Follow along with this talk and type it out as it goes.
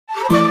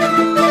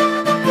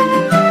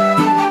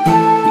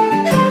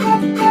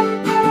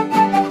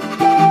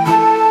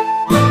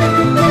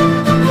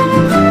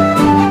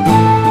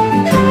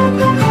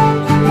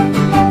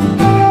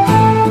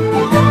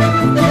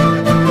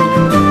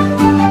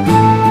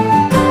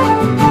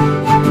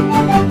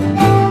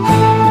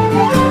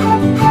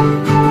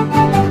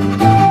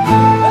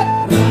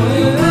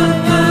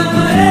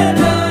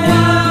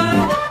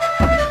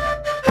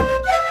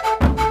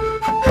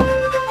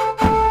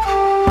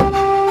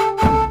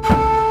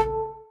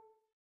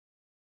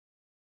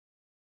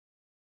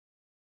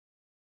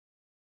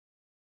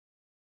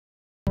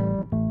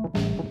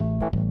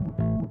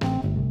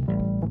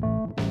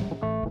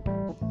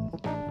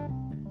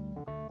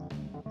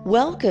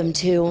Welcome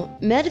to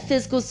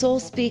Metaphysical Soul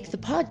Speak, the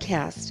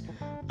podcast.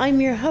 I'm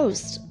your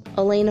host,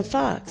 Elena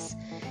Fox.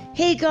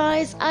 Hey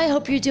guys, I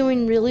hope you're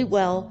doing really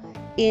well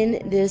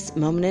in this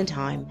moment in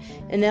time,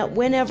 and that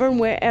whenever and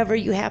wherever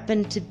you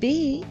happen to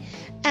be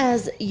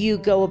as you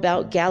go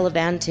about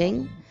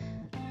gallivanting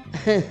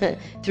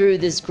through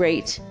this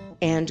great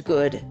and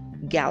good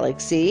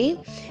galaxy,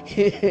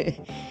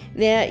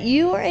 that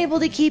you are able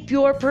to keep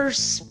your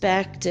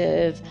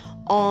perspective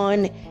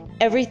on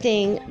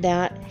everything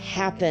that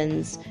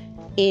happens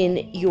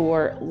in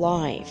your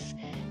life.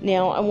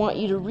 Now, I want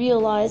you to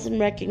realize and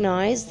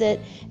recognize that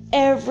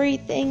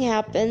everything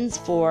happens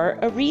for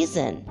a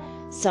reason.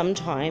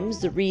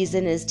 Sometimes the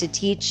reason is to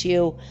teach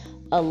you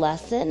a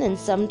lesson, and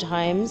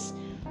sometimes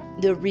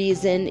the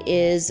reason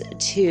is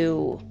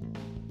to,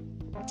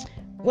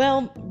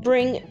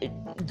 bring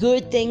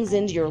good things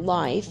into your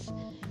life,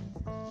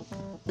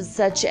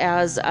 such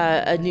as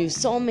a new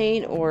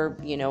soulmate or,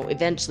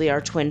 eventually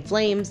our twin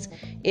flames,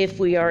 if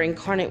we are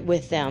incarnate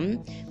with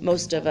them.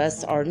 Most of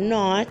us are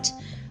not.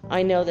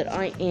 I know that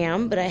I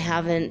am, but I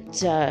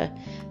haven't,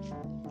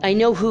 I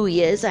know who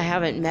he is. I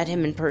haven't met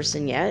him in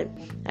person yet.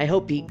 I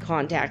hope he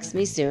contacts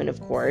me soon,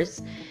 of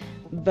course.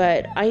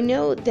 But I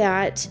know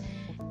that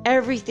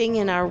everything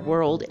in our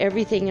world,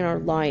 everything in our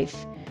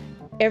life,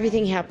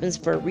 everything happens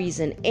for a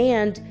reason,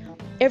 and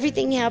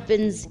everything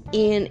happens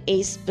in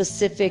a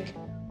specific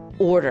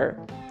order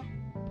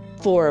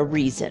for a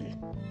reason.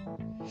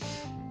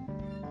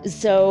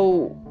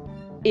 So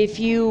if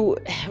you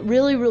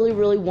really, really,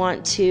 really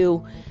want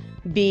to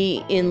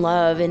be in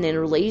love and in a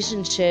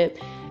relationship,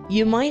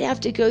 you might have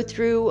to go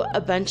through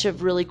a bunch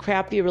of really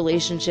crappy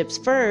relationships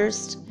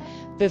first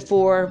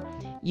before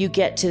you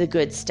get to the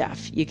good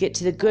stuff. You get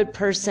to the good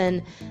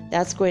person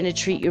that's going to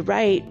treat you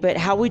right. But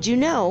how would you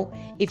know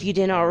if you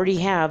didn't already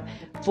have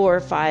 4 or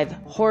 5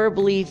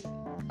 horribly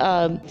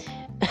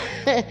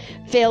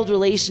failed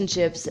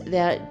relationships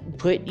that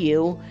put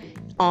you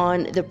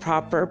on the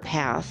proper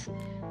path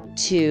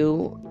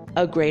to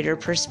a greater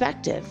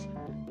perspective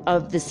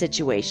of the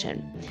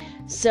situation?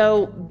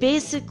 So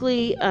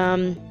basically,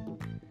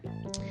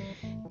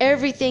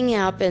 everything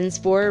happens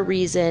for a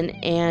reason,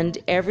 and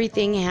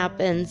everything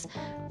happens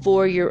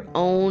for your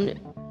own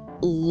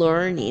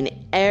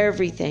learning.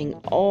 Everything,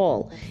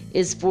 all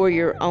is for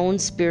your own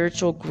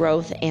spiritual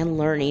growth and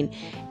learning.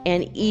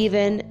 And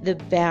even the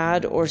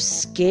bad or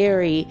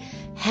scary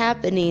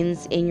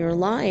happenings in your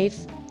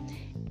life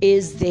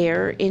is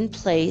there in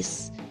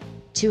place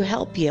to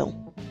help you.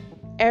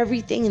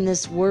 Everything in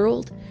this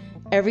world,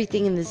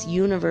 everything in this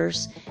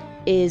universe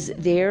is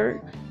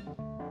there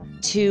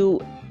to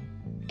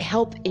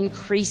help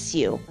increase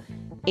you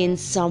in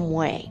some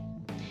way.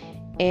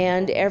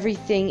 And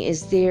everything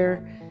is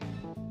there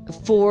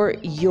for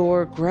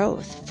your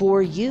growth,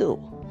 for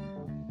you.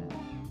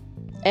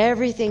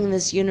 Everything in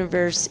this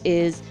universe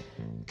is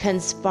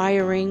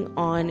conspiring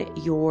on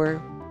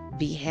your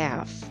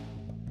behalf.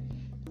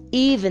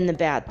 Even the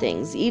bad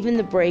things, even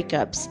the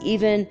breakups,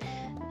 even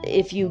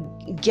if you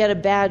get a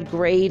bad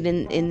grade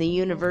in the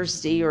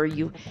university, or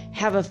you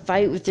have a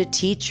fight with a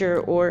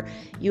teacher, or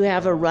you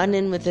have a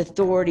run-in with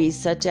authorities,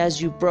 such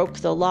as you broke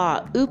the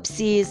law.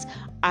 Oopsies,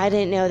 I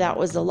didn't know that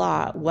was a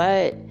law.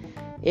 What?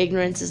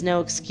 Ignorance is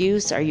no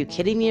excuse. Are you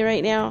kidding me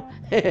right now?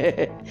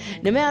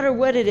 No matter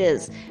what it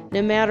is,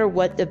 no matter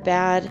what the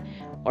bad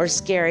or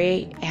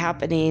scary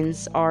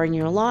happenings are in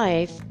your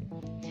life,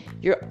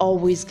 you're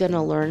always going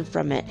to learn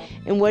from it.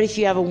 And what if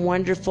you have a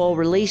wonderful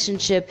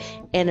relationship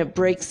and it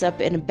breaks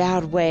up in a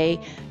bad way?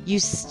 You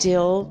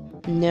still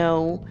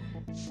know,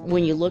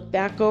 when you look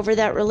back over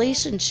that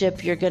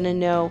relationship, you're going to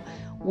know,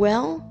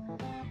 well,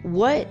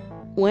 what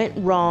went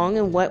wrong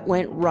and what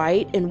went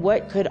right, and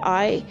what could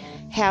I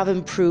have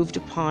improved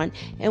upon,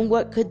 and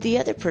what could the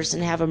other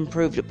person have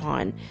improved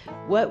upon?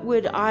 What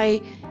would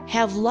I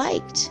have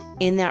liked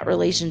in that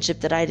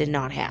relationship that I did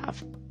not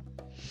have?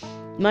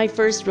 My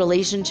first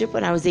relationship,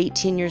 when I was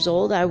 18 years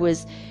old, I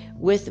was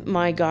with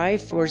my guy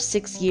for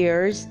 6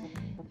 years.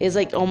 It's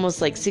like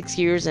almost like 6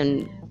 years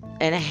and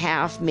a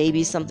half,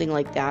 maybe something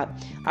like that.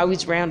 I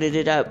always rounded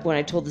it up when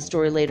I told the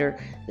story later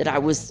that I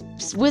was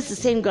with the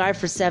same guy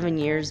for 7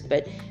 years,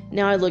 but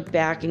now I look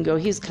back and go,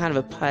 he was kind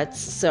of a putz,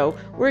 so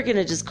we're going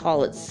to just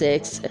call it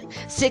 6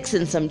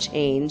 and some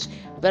change.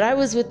 But I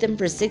was with him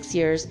for 6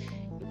 years,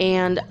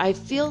 and I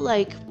feel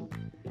like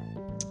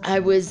I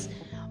was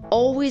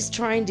always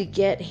trying to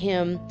get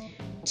him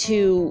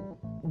to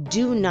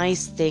do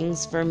nice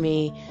things for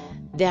me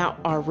that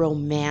are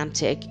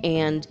romantic.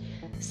 And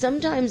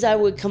sometimes I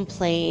would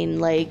complain,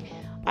 like,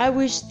 I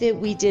wish that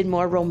we did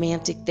more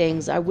romantic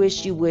things. I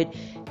wish you would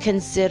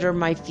consider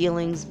my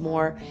feelings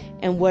more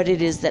and what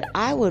it is that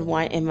I would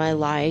want in my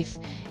life.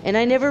 And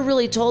I never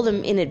really told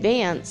him in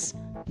advance,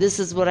 this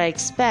is what I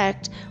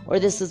expect, or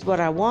this is what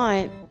I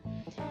want.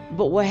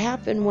 But what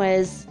happened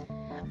was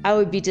I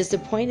would be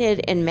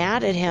disappointed and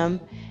mad at him,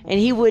 and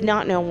he would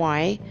not know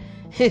why.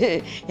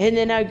 And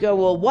then I'd go,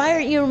 well, why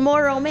aren't you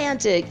more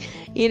romantic?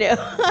 You know,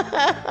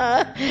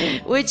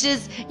 which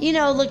is, you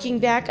know, looking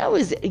back, I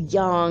was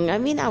young. I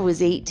mean, I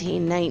was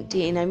 18,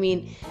 19. I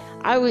mean,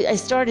 I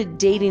started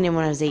dating him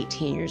when I was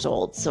 18 years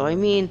old. So, I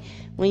mean,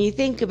 when you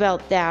think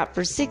about that,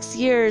 for 6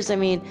 years, I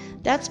mean,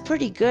 that's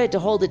pretty good to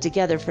hold it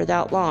together for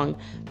that long.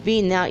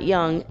 Being that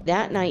young,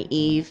 that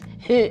naive,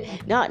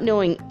 not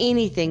knowing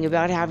anything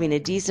about having a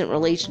decent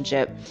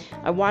relationship.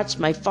 I watched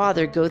my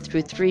father go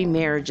through 3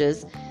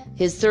 marriages.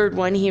 His third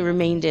one he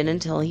remained in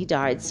until he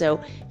died. So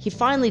he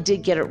finally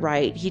did get it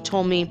right. He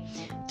told me,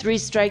 3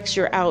 strikes,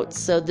 you're out.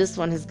 So this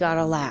one has got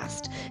to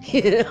last,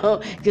 you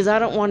know, because I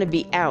don't want to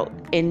be out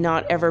and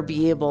not ever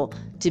be able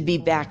to be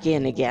back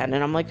in again.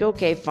 And I'm like,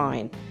 okay,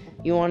 fine.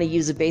 You want to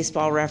use a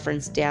baseball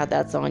reference, Dad,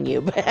 that's on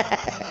you. But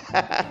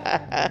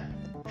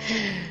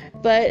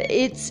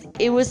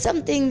it was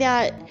something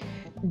that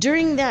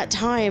during that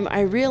time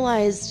I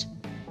realized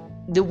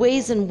the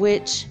ways in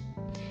which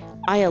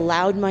I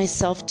allowed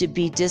myself to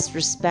be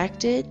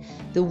disrespected,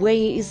 the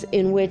ways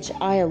in which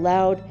I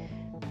allowed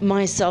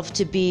myself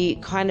to be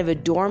kind of a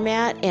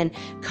doormat and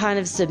kind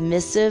of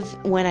submissive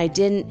when I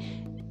didn't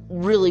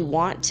really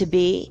want to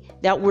be.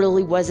 That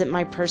really wasn't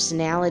my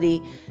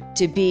personality,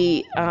 to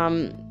be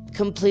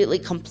completely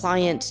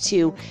compliant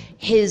to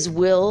his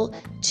will,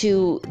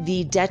 to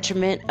the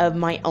detriment of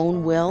my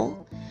own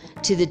will,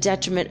 to the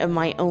detriment of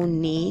my own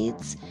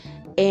needs.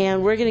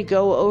 And we're going to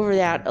go over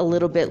that a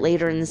little bit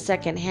later in the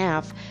second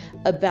half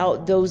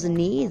about those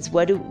needs.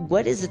 What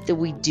is it that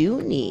we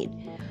do need?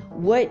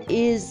 What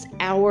is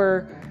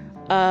our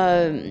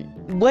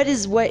what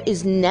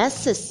is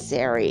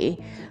necessary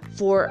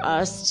for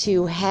us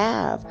to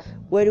have?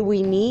 What do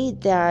we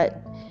need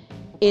that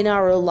in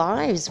our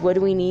lives? What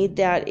do we need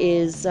that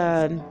is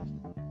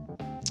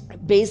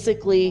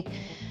basically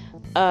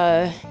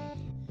the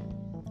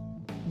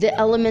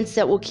elements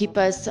that will keep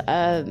us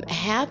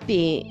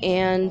happy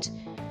and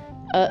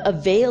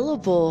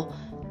available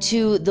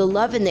to the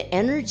love and the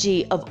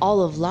energy of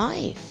all of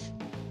life?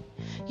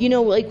 You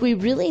know, like, we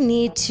really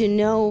need to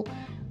know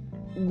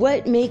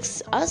what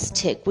makes us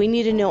tick. We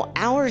need to know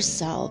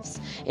ourselves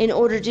in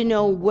order to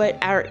know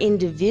what our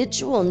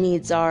individual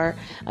needs are.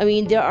 I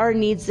mean, there are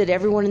needs that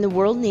everyone in the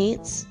world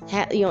needs.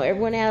 You know,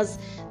 everyone has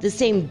the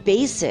same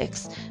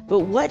basics, but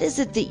what is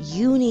it that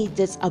you need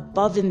that's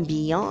above and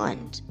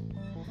beyond?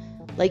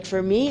 Like,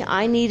 for me,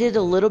 I needed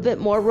a little bit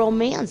more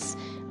romance.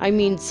 I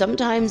mean,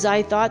 sometimes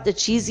I thought the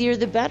cheesier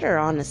the better,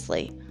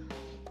 honestly.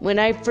 When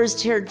I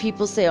first heard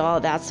people say, oh,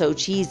 that's so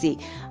cheesy,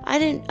 I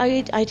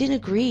didn't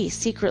agree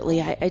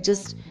secretly. I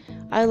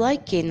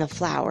like getting the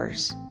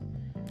flowers.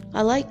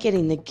 I like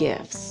getting the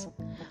gifts.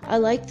 I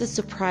like the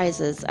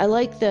surprises. I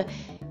like the,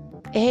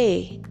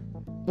 hey,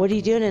 what are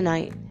you doing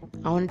tonight?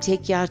 I want to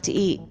take you out to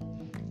eat.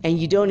 And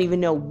you don't even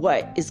know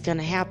what is going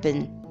to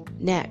happen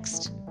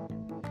next.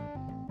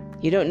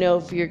 You don't know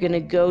if you're going to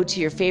go to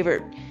your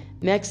favorite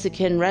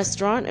Mexican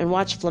restaurant and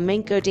watch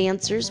flamenco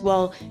dancers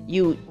while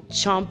you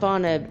chomp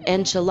on an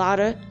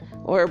enchilada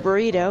or a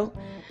burrito,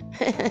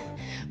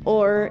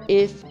 or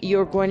if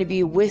you're going to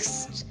be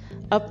whisked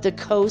up the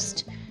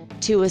coast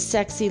to a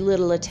sexy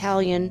little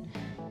Italian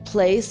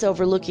place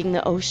overlooking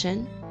the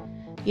ocean.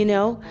 You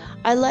know,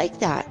 I like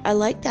that. I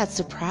like that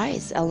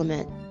surprise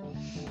element.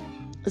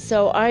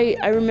 So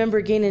I remember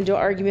getting into an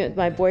argument with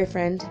my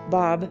boyfriend,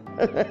 Bob.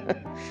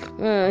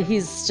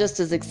 He's just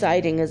as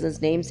exciting as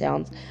his name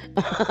sounds.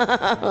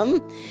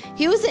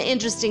 He was an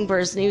interesting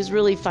person. He was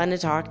really fun to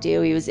talk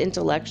to. He was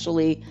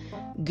intellectually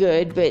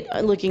good, but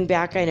looking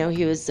back, I know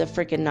he was a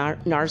freaking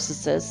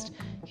narcissist.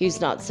 He's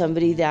not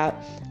somebody that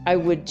I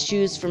would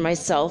choose for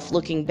myself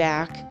looking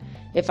back.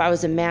 If I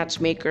was a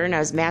matchmaker and I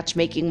was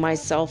matchmaking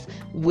myself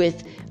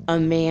with a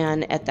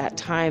man at that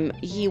time,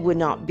 he would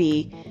not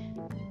be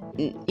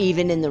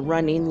even in the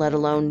running, let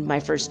alone my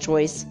first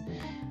choice.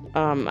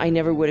 I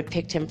never would have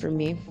picked him for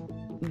me,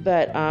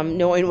 but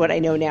knowing what I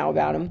know now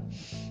about him.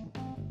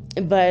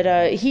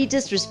 But he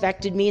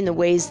disrespected me in the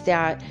ways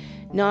that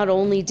not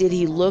only did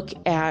he look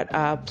at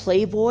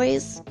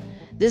Playboys,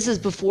 this is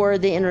before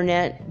the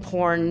internet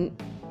porn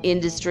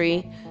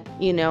industry,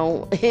 you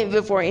know,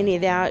 before any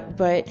of that,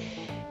 but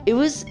it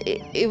was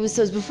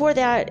before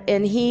that,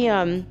 and he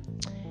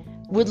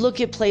would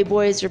look at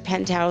Playboys or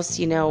Penthouse,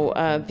 you know,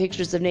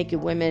 pictures of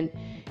naked women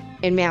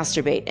and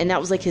masturbate. And that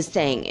was like his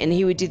thing. And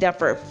he would do that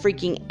for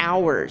freaking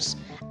hours.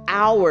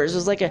 It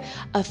was like a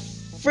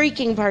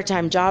freaking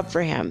part-time job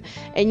for him.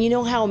 And you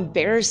know how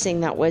embarrassing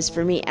that was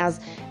for me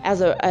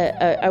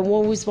I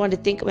always wanted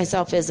to think of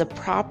myself as a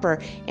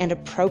proper and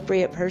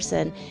appropriate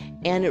person.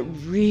 And it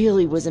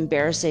really was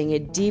embarrassing.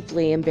 It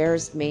deeply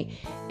embarrassed me.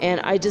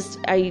 And I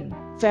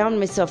found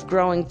myself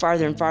growing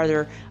farther and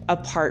farther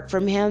apart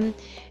from him.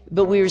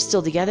 But we were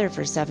still together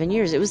for 7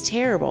 years. It was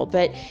terrible,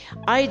 but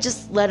I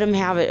just let him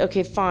have it.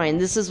 Okay, fine.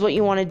 This is what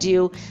you want to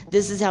do.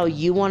 This is how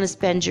you want to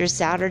spend your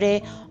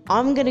Saturday.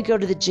 I'm going to go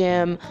to the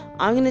gym.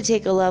 I'm going to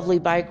take a lovely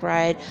bike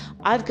ride.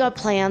 I've got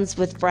plans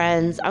with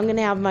friends. I'm going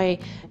to have my,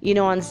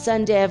 on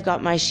Sunday, I've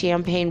got my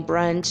champagne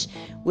brunch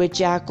with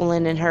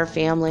Jacqueline and her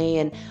family.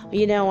 And,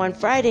 on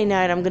Friday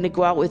night, I'm going to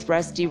go out with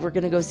Rusty. We're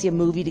going to go see a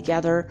movie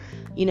together.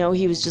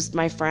 He was just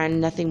my friend,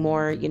 nothing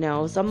more,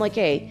 So I'm like,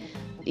 hey,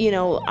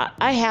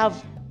 I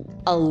have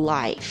a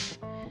life.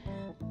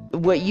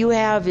 What you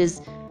have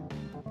is,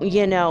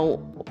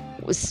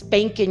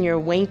 spanking your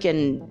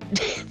winking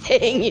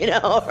thing,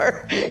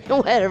 or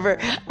whatever.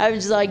 I was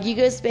just like, you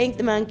go spank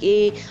the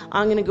monkey.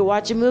 I'm going to go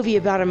watch a movie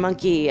about a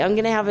monkey. I'm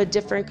going to have a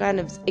different kind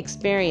of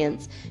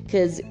experience,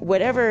 because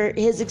whatever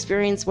his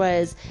experience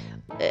was,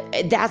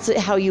 that's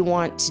how you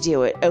want to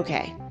do it.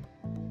 Okay.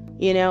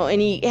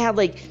 And he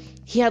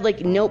had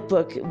like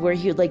notebook where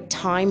he would like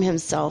time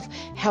himself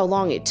how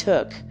long it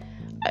took.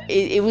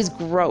 It was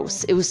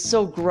gross. It was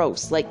so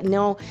gross. Like,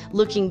 no,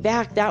 looking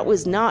back, that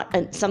was not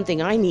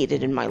something I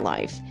needed in my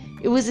life.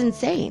 It was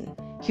insane.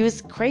 He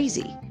was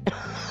crazy.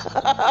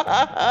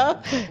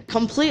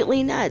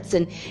 Completely nuts.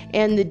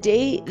 And the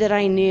day that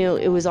I knew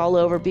it was all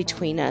over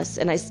between us,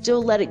 and I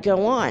still let it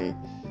go on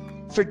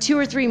for 2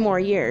 or 3 more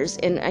years,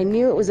 and I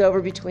knew it was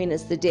over between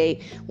us the day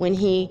when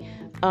he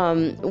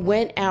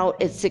went out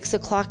at 6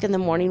 o'clock in the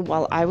morning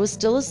while I was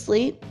still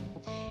asleep,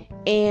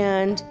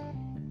 and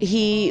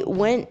he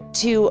went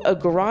to a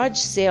garage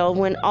sale,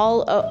 went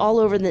all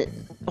over the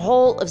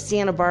whole of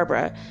Santa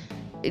Barbara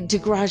to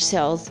garage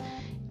sales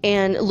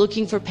and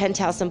looking for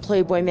Penthouse and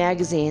Playboy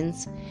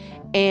magazines.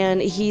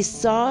 And he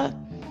saw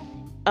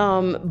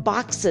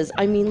boxes,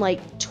 I mean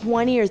like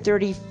 20 or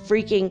 30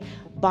 freaking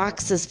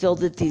boxes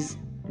filled with these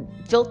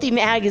filthy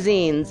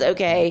magazines,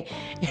 okay?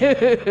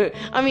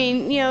 I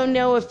mean,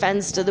 no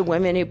offense to the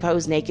women who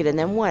pose naked in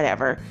them,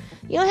 whatever.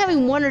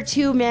 Having 1 or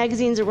 2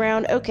 magazines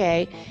around,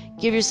 okay,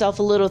 give yourself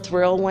a little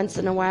thrill once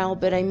in a while.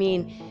 But I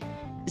mean,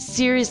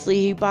 seriously,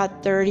 he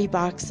bought 30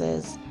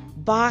 boxes.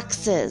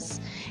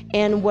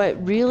 And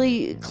what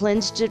really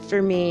clinched it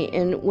for me,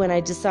 and when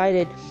I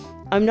decided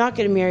I'm not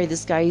going to marry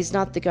this guy, he's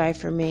not the guy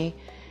for me,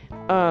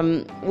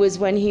 was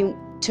when he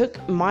took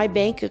my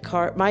bank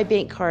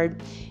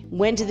card,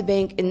 went to the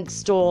bank and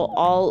stole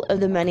all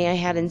of the money I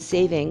had in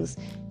savings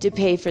to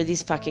pay for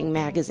these fucking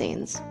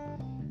magazines.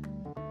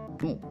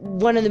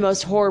 One of the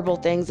most horrible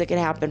things that could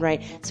happen,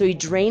 right? So he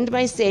drained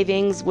my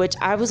savings, which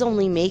I was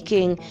only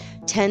making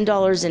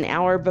 $10 an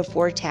hour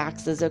before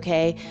taxes,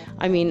 okay?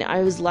 I mean,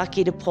 I was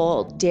lucky to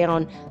pull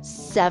down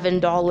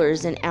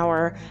 $7 an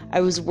hour.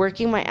 I was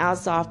working my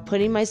ass off,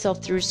 putting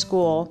myself through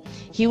school.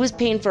 He was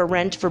paying for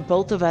rent for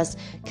both of us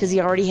because he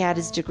already had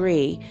his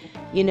degree,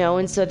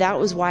 and so that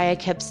was why I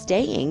kept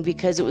staying,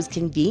 because it was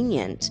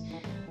convenient,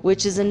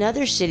 which is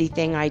another shitty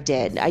thing I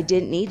did. I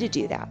didn't need to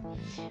do that,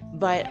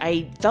 but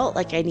I felt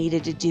like I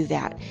needed to do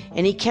that.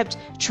 And he kept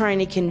trying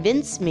to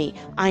convince me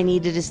I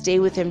needed to stay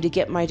with him to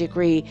get my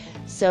degree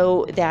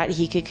so that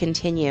he could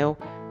continue,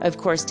 of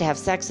course, to have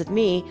sex with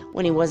me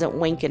when he wasn't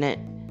winking it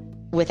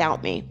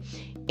without me.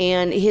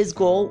 And his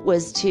goal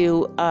was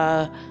to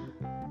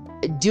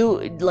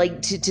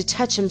to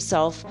touch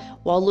himself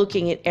while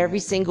looking at every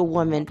single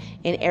woman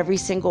in every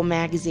single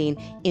magazine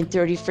in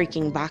 30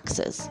 freaking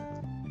boxes.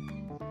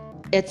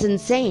 It's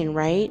insane,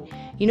 right?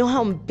 You know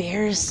how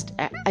embarrassed,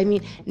 I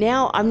mean,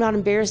 now I'm not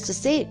embarrassed to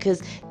say it,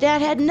 because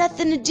that had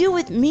nothing to do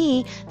with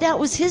me. That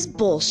was his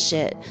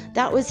bullshit.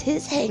 That was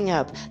his hang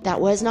up.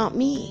 That was not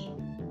me.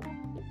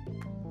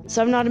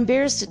 So I'm not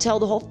embarrassed to tell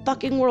the whole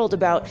fucking world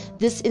about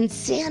this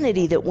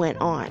insanity that went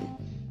on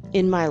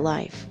in my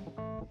life.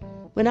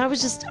 When I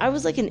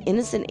was like an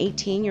innocent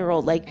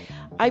 18-year-old. Like,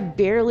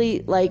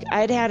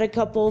 I'd had a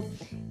couple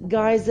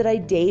guys that I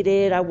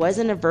dated. I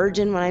wasn't a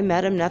virgin when I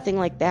met him, nothing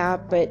like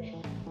that. But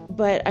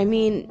I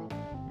mean,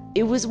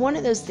 it was one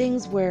of those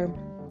things where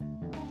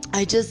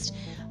I just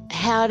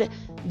had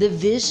the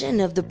vision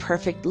of the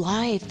perfect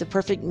life, the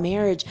perfect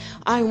marriage.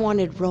 I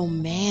wanted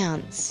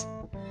romance,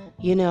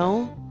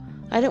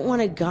 I didn't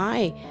want a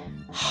guy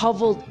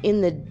hoveled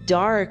in the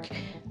dark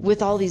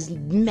with all these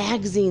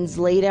magazines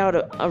laid out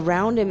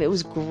around him. It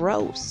was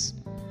gross.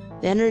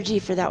 The energy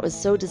for that was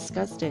so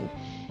disgusting.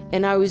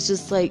 And I was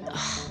just like,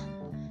 ugh,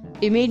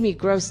 it made me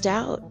grossed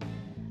out.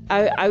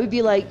 I would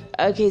be like,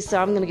 okay,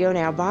 so I'm going to go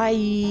now.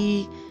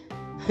 Bye.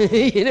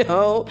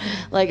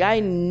 Like, I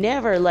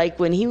never, like,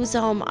 when he was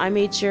home, I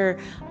made sure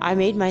I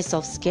made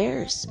myself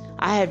scarce.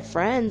 I had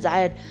friends. I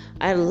had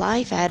a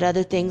life. I had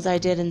other things I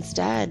did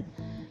instead.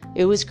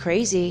 It was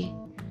crazy,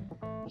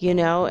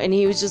 and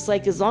he was just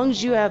like, as long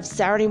as you have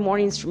Saturday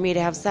mornings for me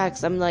to have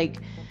sex, I'm like,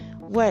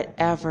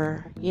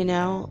 whatever,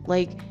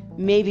 like,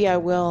 maybe I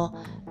will,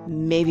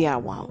 maybe I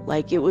won't.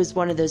 Like, it was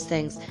one of those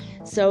things.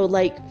 So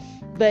like,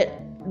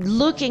 but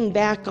looking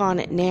back on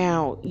it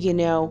now, you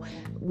know,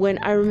 when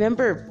I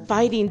remember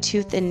fighting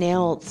tooth and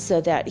nail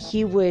so that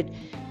he would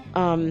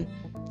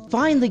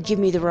finally give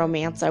me the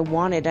romance I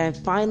wanted, and I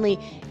finally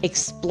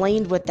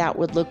explained what that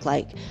would look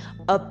like.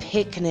 A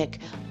picnic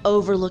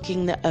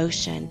overlooking the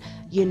ocean,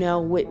 you know,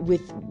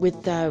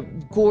 with a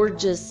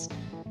gorgeous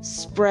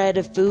spread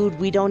of food.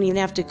 We don't even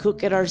have to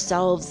cook it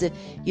ourselves if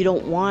you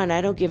don't want.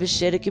 I don't give a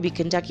shit. It could be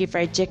Kentucky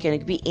Fried Chicken. It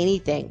could be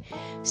anything.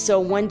 So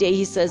one day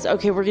he says,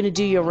 okay, we're going to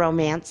do your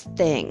romance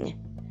thing.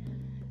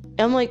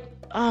 And I'm like,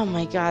 oh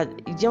my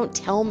God, don't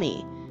tell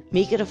me.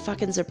 Make it a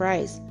fucking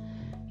surprise.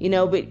 You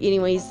know, but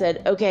anyway, he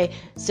said, okay,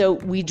 so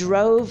we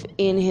drove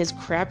in his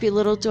crappy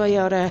little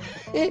Toyota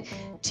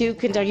to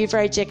Kentucky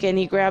Fried Chicken.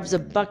 He grabs a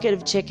bucket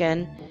of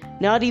chicken,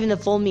 not even the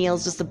full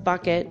meals, just a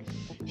bucket,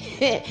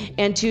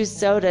 and 2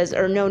 sodas,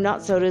 or no,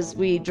 not sodas.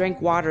 We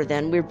drank water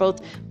then. We were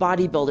both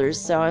bodybuilders.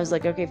 So I was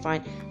like, okay,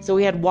 fine. So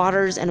we had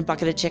waters and a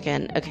bucket of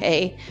chicken.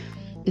 Okay.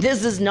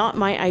 This is not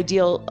my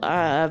ideal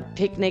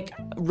picnic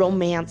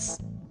romance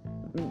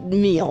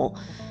meal.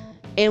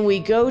 And we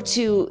go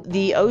to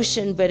the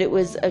ocean, but it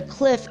was a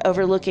cliff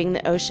overlooking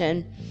the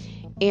ocean,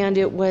 and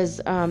it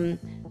was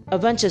a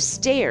bunch of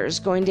stairs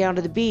going down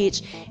to the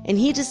beach, and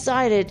he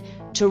decided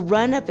to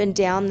run up and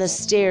down the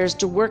stairs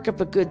to work up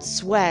a good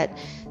sweat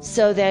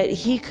so that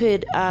he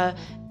could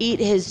eat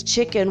his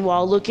chicken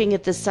while looking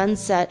at the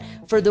sunset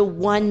for the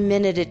 1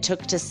 minute it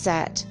took to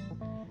set.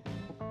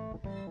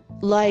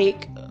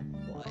 Like,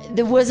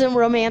 that wasn't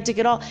romantic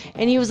at all.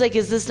 And he was like,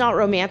 is this not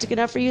romantic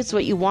enough for you? It's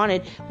what you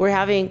wanted. We're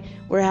having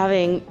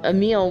a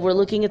meal. We're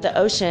looking at the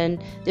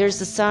ocean. There's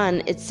the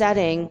sun. It's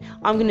setting.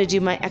 I'm going to do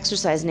my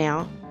exercise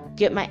now.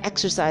 Get my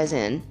exercise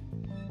in.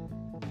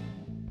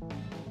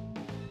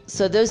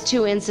 So those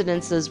 2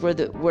 incidences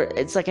were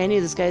it's like, I knew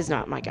this guy's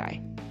not my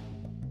guy.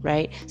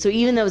 Right? So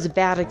even though it was a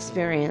bad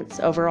experience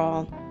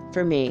overall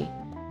for me,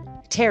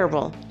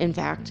 terrible, in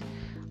fact,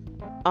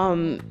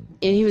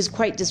 and he was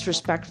quite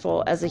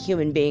disrespectful as a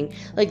human being.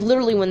 Like,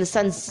 literally, when the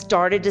sun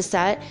started to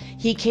set,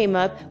 he came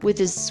up with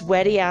his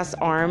sweaty ass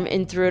arm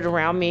and threw it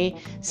around me,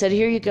 said,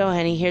 here you go,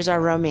 honey, here's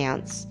our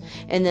romance.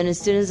 And then as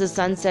soon as the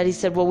sun set, he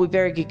said, well, we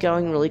better get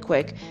going really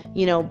quick,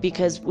 you know,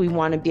 because we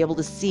want to be able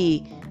to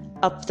see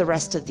up the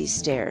rest of these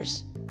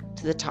stairs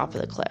to the top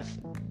of the cliff.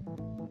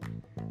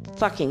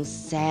 Fucking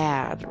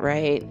sad,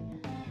 right?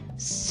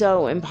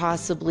 So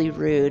impossibly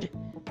rude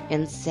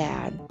and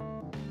sad.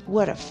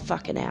 What a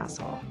fucking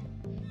asshole.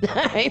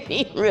 I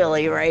mean,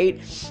 really, right?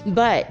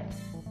 But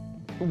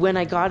when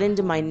I got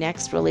into my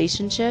next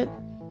relationship,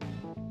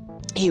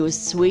 he was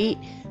sweet,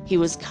 he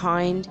was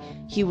kind,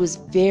 he was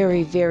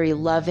very, very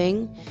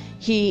loving.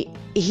 He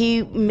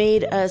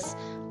made us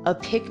a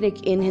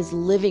picnic in his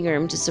living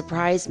room to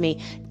surprise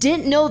me.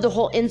 Didn't know the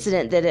whole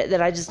incident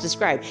that I just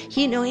described.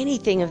 He didn't know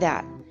anything of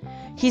that.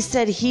 He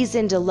said he's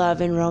into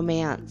love and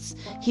romance.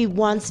 He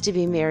wants to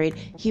be married.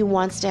 He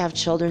wants to have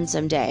children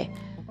someday.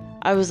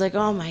 I was like,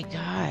 oh my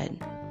God.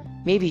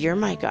 Maybe you're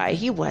my guy.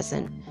 He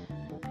wasn't.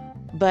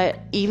 But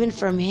even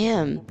from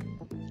him,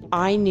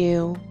 I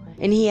knew,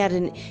 and he had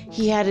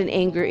an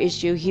anger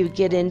issue. He would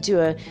get into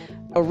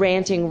a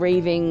ranting,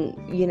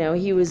 raving, you know,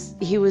 he was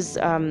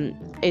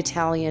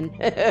Italian.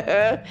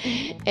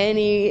 And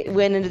he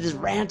went into this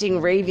ranting,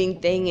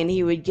 raving thing, and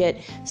he would get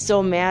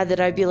so mad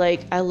that I'd be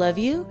like, I love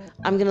you.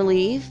 I'm going to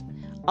leave.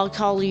 I'll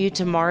call you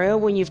tomorrow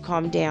when you've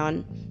calmed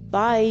down.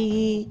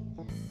 Bye.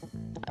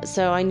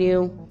 So I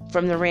knew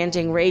from the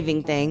ranting,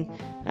 raving thing,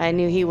 I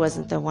knew he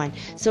wasn't the one.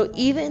 So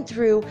even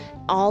through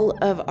all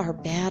of our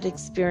bad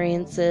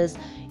experiences,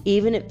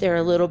 even if they're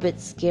a little bit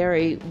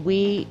scary,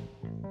 we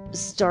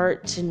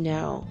start to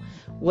know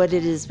what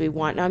it is we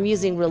want. Now, I'm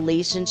using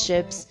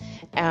relationships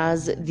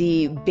as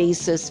the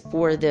basis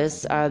for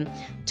this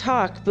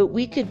talk, but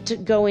we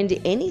could go into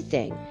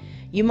anything.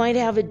 You might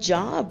have a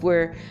job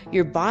where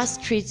your boss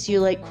treats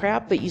you like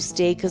crap, but you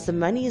stay because the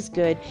money is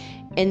good.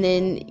 And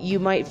then you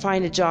might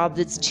find a job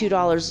that's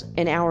 $2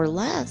 an hour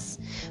less,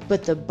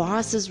 but the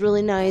boss is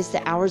really nice.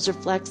 The hours are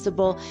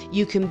flexible.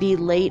 You can be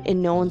late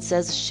and no one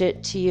says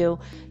shit to you,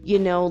 you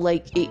know,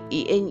 like,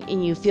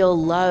 and you feel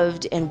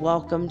loved and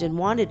welcomed and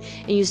wanted.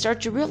 And you start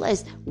to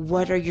realize,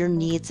 what are your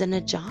needs in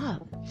a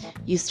job?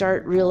 You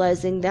start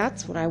realizing,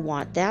 that's what I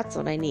want. That's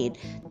what I need.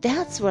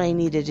 That's what I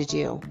needed to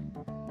do.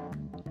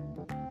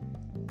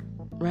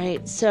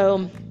 Right?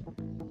 So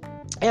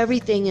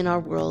everything in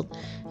our world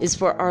is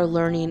for our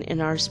learning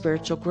and our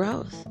spiritual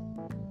growth.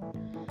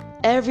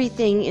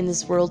 Everything in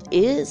this world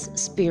is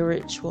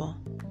spiritual,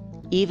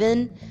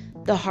 even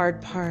the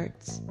hard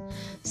parts.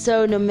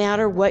 So no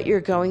matter what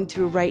you're going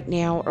through right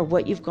now or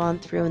what you've gone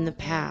through in the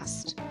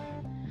past,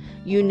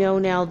 you know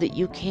now that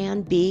you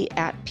can be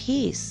at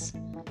peace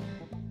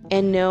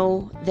and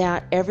know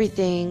that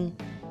everything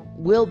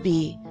will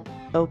be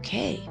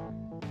okay.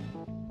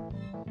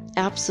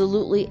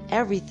 Absolutely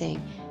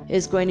everything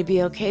is going to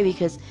be okay,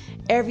 because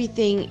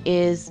everything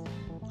is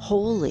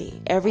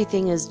holy,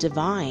 everything is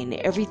divine,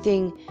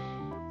 everything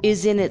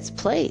is in its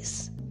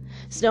place.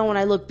 So now when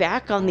I look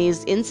back on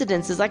these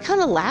incidences, I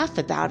kind of laugh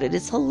about it.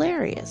 It's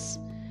hilarious.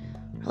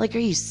 Like, are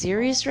you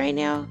serious right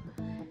now?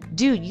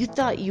 Dude, you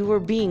thought you were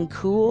being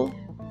cool?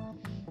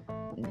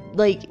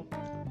 Like,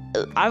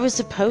 I was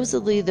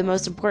supposedly the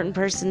most important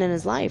person in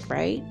his life,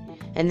 right?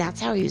 And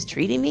that's how he was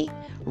treating me?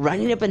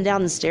 Running up and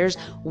down the stairs,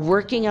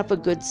 working up a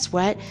good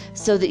sweat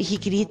so that he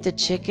could eat the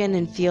chicken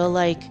and feel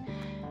like,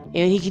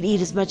 he could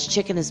eat as much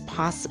chicken as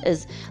possible,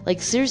 like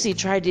seriously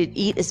tried to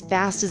eat as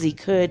fast as he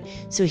could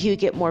so he would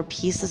get more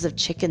pieces of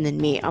chicken than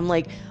me. I'm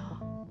like,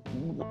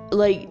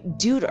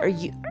 dude, are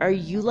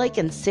you like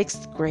in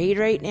 6th grade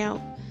right now?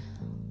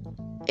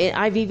 And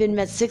I've even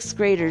met 6th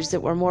graders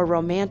that were more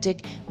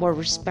romantic, more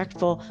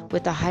respectful,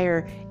 with a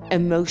higher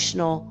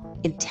emotional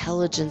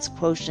intelligence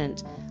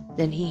quotient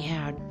than he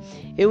had.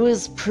 It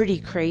was pretty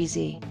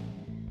crazy.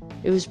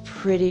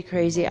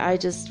 I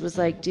just was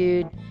like,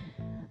 dude,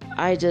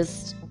 I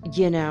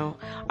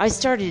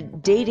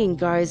started dating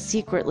guys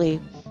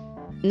secretly,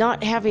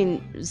 not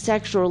having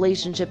sexual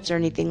relationships or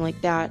anything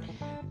like that.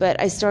 But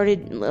I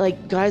started,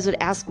 like, guys would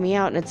ask me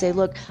out and I'd say,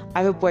 look,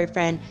 I have a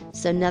boyfriend,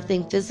 so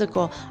nothing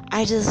physical.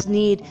 I just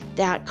need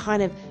that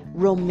kind of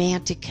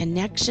romantic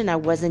connection. I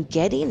wasn't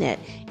getting it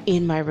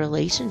in my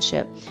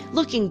relationship.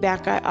 Looking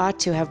back, I ought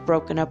to have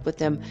broken up with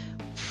him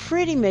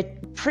pretty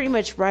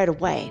much right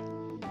away.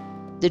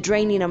 The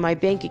draining of my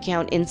bank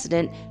account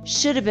incident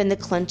should have been the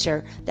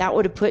clincher. That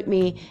would have put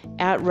me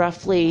at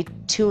roughly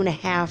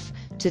 2.5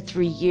 to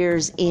 3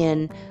 years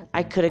in.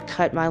 I could have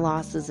cut my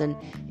losses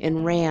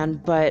and ran,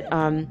 but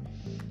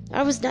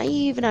I was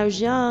naive and I was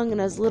young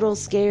and I was a little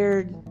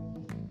scared.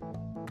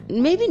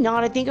 Maybe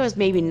not. I think I was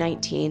maybe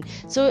 19.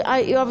 So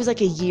I was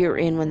like a year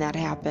in when that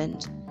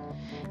happened.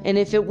 And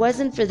if it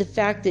wasn't for the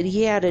fact that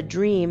he had a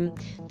dream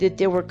that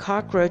there were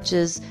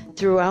cockroaches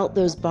throughout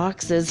those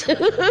boxes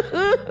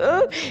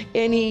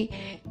and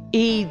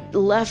he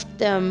left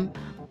them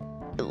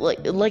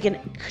like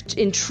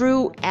in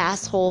true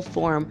asshole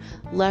form,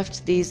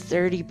 left these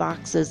 30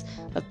 boxes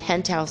of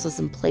penthouses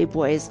and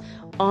Playboys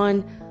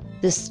on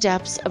the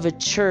steps of a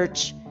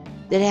church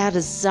that had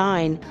a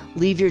sign,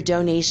 leave your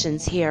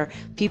donations here.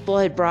 People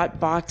had brought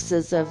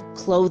boxes of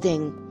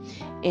clothing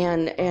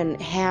and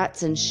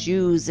hats and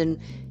shoes and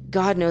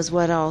God knows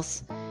what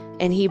else.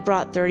 And he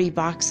brought 30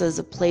 boxes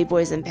of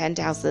Playboys and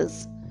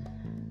penthouses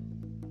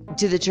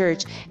to the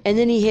church, and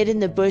then he hid in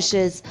the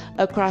bushes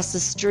across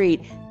the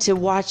street to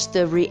watch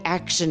the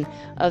reaction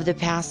of the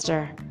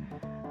pastor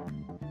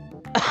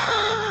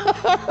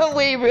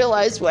when he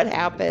realized what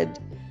happened.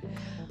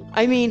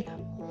 I mean,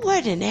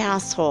 what an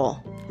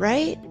asshole,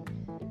 right?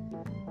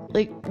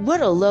 Like,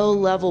 what a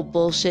low-level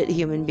bullshit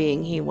human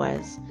being he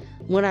was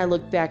when I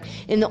look back.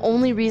 And the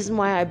only reason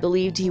why I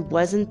believed he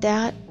wasn't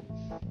that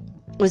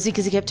was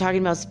because he kept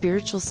talking about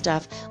spiritual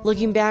stuff.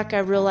 Looking back, I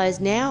realized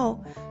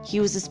now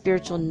he was a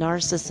spiritual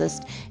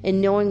narcissist.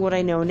 And knowing what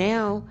I know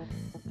now,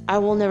 I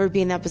will never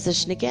be in that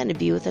position again to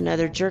be with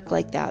another jerk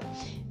like that.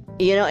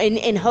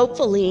 And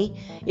hopefully,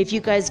 if you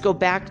guys go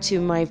back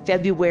to my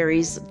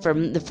Februaries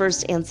from the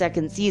 1st and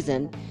 2nd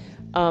season,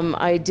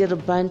 I did a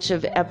bunch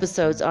of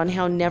episodes on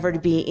how never to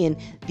be in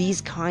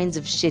these kinds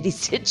of shitty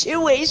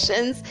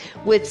situations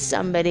with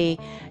somebody,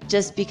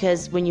 just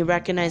because when you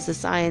recognize the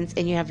signs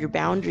and you have your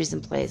boundaries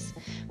in place.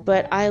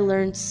 But I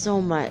learned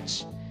so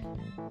much.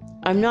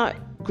 I'm not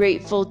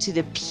grateful to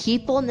the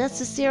people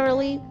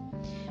necessarily,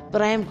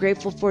 but I am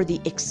grateful for the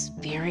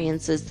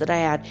experiences that I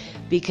had,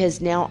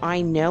 because now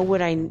I know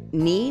what I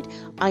need.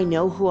 I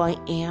know who I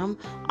am.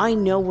 I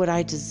know what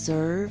I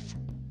deserve.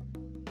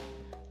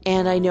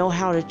 And I know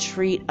how to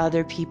treat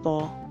other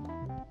people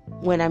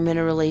when I'm in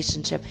a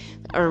relationship,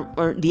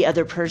 or the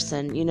other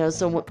person,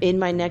 So in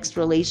my next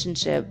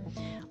relationship,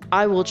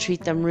 I will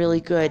treat them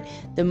really good.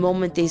 The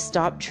moment they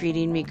stop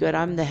treating me good,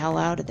 I'm the hell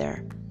out of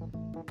there.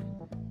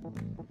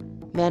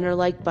 Men are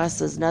like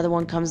buses. Another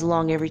one comes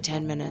along every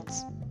 10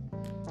 minutes.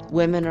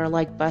 Women are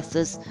like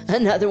buses.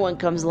 Another one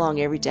comes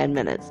along every 10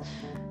 minutes.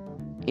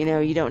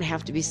 You don't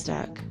have to be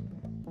stuck.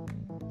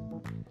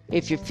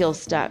 If you feel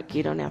stuck,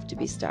 you don't have to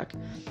be stuck.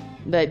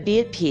 But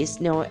be at peace.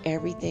 Know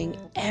everything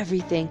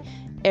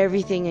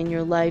in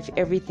your life,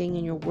 everything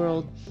in your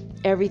world,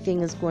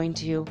 everything is going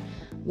to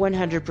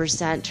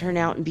 100% turn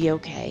out and be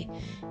okay.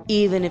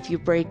 Even if you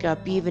break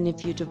up, even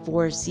if you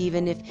divorce,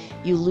 even if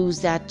you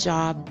lose that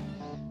job,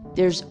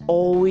 there's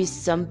always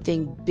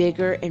something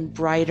bigger and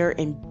brighter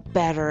and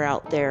better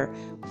out there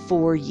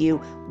for you,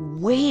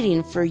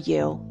 waiting for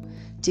you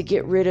to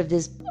get rid of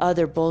this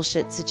other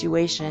bullshit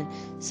situation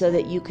so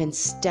that you can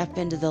step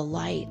into the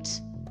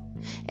light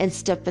and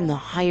step in the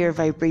higher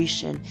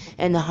vibration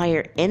and the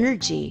higher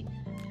energy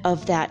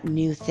of that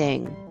new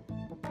thing.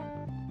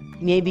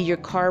 Maybe your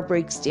car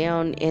breaks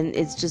down and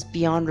it's just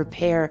beyond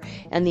repair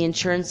and the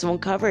insurance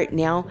won't cover it.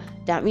 Now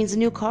that means a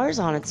new car is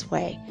on its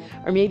way.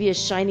 Or maybe a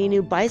shiny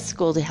new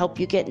bicycle to help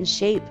you get in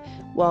shape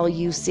while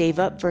you save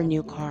up for a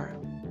new car.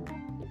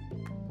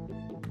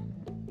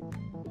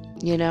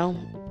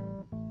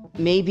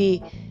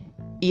 Maybe,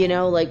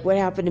 like what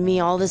happened to me,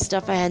 all this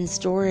stuff I had in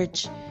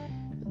storage,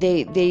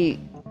 they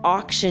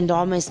auctioned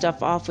all my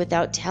stuff off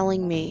without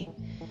telling me.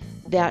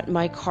 that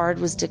my card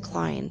was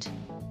declined.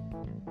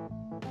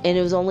 And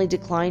it was only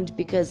declined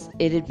because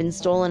it had been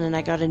stolen and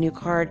I got a new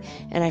card,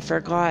 and I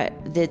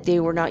forgot that they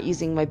were not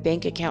using my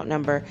bank account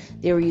number.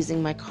 They were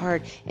using my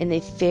card, and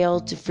they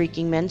failed to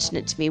freaking mention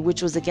it to me,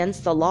 which was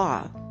against the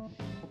law.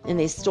 And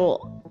they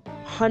stole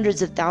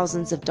hundreds of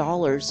thousands of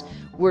dollars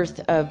worth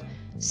of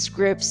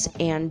scripts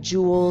and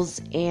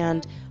jewels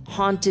and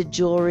haunted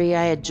jewelry.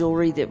 I had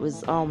jewelry that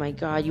was, oh my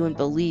God, you wouldn't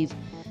believe.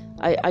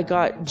 I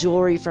got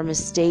jewelry from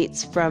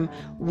estates, from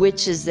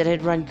witches that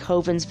had run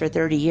covens for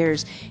 30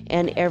 years.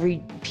 And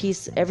every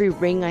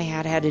ring I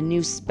had a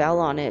new spell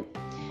on it.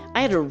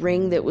 I had a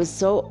ring that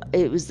was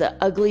it was the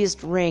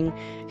ugliest ring.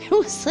 It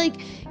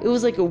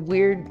was like a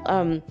weird,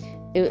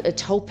 a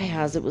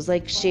topaz. It was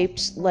like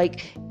shaped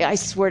like, I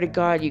swear to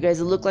God, you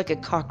guys, it looked like a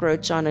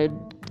cockroach on a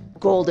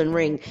golden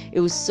ring. It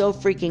was so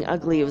freaking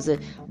ugly. It was a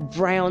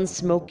brown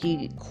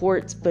smoky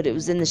quartz, but it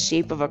was in the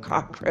shape of a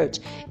cockroach.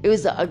 It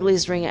was the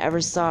ugliest ring I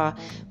ever saw,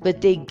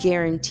 but they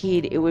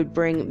guaranteed it would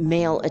bring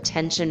male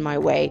attention my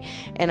way.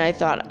 And I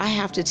thought, I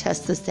have to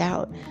test this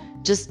out.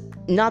 Just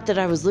not that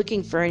I was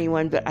looking for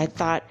anyone, but I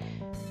thought,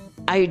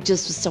 I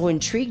just was so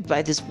intrigued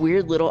by this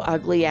weird little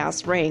ugly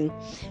ass ring.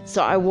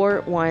 So I wore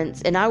it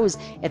once, and I was,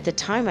 at the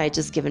time I had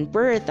just given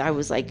birth. I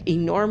was like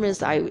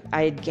enormous. I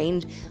had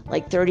gained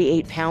like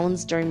 38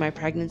 pounds during my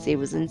pregnancy. It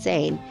was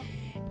insane,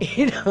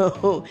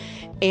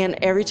 and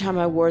every time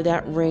I wore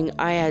that ring,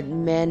 I had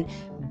men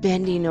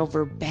bending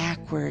over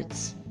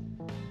backwards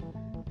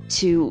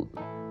to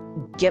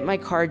get my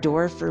car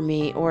door for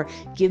me, or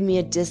give me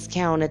a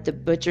discount at the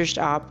butcher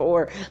shop,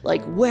 or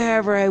like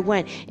wherever I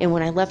went. And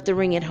when I left the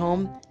ring at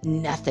home,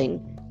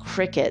 nothing,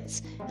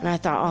 crickets. And I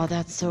thought, oh,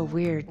 that's so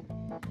weird.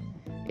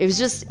 It was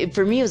just,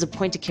 for me, it was a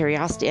point of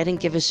curiosity. I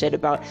didn't give a shit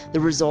about the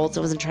results. I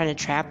wasn't trying to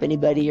trap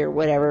anybody or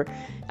whatever.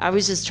 I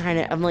was just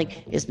I'm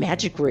like, is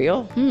magic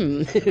real?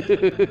 And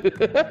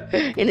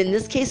in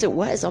this case it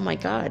was. Oh my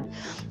God.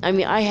 I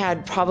mean, I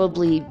had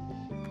probably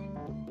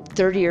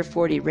 30 or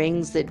 40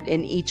 rings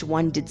and each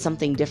one did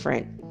something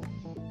different.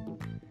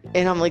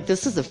 And I'm like,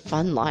 this is a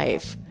fun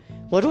life.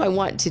 What do I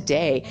want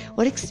today?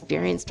 What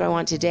experience do I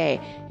want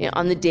today?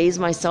 On the days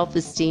my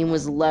self-esteem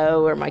was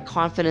low or my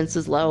confidence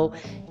was low,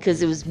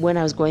 because it was when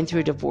I was going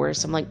through a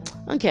divorce, I'm like,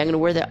 okay, I'm going to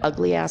wear that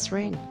ugly ass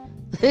ring.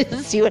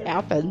 See what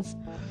happens.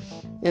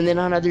 And then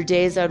on other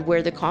days, I'd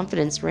wear the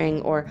confidence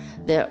ring, or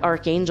the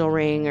archangel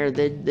ring, or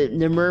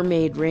the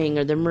mermaid ring,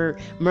 or the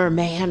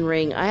merman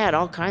ring. I had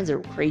all kinds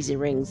of crazy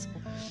rings.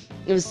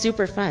 It was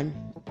super fun,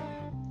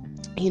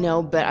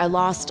 but I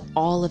lost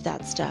all of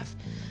that stuff.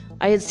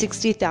 I had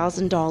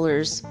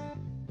 $60,000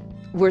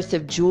 worth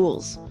of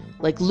jewels,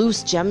 like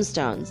loose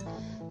gemstones,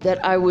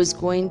 that I was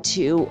going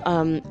to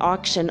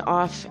auction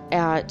off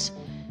at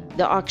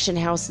the auction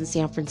house in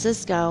San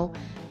Francisco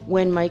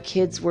when my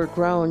kids were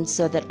grown,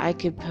 so that I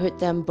could put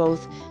them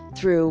both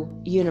through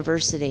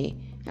university.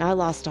 And I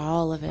lost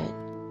all of it.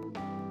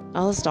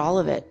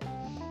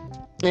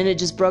 And it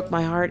just broke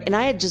my heart. And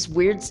I had just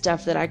weird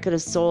stuff that I could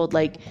have sold.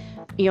 Like,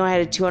 I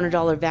had a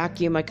 $200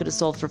 vacuum I could have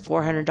sold for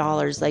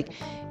 $400, like,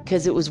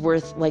 because it was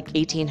worth like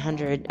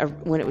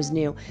 $1,800 when it was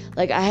new.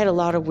 Like, I had a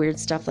lot of weird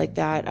stuff like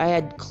that. I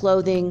had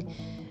clothing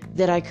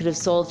that I could have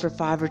sold for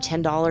 $5 or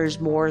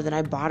 $10 more than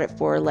I bought it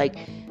for, like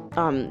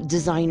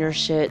designer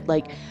shit.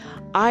 Like,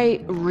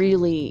 I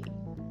really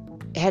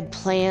had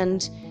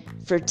planned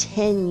for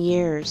 10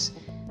 years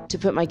to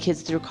put my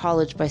kids through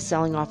college by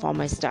selling off all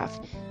my stuff.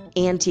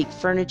 Antique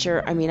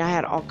furniture. I mean, I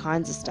had all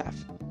kinds of stuff.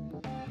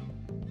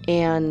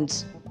 And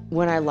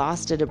when I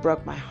lost it, it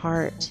broke my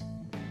heart.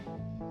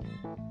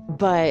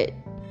 But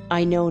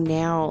I know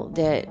now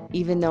that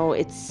even though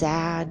it's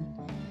sad,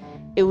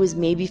 it was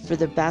maybe for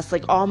the best.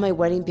 Like, all my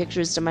wedding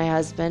pictures to my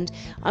husband,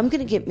 I'm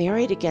going to get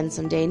married again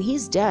someday, and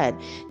he's dead.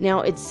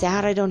 Now, it's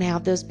sad I don't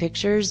have those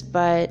pictures,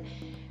 but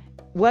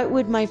what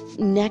would my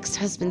next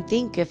husband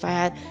think if I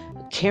had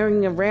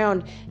carrying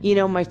around,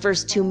 my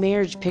first 2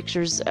 marriage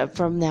pictures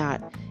from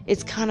that?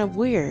 It's kind of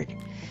weird.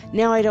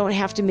 Now I don't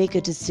have to make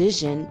a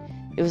decision.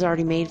 It was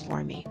already made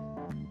for me,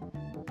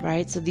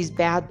 right? So these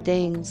bad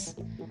things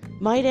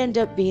might end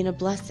up being a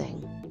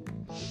blessing,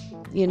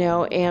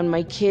 and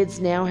my kids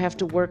now have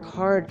to work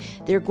hard.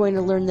 They're going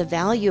to learn the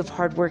value of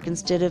hard work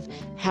instead of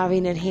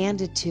having it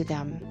handed to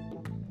them.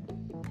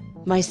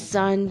 My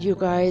son, you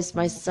guys,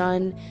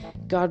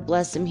 God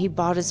bless him, he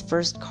bought his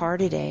first car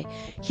today.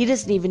 He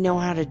doesn't even know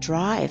how to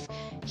drive.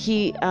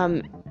 He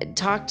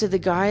talked to the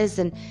guys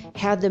and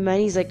had the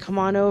money. He's like, come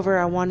on over,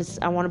 I want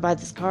to buy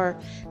this car.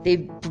 They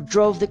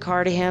drove the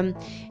car to him,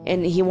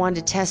 and he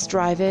wanted to test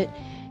drive it.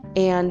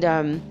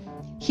 And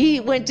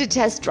he went to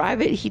test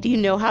drive it. He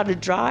didn't know how to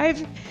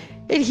drive.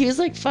 And he was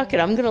like, fuck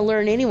it, I'm going to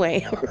learn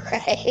anyway,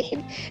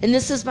 right? And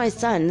this is my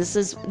son. This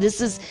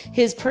is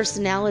his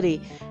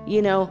personality,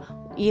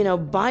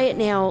 buy it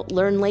now,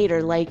 learn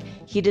later. Like,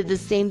 he did the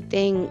same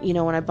thing,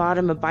 when I bought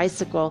him a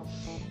bicycle.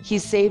 He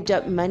saved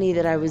up money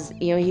that I was,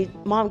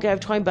 Mom, can I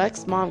have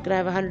 $20? Mom, can I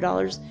have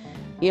 $100?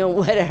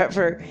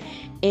 Whatever.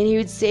 And he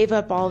would save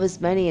up all of his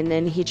money, and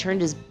then he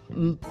turned his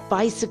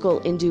bicycle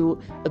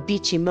into a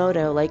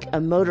Bichimoto, like a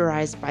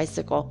motorized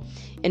bicycle.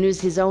 And it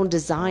was his own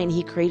design.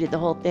 He created the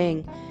whole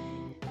thing.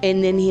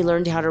 And then he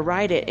learned how to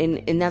ride it.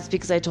 And that's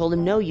because I told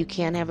him, no, you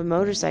can't have a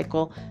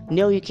motorcycle.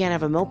 No, you can't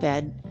have a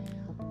moped.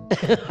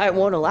 I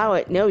won't allow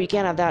it. No, you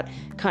can't have that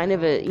kind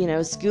of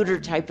a, scooter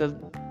type of,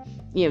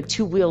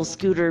 two-wheel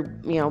scooter,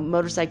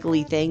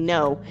 motorcycle-y thing.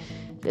 No,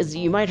 because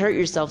you might hurt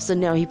yourself. So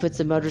no, he puts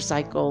a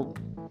motorcycle,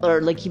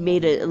 or like he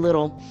made a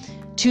little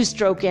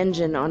 2-stroke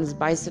engine on his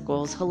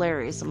bicycle. It's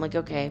hilarious. I'm like,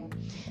 okay.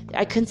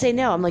 I couldn't say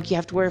no. I'm like, you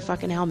have to wear a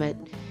fucking helmet.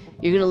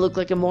 You're going to look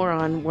like a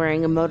moron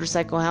wearing a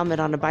motorcycle helmet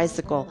on a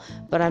bicycle,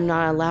 but I'm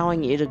not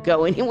allowing you to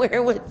go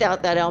anywhere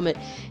without that helmet.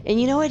 And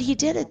you know what? He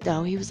did it,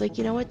 though. He was like,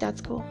 you know what? That's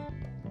cool.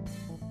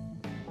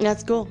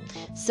 That's cool.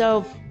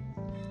 So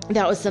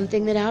that was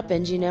something that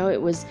happened. It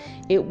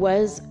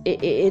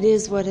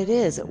is what it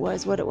is. It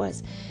was what it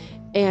was.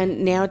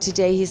 And now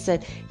today he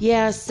said,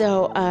 yeah,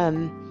 so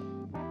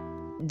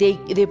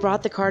they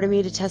brought the car to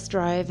me to test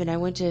drive, and I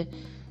went to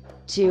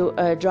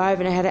drive,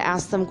 and I had to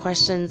ask them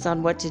questions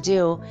on what to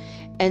do.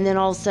 And then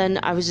all of a sudden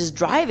I was just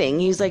driving.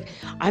 He was like,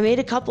 I made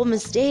a couple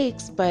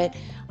mistakes, but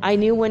I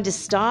knew when to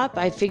stop.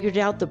 I figured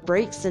out the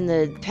brakes and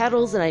the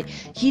pedals, and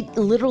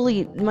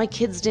my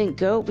kids didn't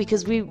go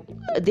because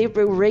they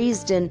were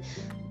raised in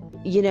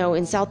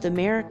South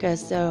America.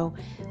 So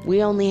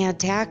we only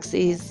had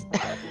taxis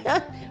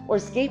or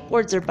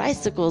skateboards or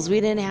bicycles.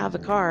 We didn't have a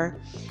car.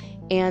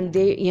 And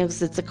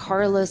because it's a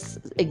carless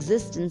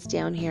existence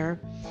down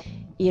here.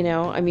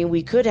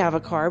 We could have a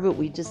car, but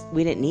we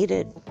didn't need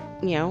it.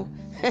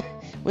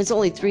 When it's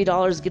only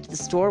 $3 to get to the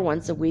store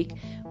once a week,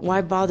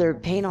 why bother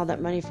paying all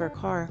that money for a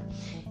car?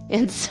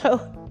 And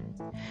so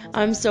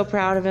I'm so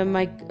proud of him,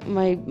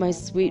 my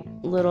sweet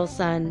little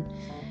son.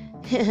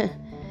 And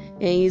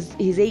he's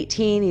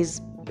 18, he's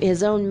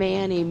his own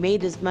man, he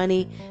made his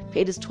money,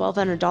 paid his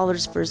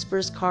 $1,200 for his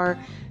first car,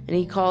 and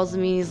he calls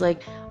me, he's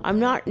like, I'm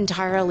not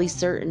entirely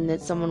certain that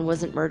someone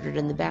wasn't murdered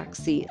in the back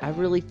seat. I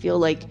really feel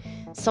like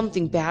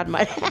something bad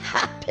might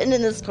happen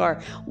in this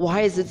car. Why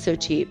is it so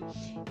cheap?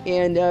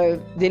 And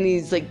then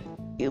he's like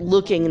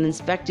looking and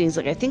inspecting. He's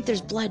like, I think there's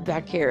blood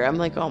back here. I'm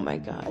like, oh my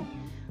God.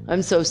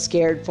 I'm so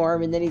scared for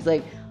him. And then he's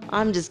like,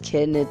 I'm just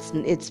kidding.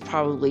 It's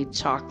probably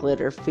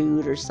chocolate or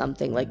food or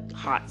something, like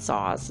hot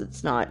sauce.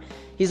 It's not.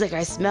 He's like,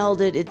 I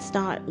smelled it. It's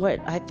not what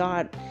I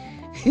thought.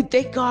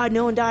 Thank God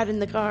no one died in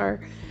the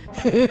car.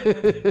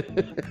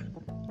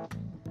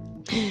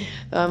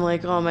 I'm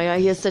like, oh my God,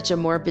 he has such a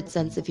morbid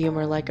sense of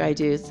humor like I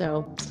do.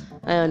 So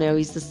I don't know.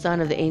 He's the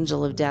son of the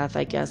angel of death.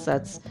 I guess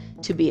that's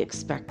to be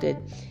expected.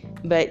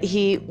 But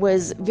he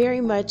was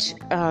very much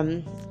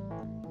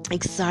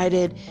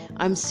excited.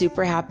 I'm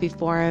super happy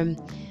for him.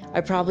 I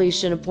probably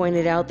should have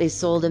pointed out they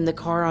sold him the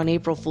car on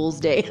April Fool's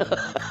Day.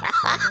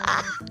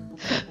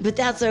 But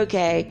that's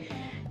okay.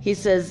 He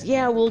says,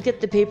 yeah, we'll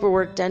get the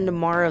paperwork done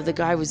tomorrow. The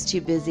guy was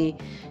too busy.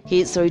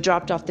 So he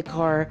dropped off the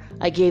car.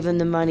 I gave him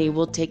the money.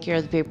 We'll take care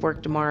of the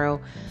paperwork tomorrow.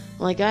 I'm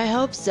like, I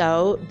hope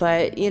so.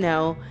 But,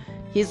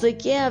 he's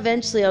like, yeah,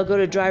 eventually I'll go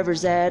to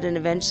driver's ed, and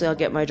eventually I'll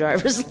get my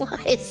driver's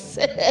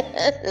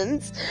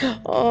license.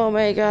 Oh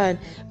my God.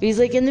 But he's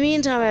like, in the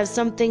meantime, I have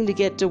something to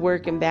get to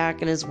work and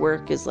back. And his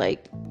work is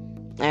like,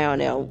 I don't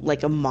know,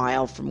 like a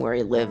mile from where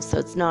he lives. So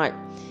it's not,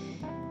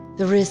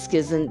 the risk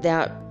isn't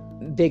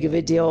that big of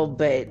a deal,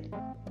 but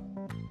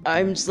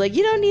I'm just like,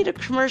 you don't need a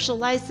commercial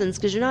license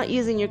because you're not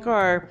using your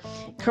car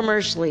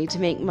commercially to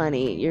make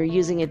money. You're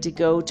using it to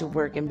go to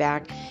work and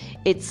back.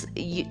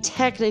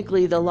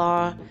 Technically the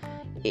law,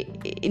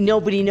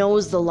 nobody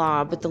knows the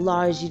law, but the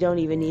law is you don't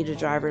even need a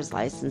driver's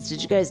license.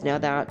 Did you guys know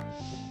that?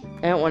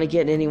 I don't want to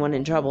get anyone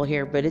in trouble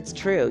here, but it's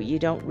true. You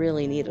don't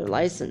really need a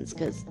license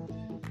because,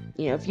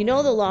 if you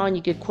know the law and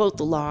you could quote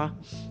the law,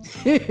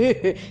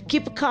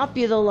 keep a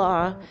copy of the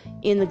law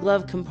in the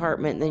glove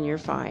compartment, then you're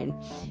fine.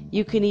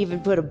 You can even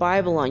put a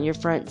Bible on your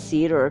front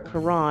seat or a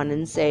Quran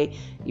and say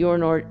you're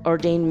an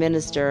ordained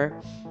minister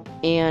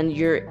and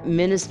you're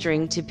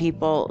ministering to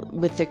people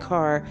with the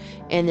car,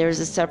 and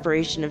there's a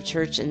separation of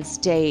church and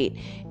state,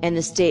 and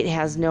the state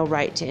has no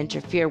right to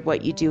interfere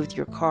what you do with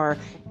your car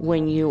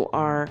when you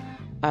are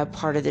a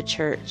part of the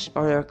church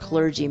or a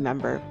clergy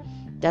member.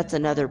 That's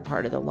another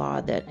part of the law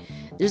that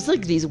there's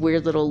like these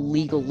weird little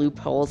legal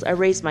loopholes. I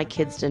raised my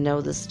kids to know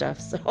this stuff.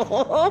 So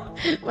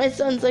my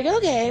son's like,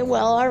 okay,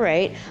 well, all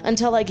right,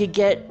 until I could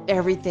get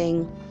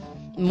everything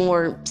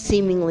more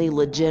seemingly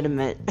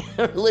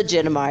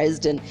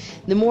legitimized. And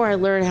the more I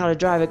learn how to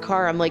drive a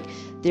car, I'm like,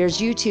 there's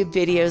YouTube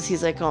videos.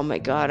 He's like, oh my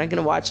God, I'm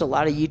going to watch a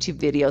lot of YouTube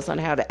videos on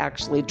how to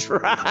actually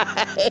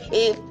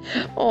drive.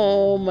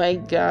 Oh my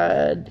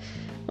God.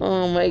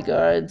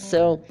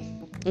 So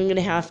I'm going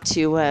to have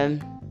to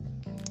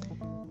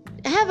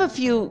have a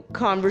few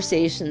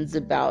conversations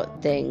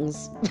about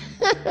things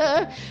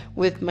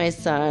with my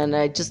son.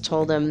 I just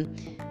told him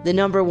the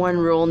number one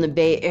rule in the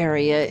Bay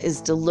Area is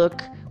to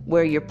look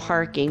where you're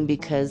parking,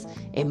 because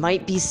it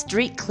might be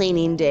street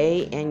cleaning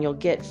day and you'll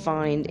get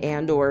fined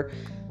and or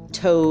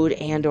towed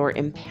and or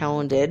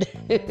impounded.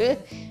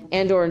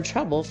 and or in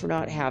trouble for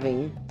not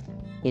having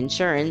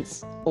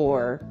insurance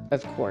or,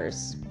 of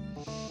course,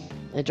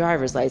 a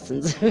driver's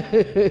license,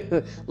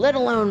 let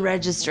alone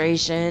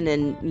registration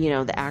and,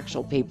 the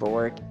actual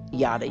paperwork,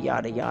 yada,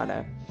 yada,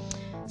 yada.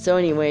 So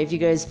anyway, if you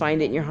guys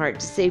find it in your heart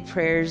to say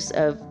prayers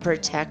of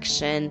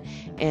protection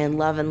and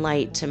love and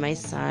light to my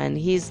son,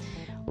 he's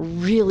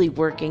really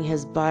working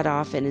his butt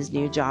off in his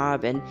new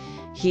job, and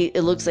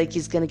it looks like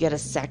he's going to get a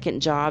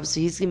second job, so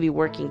he's going to be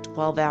working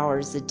 12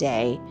 hours a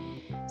day,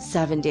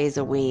 7 days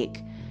a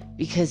week,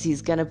 because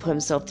he's going to put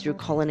himself through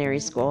culinary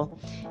school.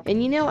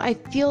 And I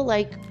feel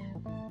like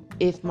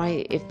if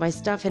my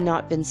stuff had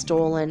not been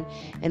stolen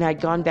and I'd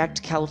gone back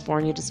to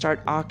California to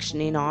start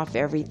auctioning off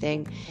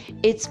everything,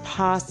 it's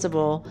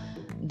possible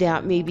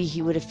that maybe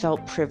he would have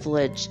felt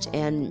privileged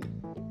and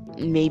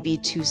maybe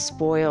too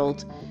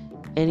spoiled,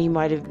 and he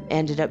might have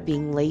ended up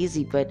being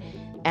lazy. But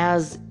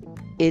as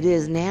it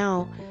is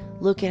now,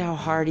 look at how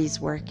hard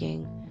he's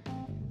working.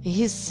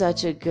 He's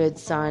such a good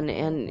son,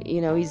 and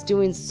he's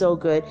doing so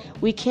good.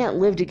 We can't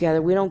live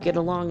together. We don't get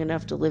along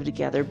enough to live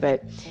together,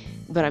 but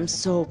I'm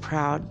so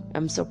proud.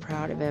 I'm so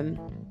proud of him.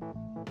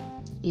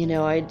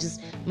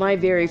 My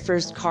very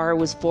first car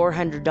was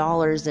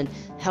 $400 and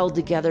held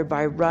together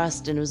by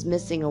rust, and was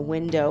missing a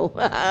window.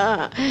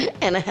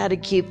 And I had to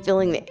keep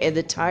filling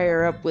the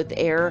tire up with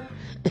air,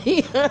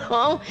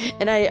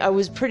 and I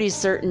was pretty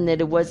certain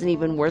that it wasn't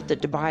even worth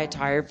it to buy a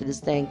tire for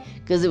this thing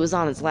because it was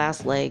on its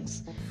last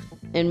legs.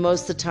 And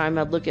most of the time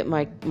I'd look at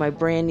my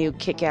brand new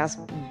kick-ass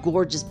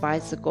gorgeous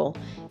bicycle,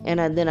 and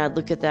then I'd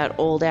look at that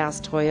old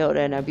ass Toyota,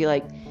 and I'd be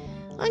like,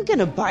 I'm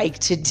gonna bike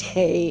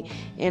today.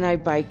 And I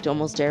biked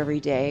almost every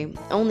day.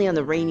 Only on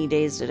the rainy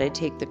days did I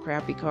take the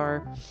crappy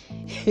car.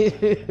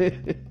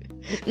 They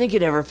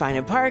could never find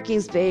a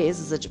parking space.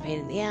 It's such a pain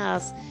in the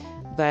ass.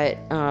 But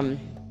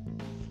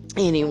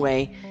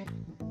anyway,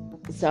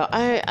 so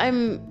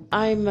I'm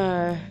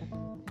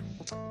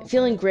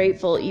feeling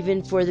grateful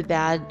even for the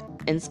bad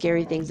and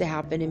scary things that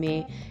happen to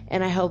me,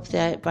 and I hope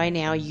that by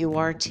now you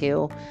are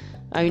too.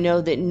 I know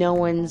that no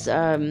one's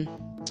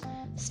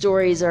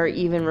stories are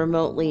even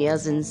remotely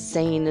as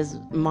insane as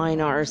mine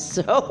are,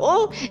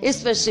 so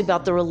especially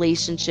about the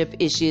relationship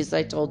issues.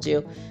 I told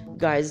you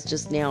guys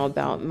just now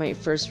about my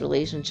first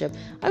relationship.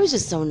 I was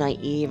just so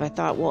naive. I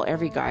thought, well,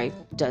 every guy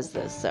does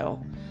this, so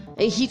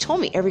he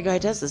told me every guy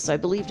does this, so I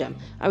believed him.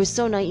 I was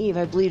so naive,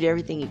 I believed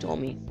everything he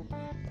told me.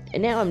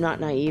 And now I'm not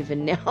naive,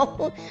 and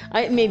now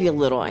maybe a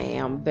little I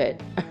am,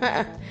 but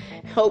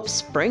hope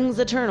springs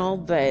eternal.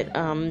 But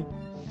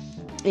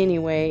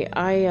anyway,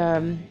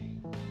 I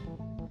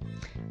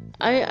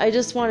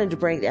just wanted to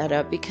bring that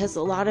up because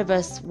a lot of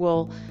us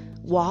will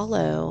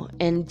wallow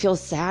and feel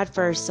sad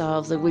for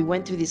ourselves. Like we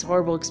went through these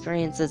horrible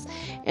experiences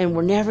and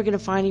we're never going to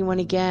find anyone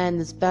again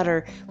that's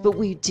better. But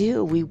we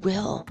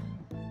will.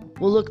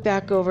 We'll look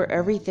back over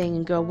everything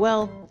and go,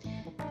 well,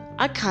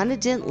 I kind of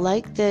didn't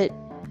like that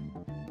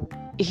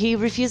he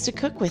refused to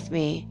cook with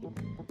me.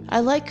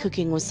 I like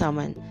cooking with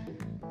someone.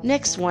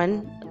 Next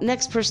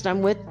person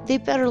I'm with, they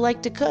better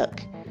like to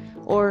cook.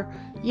 Or,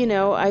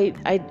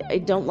 I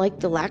don't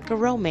like the lack of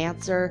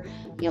romance, or,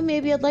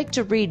 maybe I'd like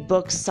to read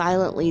books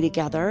silently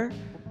together.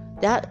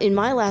 That, in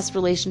my last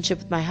relationship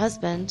with my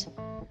husband,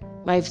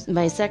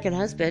 my second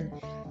husband,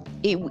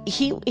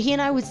 he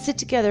and I would sit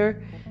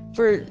together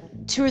for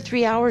 2 or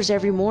 3 hours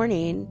every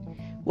morning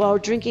while we're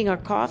drinking our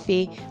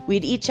coffee.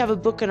 We'd each have a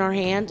book in our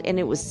hand, and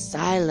it was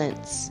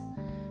silence.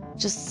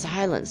 Just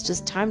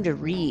time to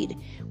read.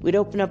 We'd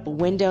open up a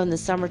window in the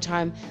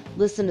summertime,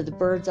 listen to the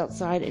birds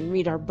outside, and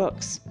read our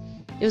books.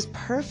 It was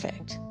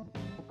perfect.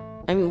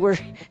 I mean,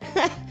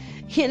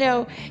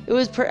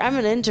 I'm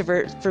an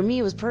introvert. For me,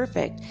 it was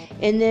perfect.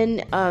 And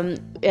then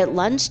at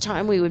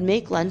lunchtime, we would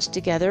make lunch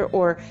together,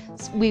 or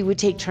we would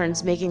take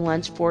turns making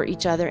lunch for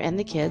each other and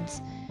the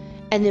kids.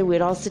 And then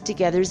we'd all sit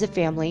together as a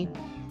family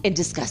and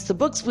discuss the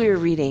books we were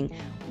reading.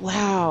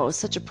 Wow,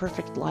 such a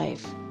perfect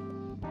life.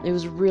 It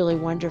was really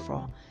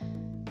wonderful.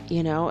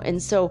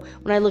 And so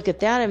when I look at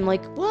that, I'm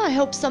like, well, I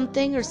hope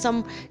something or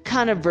some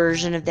kind of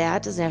version of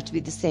that. Doesn't have to be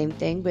the same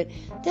thing, but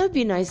that would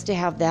be nice to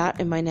have that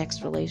in my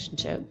next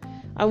relationship.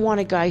 I want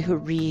a guy who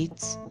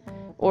reads,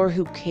 or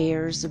who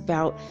cares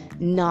about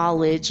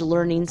knowledge,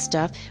 learning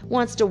stuff,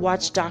 wants to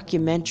watch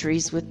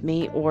documentaries with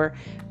me, or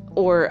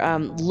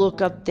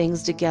look up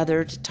things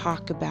together to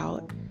talk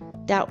about.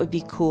 That would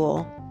be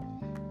cool.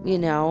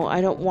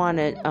 I don't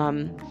want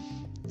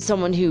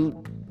someone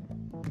who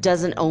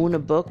doesn't own a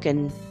book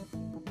and,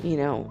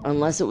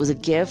 unless it was a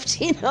gift,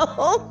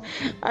 I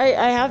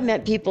have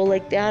met people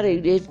like that.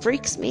 It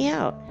freaks me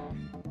out.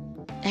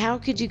 How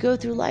could you go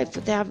through life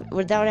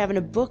without having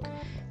a book?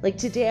 Like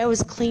today I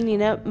was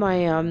cleaning up I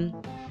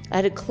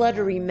had a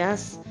cluttery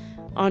mess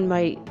on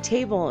my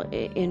table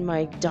in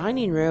my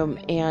dining room,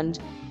 and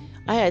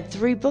I had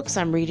 3 books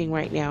I'm reading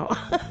right now.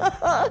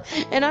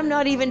 And I'm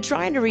not even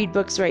trying to read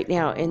books right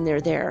now, and they're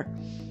there.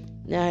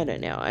 I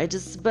don't know. I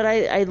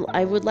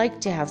would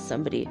like to have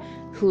somebody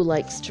who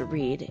likes to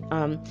read.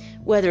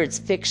 Whether it's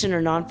fiction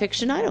or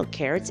nonfiction, I don't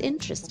care. It's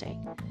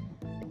interesting.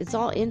 It's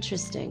all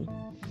interesting.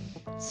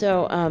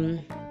 So,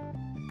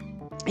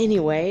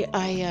 Anyway,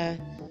 I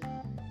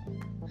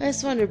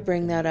just wanted to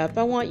bring that up.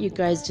 I want you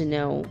guys to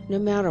know, no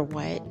matter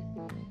what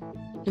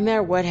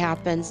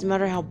happens, no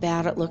matter how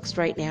bad it looks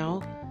right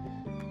now,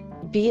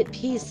 be at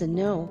peace and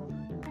know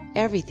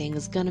everything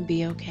is going to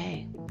be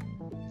okay.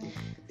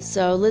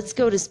 So let's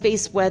go to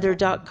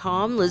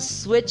spaceweather.com. Let's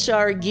switch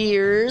our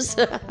gears.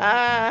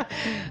 Try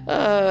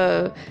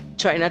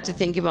not to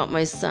think about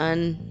my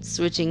son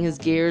switching his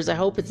gears. I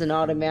hope it's an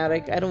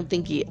automatic. I don't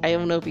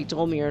know if he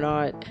told me or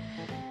not.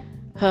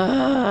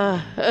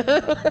 Oh,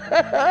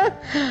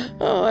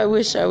 I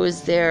wish I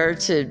was there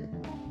to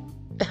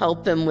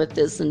help him with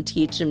this and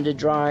teach him to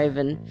drive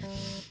and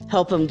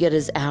help him get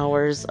his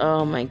hours.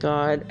 Oh my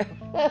God.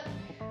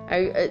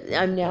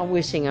 I'm now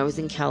wishing I was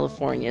in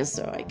California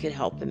so I could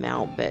help him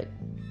out, but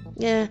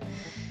yeah,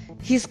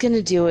 he's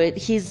gonna do it.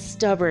 He's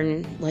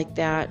stubborn like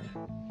that.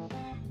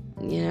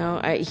 You know,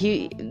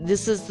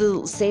 this is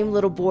the same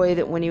little boy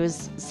that when he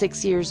was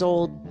 6 years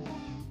old,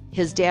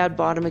 his dad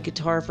bought him a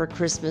guitar for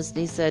Christmas, and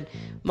he said,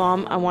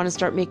 "Mom, I want to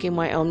start making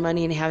my own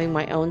money and having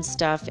my own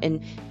stuff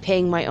and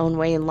paying my own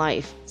way in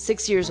life."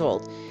 6 years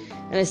old.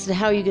 And I said,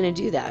 "How are you going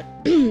to do that?"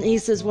 He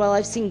says, "Well,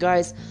 I've seen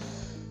guys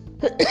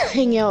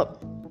hang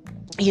out,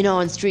 you know,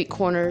 on street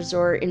corners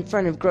or in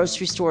front of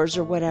grocery stores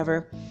or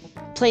whatever,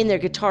 playing their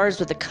guitars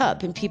with a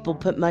cup, and people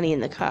put money in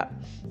the cup.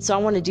 So I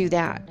want to do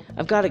that.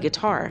 I've got a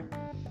guitar."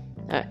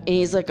 And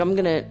he's like, I'm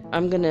gonna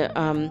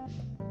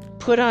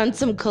put on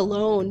some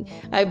cologne.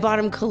 I bought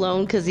him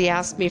cologne because he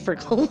asked me for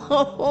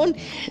cologne.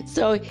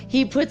 So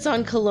he puts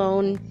on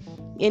cologne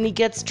and he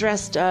gets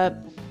dressed up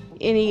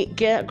and he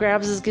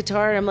grabs his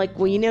guitar, and I'm like,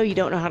 "Well, you know, you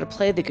don't know how to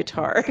play the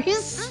guitar."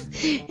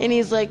 And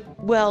he's like,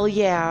 "Well,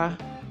 yeah,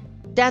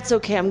 that's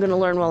okay. I'm going to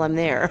learn while I'm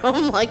there."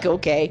 I'm like,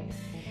 "Okay."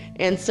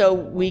 And so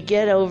we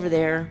get over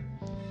there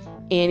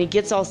and he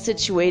gets all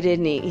situated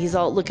and he's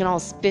all looking all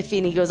spiffy,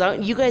 and he goes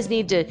out, "You guys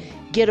need to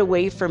get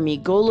away from me.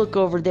 Go look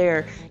over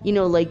there. You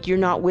know, like you're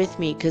not with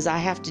me because I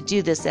have to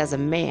do this as a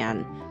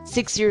man."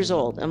 6 years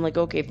old. I'm like,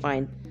 "Okay,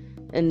 fine."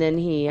 And then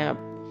he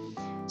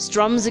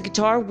strums the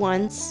guitar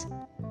once,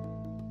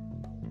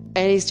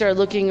 and he started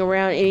looking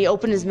around, and he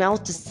opened his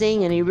mouth to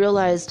sing, and he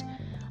realized,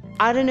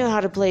 "I don't know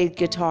how to play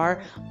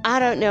guitar. I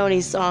don't know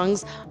any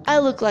songs. I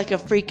look like a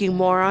freaking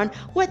moron.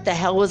 What the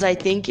hell was I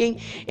thinking?"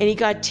 And he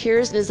got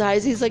tears in his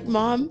eyes. He's like,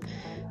 "Mom,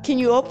 can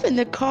you open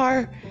the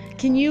car?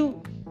 Can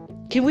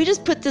we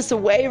just put this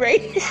away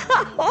right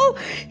now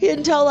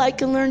until I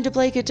can learn to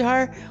play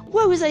guitar?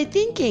 What was I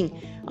thinking?"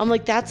 I'm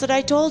like, "That's what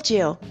I told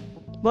you.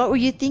 What were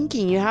you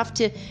thinking?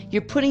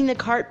 You're putting the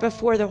cart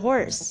before the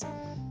horse.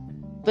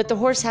 But the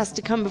horse has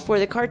to come before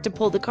the cart to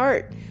pull the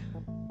cart.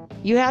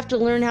 You have to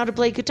learn how to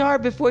play guitar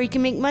before you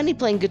can make money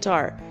playing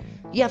guitar.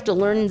 You have to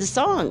learn the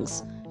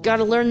songs. Got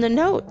to learn the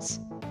notes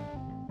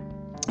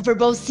for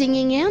both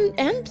singing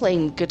and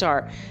playing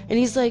guitar." And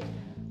he's like,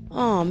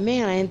 "Oh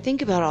man, I didn't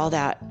think about all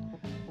that."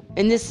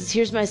 And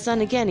here's my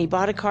son again. He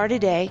bought a car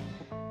today,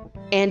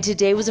 and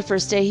today was the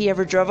first day he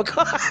ever drove a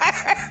car.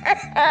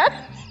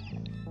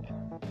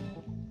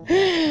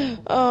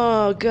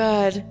 Oh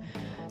God,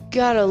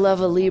 gotta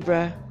love a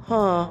Libra,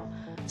 huh?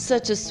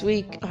 Such a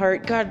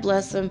sweetheart. God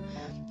bless him.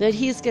 That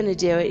he's going to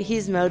do it.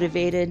 He's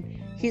motivated.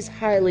 He's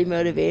highly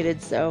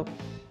motivated, so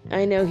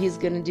I know he's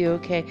going to do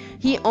okay.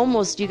 He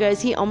almost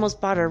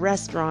bought a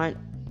restaurant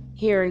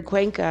here in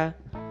Cuenca.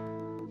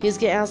 He's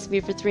going to ask me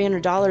for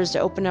 $300 to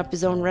open up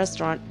his own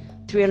restaurant.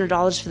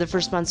 $300 for the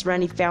first month's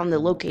rent. He found the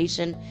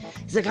location.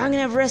 He's like, "I'm going to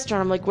have a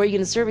restaurant." I'm like, "Where are you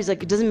going to serve?" He's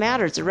like, "It doesn't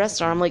matter. It's a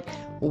restaurant." I'm like,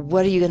 "Well,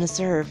 what are you going to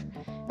serve?"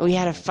 And we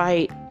had a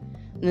fight.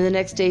 And then the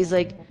next day he's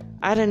like,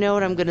 "I don't know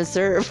what I'm going to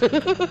serve."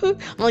 I'm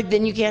like,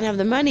 "Then you can't have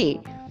the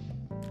money."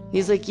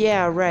 He's like,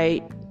 "Yeah,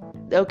 right.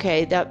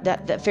 Okay,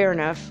 that fair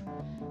enough."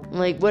 I'm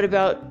like, what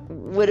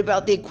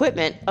about the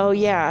equipment?" "Oh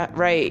yeah,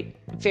 right.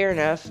 Fair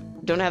enough.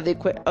 Don't have the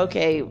equipment.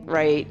 Okay,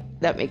 right.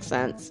 That makes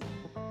sense."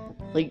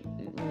 Like,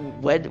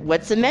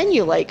 what's the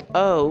menu like?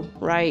 "Oh,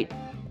 right.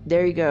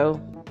 There you go.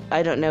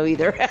 I don't know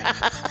either."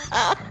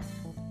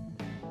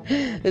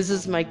 This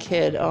is my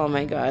kid. Oh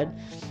my God.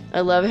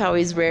 I love how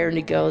he's raring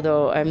to go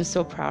though. I'm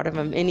so proud of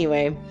him.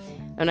 Anyway,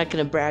 I'm not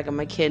going to brag on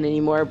my kid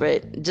anymore,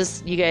 but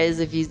just you guys,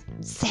 if you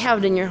have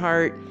it in your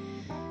heart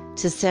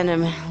to send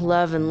him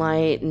love and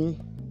light and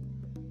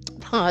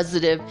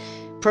positive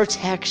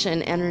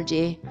protection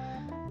energy,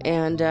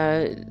 and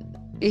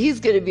he's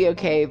going to be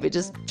okay, but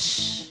just,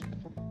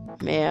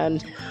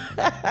 man.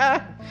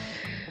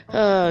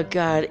 Oh,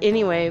 God.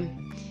 Anyway,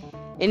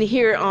 and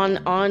here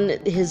on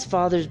his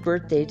father's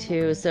birthday,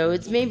 too, so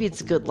maybe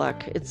it's good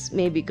luck. It's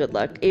maybe good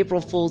luck.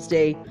 April Fool's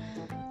Day.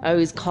 I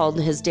always called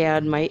his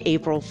dad my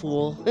April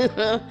Fool.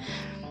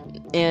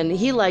 And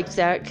he liked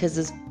that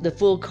because the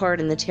Fool card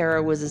in the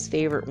tarot was his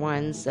favorite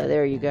one. So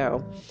there you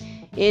go.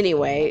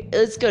 Anyway,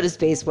 let's go to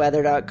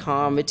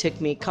spaceweather.com. It took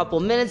me a couple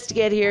minutes to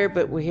get here,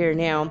 but we're here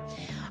now.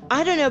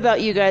 I don't know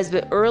about you guys,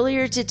 but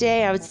earlier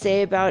today, I would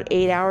say about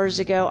 8 hours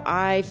ago,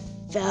 I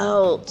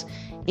felt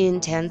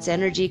intense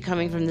energy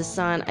coming from the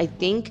sun. I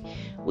think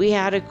we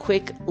had a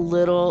quick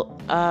little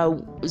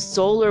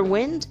solar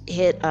wind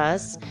hit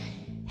us.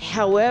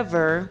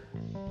 However,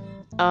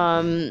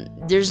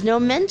 There's no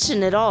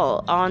mention at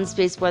all on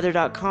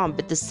spaceweather.com,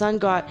 but the sun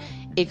got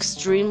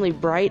extremely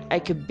bright. I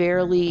could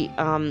barely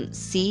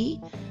see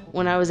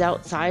when I was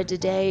outside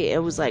today. It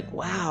was like,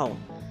 wow.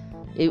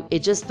 It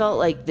just felt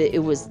like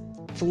it was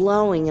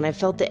flowing, and I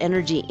felt the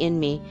energy in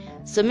me.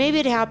 So maybe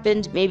it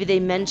happened, maybe they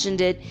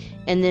mentioned it,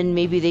 and then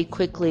maybe they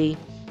quickly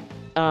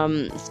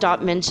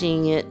stopped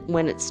mentioning it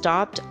when it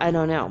stopped. I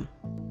don't know.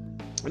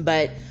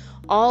 But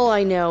all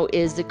I know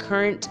is the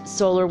current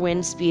solar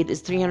wind speed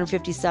is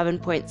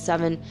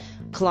 357.7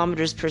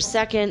 kilometers per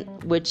second,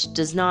 which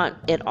does not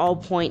at all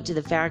point to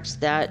the fact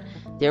that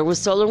there was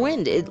solar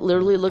wind. It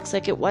literally looks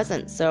like it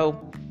wasn't.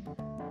 So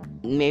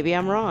maybe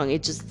I'm wrong.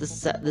 It just,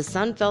 the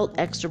sun felt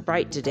extra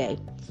bright today.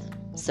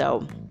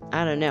 So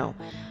I don't know.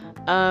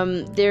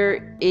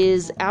 There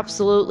is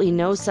absolutely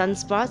no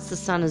sunspots. The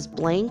sun is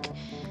blank.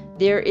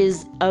 There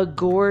is a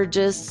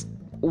gorgeous,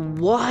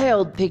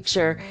 wild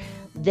picture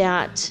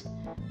that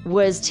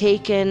was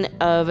taken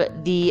of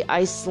the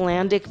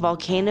Icelandic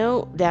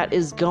volcano that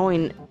is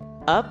going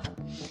up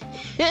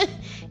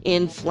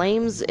in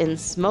flames and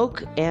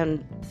smoke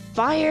and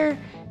fire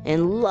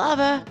and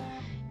lava,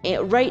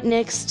 right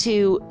next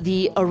to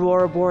the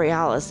Aurora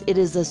Borealis. It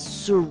is a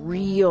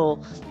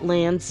surreal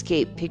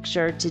landscape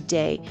picture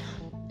today.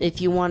 If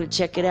you want to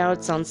check it out,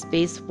 it's on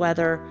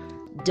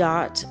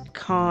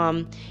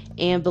spaceweather.com.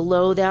 And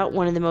below that,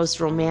 one of the most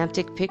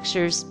romantic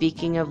pictures,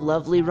 speaking of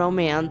lovely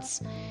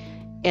romance.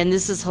 And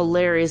this is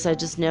hilarious. I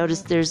just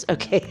noticed there's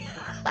an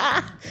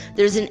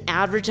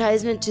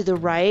advertisement to the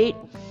right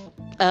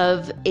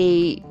of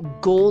a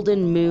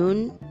golden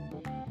moon,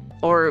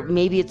 or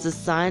maybe it's a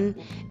sun,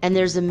 and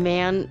there's a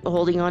man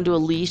holding onto a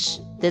leash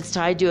that's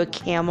tied to a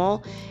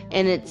camel,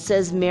 and it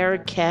says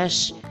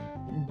Marrakesh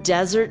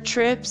Desert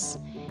Trips.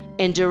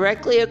 And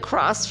directly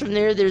across from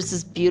there, there's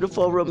this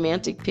beautiful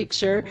romantic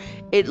picture.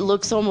 It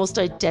looks almost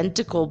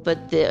identical,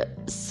 but the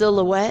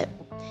silhouette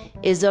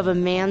is of a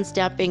man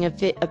snapping a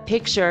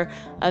picture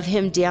of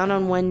him down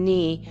on one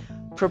knee,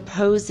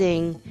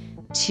 proposing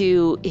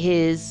to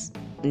his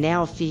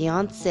now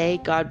fiance.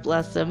 God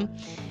bless him.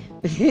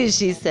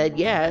 She said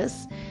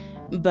yes.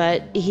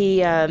 But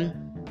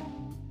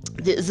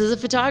this is a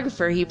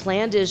photographer. He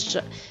planned his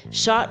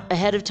shot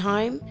ahead of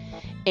time,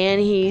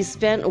 and he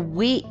spent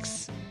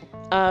weeks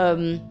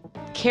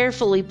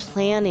carefully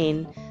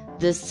planning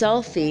the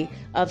selfie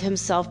of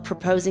himself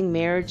proposing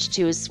marriage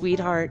to his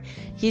sweetheart.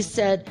 He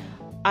said,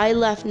 "I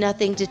left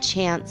nothing to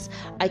chance.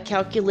 I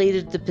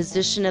calculated the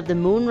position of the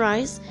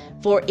moonrise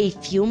for a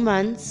few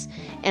months,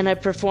 and I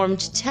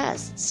performed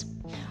tests.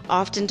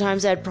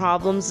 Oftentimes I had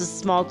problems with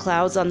small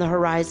clouds on the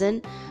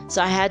horizon,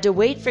 so I had to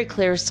wait for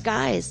clear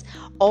skies,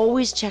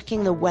 always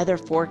checking the weather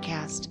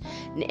forecast.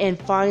 And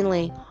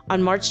finally,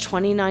 on March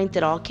 29th,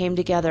 it all came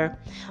together.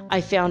 I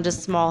found a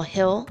small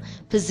hill,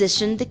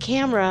 positioned the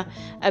camera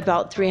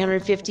about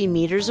 350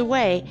 meters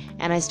away,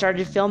 and I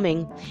started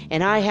filming.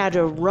 And I had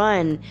to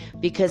run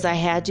because I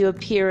had to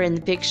appear in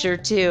the picture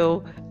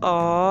too."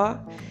 Aw.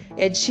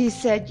 And she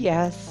said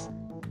yes.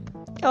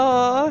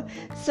 Aw.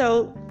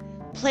 So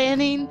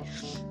planning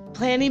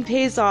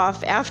pays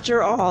off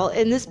after all.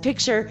 And this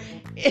picture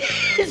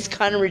is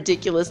kind of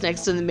ridiculous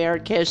next to the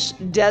Marrakesh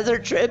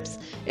Desert Trips.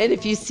 And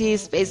if you see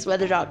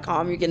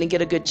spaceweather.com, you're going to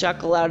get a good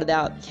chuckle out of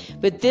that.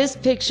 But this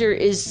picture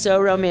is so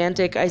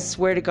romantic. I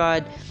swear to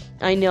God,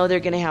 I know they're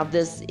going to have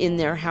this in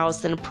their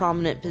house in a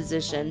prominent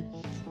position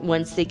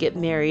once they get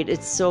married.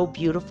 It's so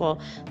beautiful.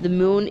 The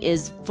moon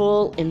is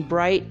full and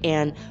bright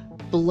and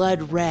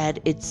blood red.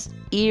 It's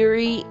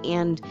eerie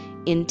and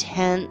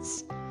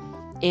intense.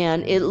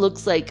 And it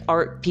looks like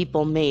art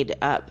people made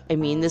up. I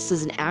mean, this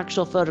is an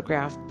actual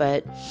photograph,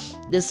 but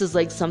this is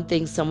like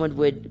something someone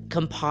would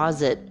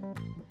composite.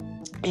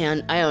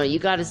 And I don't know, you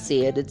got to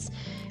see it.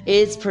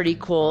 It's pretty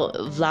cool.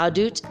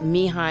 Vladut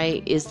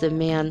Mihai is the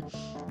man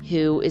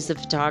who is the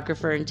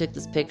photographer and took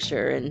this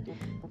picture. And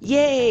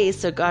yay!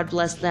 So God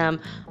bless them.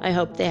 I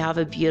hope they have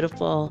a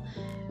beautiful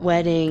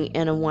wedding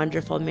and a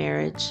wonderful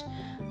marriage.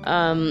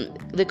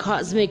 The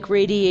cosmic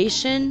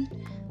radiation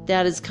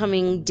that is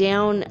coming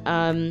down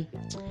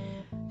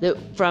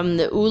from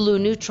the Oulu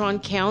neutron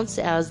counts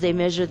as they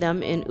measure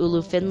them in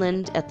Oulu,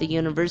 Finland at the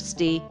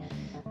university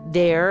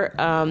there.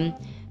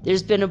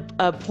 There's been a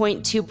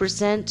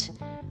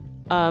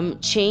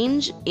 0.2%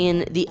 change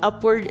in the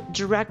upward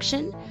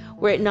direction.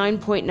 We're at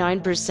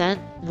 9.9%,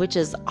 which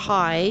is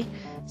high.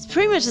 It's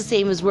pretty much the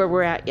same as where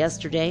we're at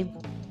yesterday.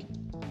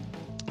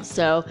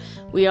 So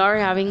we are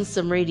having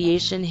some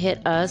radiation hit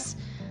us.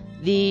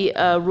 The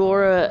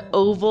Aurora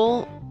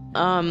Oval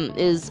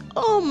is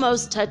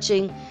almost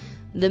touching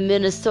the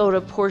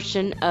Minnesota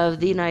portion of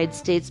the United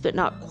States, but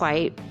not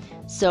quite.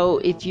 So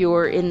if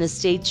you're in the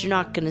States, you're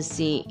not going to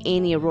see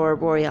any Aurora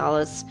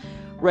Borealis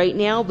right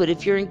now. But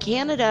if you're in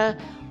Canada,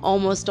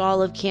 almost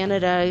all of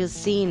Canada is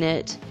seeing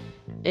it,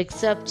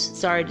 except,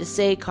 sorry to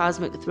say,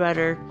 Cosmic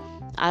Threader.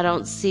 I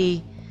don't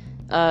see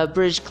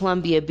British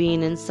Columbia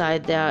being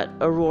inside that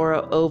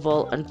Aurora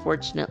Oval,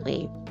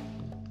 unfortunately.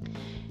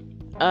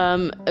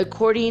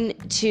 According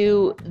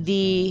to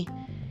the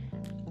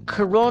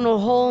Coronal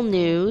Hole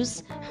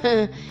News,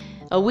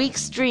 A weak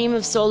stream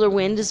of solar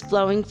wind is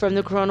flowing from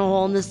the coronal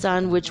hole in the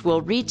sun, which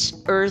will reach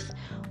Earth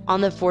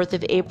on the 4th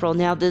of April.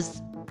 Now,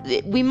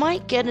 we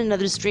might get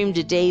another stream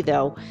today,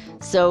 though.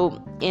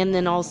 So, and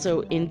then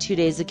also in 2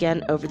 days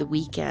again over the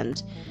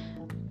weekend.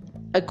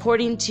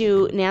 According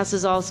to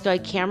NASA's All-Sky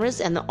cameras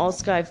and the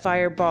All-Sky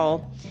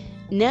Fireball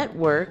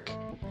Network,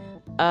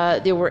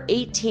 there were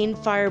 18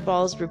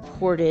 fireballs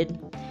reported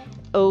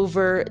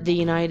over the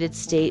United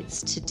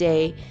States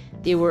today.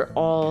 They were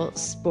all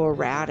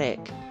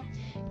sporadic.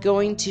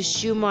 Going to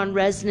Schumann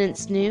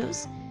Resonance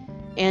News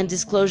and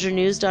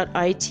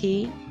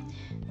disclosurenews.it,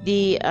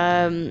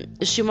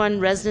 the Schumann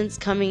resonance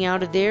coming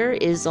out of there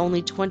is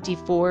only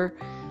 24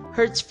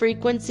 hertz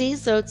frequency,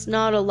 so it's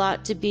not a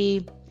lot to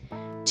be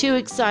too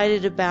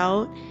excited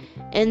about.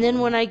 And then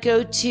when I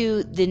go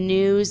to the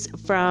news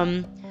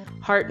from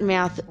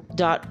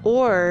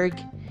heartmath.org,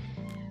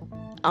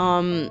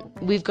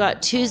 we've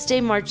got Tuesday,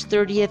 March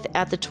 30th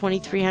at the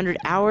 2300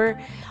 hour.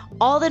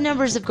 All the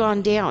numbers have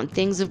gone down.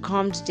 Things have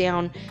calmed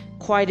down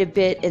quite a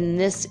bit, and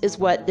this is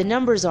what the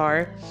numbers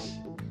are.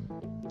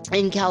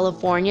 In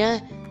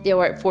California, they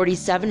were at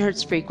 47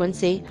 hertz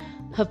frequency.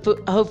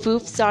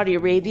 Hafuf, Saudi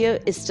Arabia,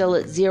 is still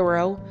at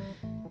 0.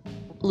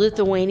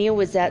 Lithuania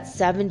was at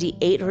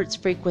 78 hertz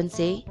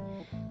frequency.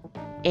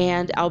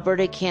 And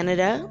Alberta,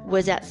 Canada,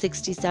 was at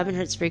 67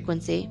 hertz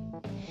frequency.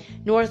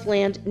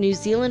 Northland, New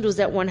Zealand, was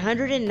at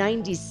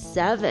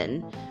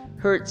 197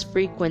 hertz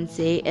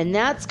frequency, and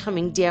that's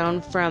coming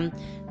down from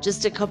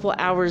just a couple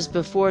hours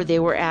before. They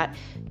were at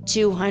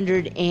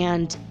 200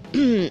 and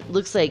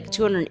looks like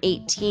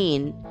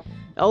 218.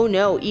 Oh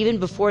no, even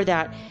before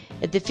that,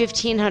 at the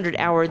 1500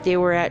 hour, they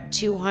were at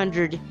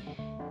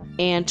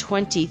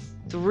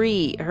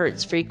 223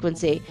 hertz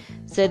frequency.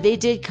 So they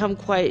did come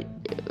quite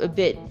a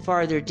bit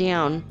farther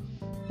down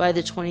by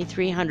the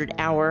 2300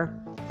 hour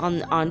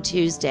on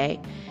Tuesday.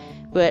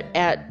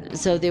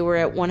 So they were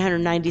at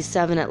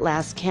 197 at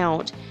last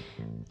count.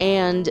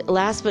 And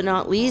last but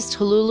not least,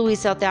 Hululu,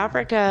 South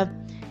Africa,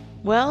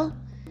 well,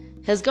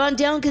 has gone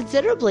down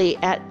considerably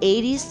at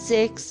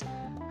 86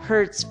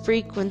 hertz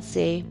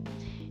frequency.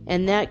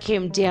 And that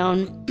came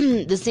down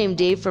the same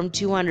day from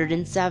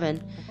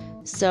 207.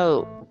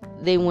 So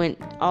they went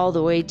all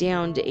the way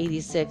down to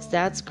 86.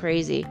 That's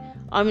crazy.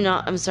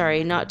 I'm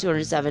sorry, not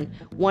 207,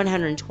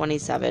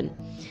 127.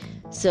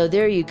 So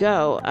there you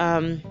go.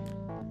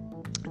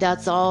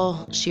 That's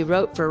all she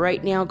wrote for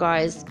right now,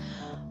 guys.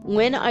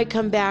 When I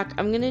come back,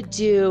 I'm going to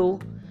do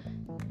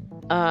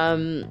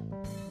and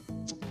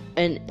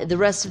the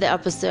rest of the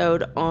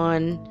episode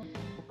on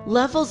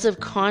levels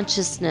of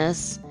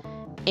consciousness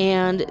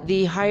and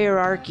the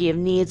hierarchy of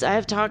needs. I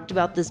have talked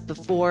about this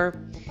before,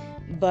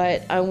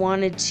 but I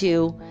wanted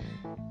to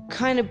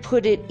kind of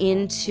put it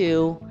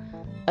into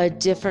a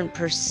different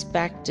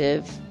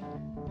perspective.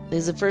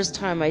 This is the first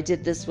time I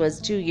did this was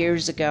 2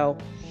 years ago,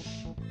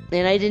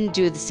 and I didn't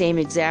do the same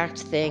exact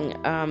thing.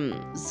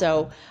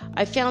 So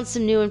I found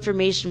some new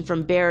information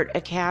from Barrett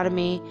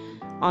Academy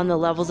on the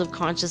levels of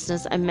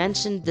consciousness. I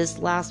mentioned this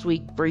last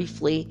week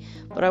briefly,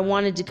 but I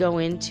wanted to go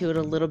into it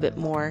a little bit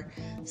more.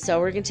 So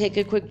we're going to take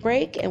a quick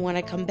break, and when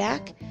I come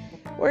back,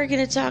 we're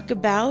going to talk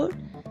about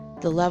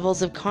the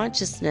levels of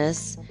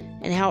consciousness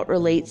and how it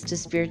relates to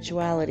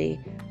spirituality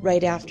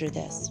right after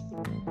this.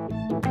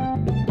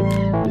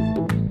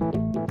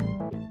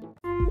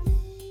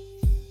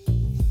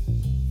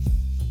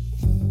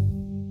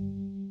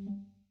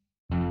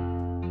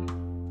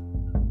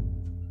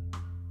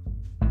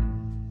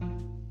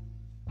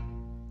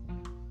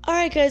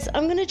 Alright guys,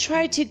 I'm going to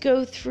try to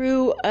go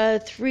through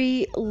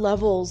 3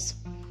 levels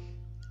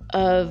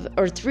of,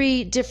 or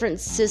 3 different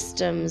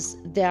systems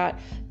that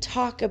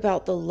talk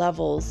about the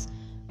levels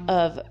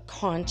of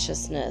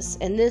consciousness.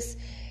 And this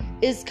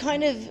is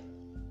kind of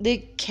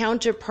the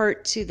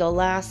counterpart to the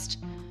last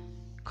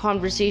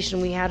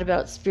conversation we had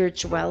about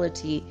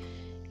spirituality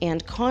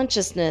and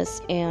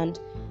consciousness. And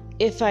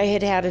if I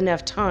had had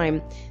enough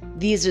time,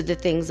 these are the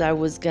things I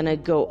was going to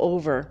go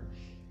over.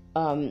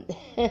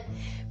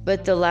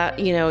 But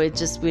it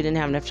just, we didn't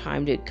have enough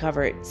time to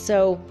cover it.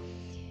 So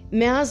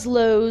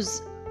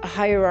Maslow's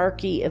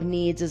hierarchy of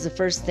needs is the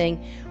first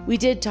thing. We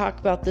did talk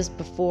about this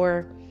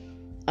before,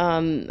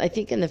 I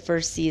think in the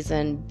first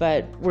season,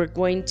 but we're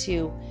going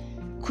to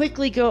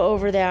quickly go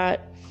over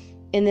that,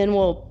 and then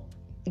we'll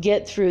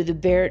get through the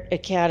Barrett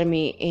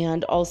Academy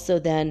and also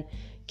then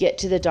get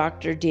to the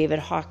Dr. David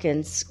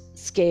Hawkins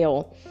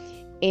scale.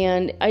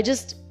 And I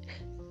just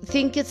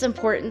think it's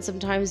important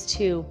sometimes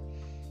to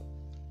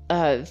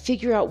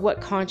figure out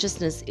what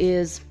consciousness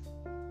is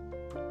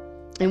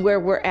and where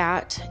we're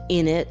at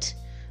in it.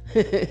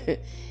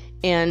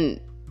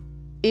 And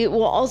it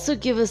will also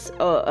give us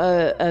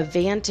a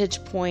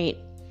vantage point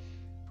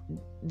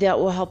that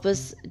will help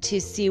us to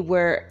see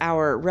where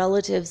our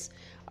relatives,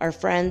 our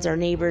friends, our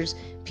neighbors,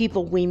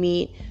 people we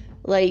meet,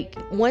 like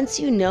once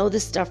you know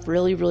this stuff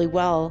really, really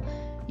well,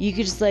 you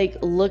could just like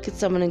look at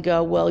someone and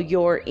go, well,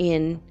 you're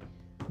in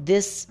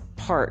this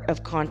part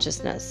of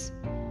consciousness.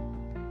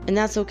 And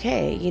that's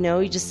okay.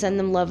 You just send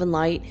them love and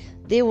light.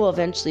 They will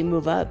eventually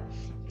move up.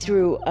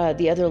 through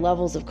the other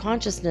levels of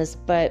consciousness,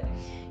 but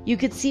you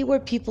could see where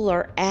people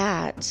are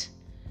at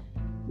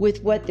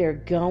with what they're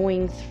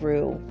going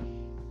through,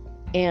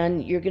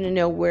 and you're going to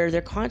know where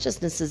their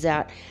consciousness is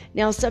at.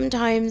 Now,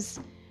 sometimes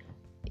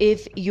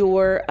if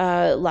your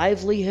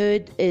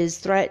livelihood is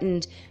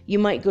threatened, you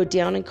might go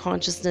down in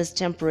consciousness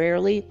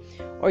temporarily,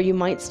 or you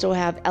might still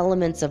have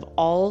elements of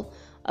all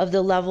of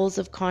the levels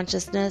of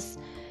consciousness.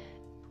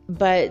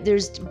 But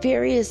there's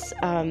various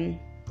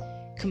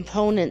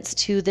components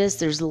to this.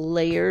 There's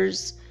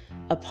layers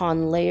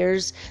upon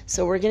layers.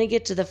 So we're going to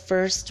get to the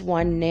first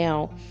one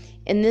now.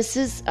 And this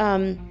is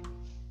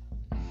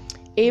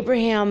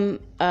Abraham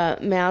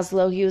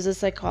Maslow. He was a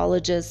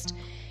psychologist,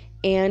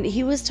 and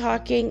he was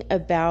talking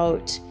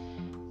about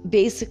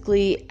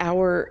basically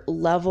our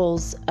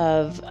levels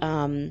of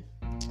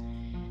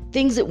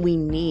things that we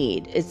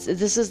need.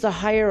 This is the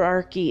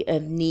hierarchy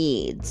of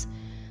needs.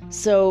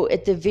 So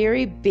at the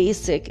very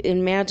basic,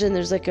 imagine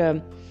there's like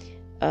a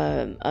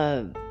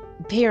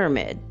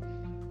pyramid,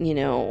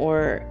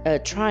 or a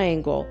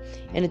triangle.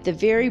 And at the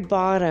very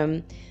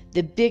bottom,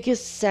 the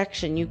biggest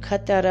section, you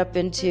cut that up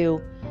into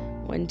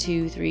 1,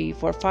 2, 3,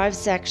 4, 5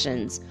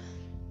 sections.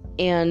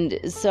 And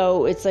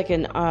so it's like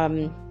an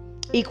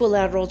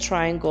equilateral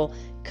triangle.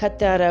 Cut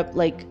that up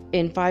like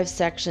in 5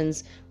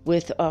 sections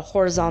with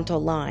horizontal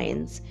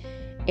lines.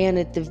 And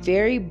at the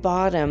very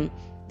bottom,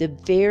 the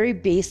very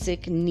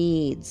basic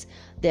needs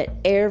that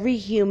every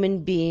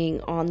human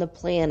being on the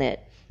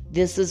planet,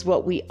 this is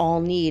what we all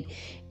need.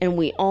 And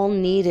we all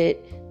need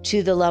it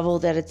to the level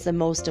that it's the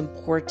most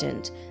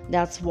important.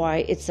 That's why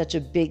it's such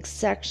a big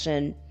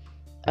section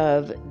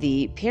of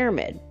the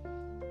pyramid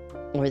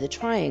or the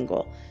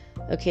triangle.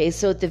 Okay,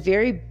 so at the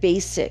very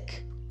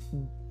basic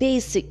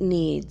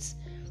needs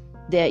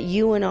that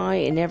you and I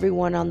and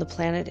everyone on the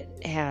planet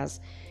has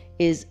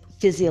is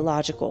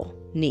physiological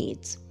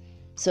needs.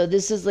 So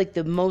this is like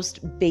the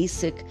most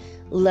basic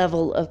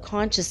level of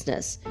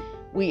consciousness.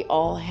 We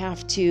all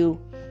have to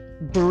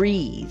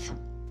breathe.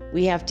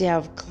 We have to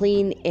have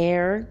clean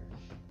air,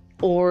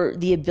 or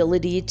the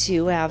ability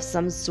to have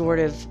some sort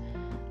of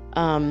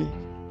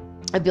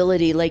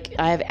ability. Like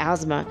I have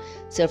asthma.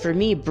 So for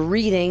me,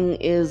 breathing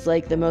is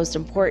like the most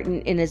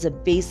important and is a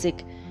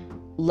basic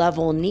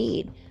level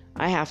need.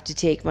 I have to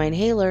take my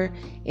inhaler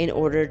in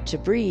order to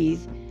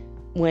breathe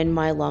when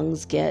my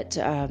lungs get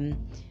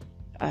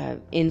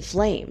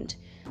inflamed.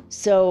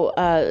 So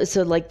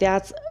like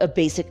that's a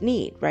basic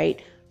need,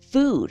 right?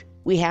 Food,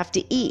 we have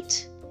to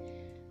eat.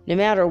 No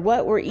matter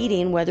what we're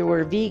eating, whether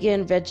we're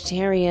vegan,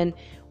 vegetarian,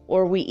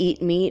 or we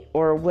eat meat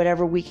or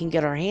whatever we can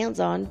get our hands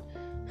on,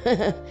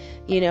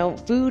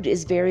 food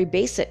is very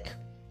basic.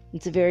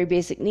 It's a very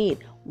basic need.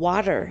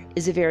 Water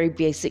is a very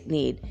basic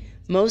need.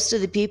 Most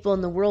of the people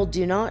in the world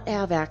do not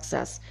have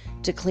access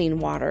to clean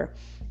water.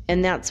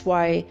 And that's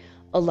why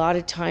a lot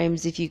of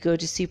times if you go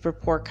to super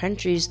poor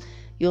countries,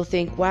 you'll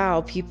think,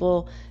 wow,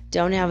 people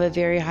don't have a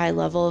very high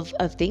level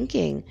of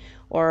thinking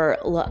or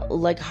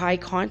like high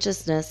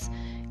consciousness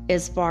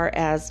as far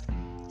as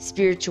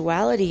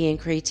spirituality and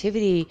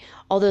creativity.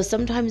 Although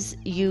sometimes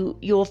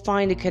you'll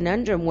find a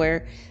conundrum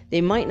where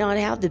they might not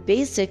have the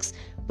basics,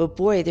 but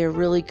boy, they're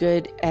really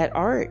good at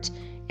art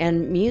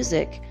and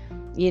music.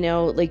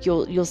 Like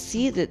you'll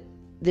see that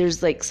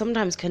there's like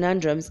sometimes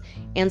conundrums,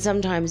 and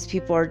sometimes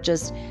people are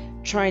just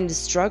trying to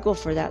struggle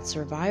for that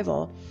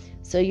survival.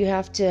 So you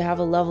have to have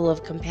a level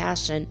of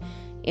compassion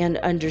and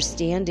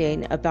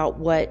understanding about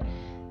what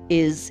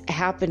is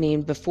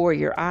happening before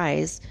your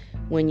eyes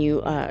when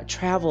you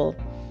travel,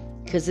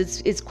 because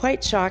it's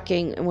quite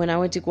shocking. When I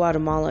went to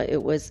Guatemala,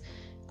 it was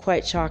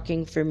quite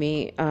shocking for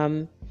me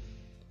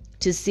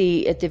to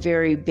see at the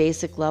very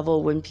basic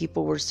level when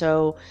people were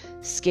so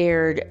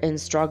scared and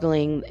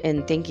struggling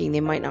and thinking they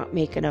might not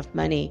make enough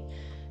money.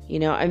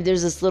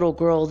 There's this little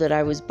girl that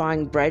I was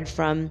buying bread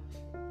from,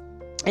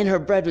 and her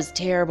bread was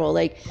terrible.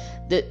 Like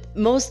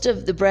most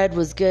of the bread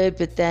was good,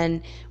 but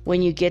then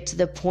when you get to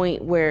the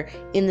point where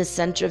in the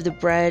center of the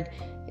bread,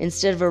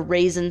 instead of a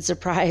raisin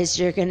surprise,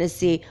 you're going to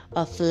see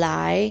a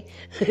fly.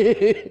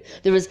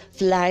 There was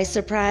fly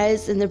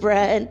surprise in the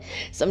bread.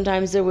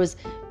 Sometimes there was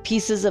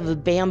pieces of a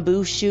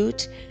bamboo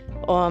shoot.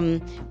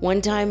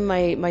 One time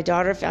my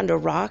daughter found a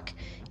rock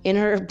in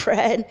her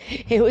bread.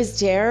 It was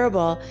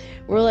terrible.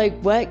 We're like,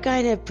 what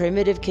kind of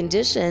primitive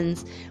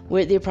conditions?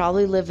 Where they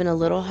probably live in a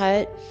little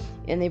hut,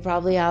 and they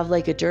probably have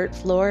like a dirt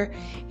floor.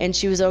 And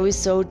she was always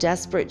so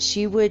desperate.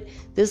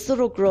 This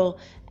little girl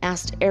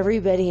asked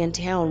everybody in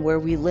town where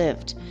we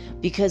lived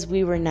because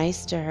we were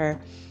nice to her.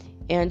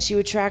 And she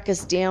would track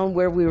us down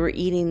where we were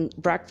eating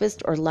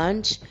breakfast or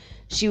lunch.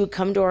 She would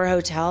come to our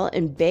hotel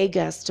and beg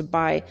us to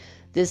buy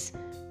this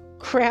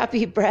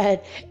crappy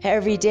bread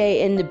every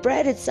day. And the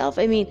bread itself,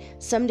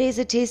 some days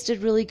it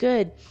tasted really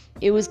good.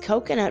 It was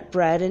coconut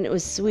bread and it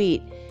was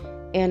sweet.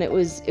 And it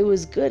was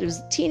good. It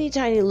was teeny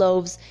tiny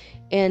loaves,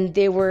 and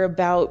they were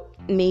about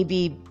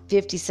maybe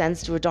 50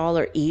 cents to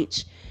 $1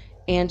 each.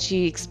 And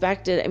she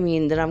expected,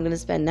 that I'm going to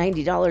spend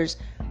 $90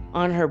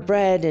 on her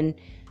bread and,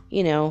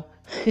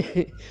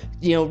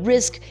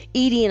 risk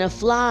eating a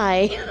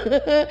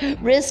fly,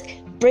 risk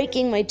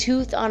breaking my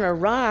tooth on a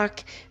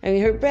rock. I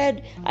mean, her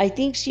bread, I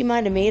think she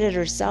might have made it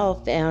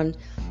herself. And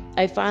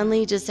I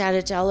finally just had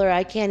to tell her,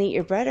 I can't eat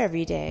your bread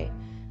every day.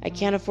 I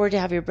can't afford to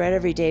have your bread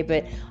every day,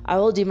 but I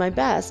will do my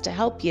best to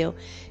help you.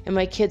 And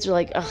my kids are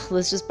like, oh,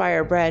 let's just buy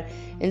her bread.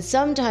 And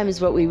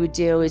sometimes what we would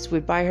do is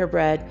we'd buy her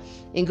bread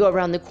and go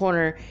around the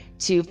corner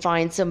to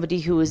find somebody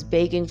who was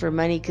begging for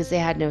money because they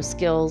had no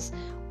skills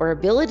or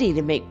ability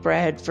to make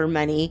bread for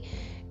money.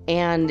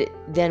 And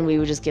then we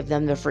would just give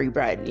them the free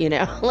bread,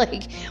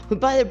 like we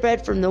buy the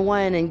bread from the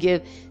one and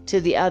give to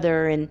the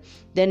other. And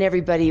then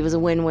everybody was a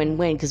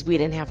win-win-win because we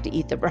didn't have to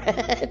eat the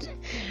bread.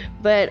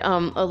 But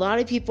a lot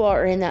of people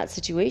are in that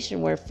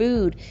situation where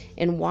food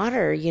and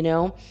water,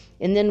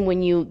 and then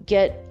when you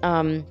get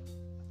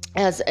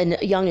as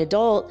a young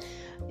adult,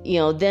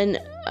 then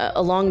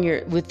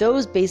with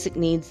those basic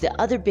needs,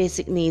 the other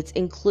basic needs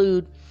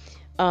include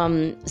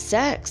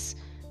sex.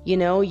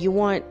 You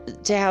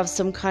want to have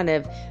some kind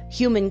of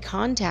human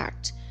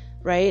contact,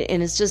 right?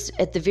 And it's just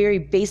at the very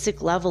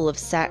basic level of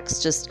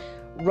sex, just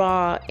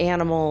raw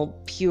animal,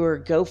 pure,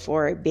 go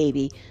for it,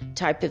 baby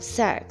type of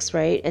sex,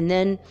 right? And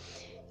then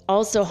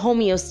also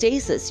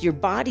homeostasis, your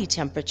body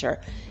temperature.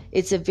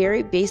 It's a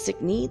very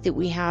basic need that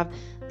we have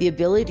the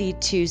ability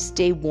to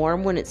stay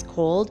warm when it's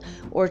cold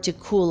or to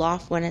cool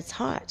off when it's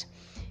hot.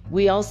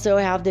 We also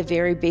have the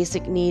very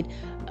basic need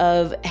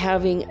of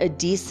having a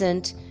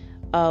decent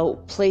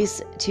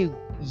place to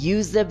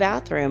use the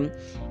bathroom.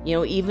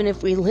 Even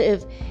if we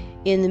live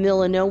in the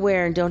middle of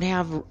nowhere and don't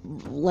have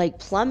like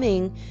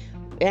plumbing,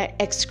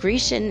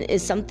 excretion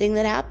is something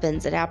that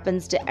happens. It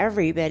happens to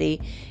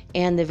everybody.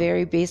 And the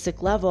very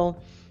basic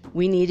level,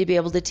 we need to be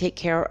able to take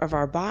care of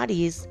our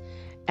bodies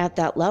at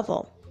that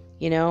level.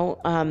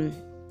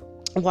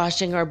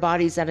 Washing our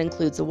bodies, that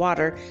includes the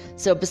water.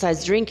 So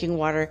besides drinking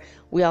water,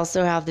 we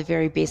also have the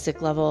very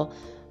basic level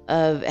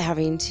of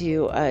having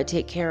to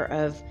take care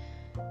of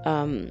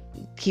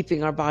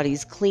keeping our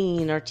bodies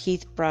clean, our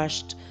teeth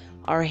brushed,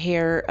 our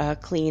hair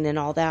clean, and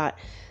all that.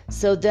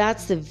 So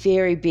that's the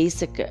very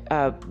basic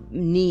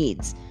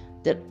needs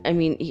that,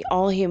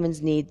 all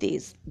humans need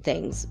these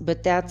things,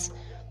 but that's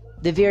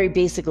the very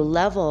basic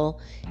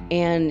level.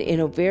 And in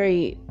a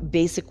very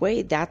basic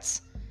way,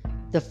 that's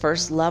the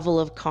first level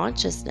of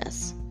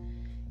consciousness.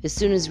 As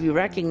soon as we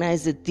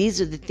recognize that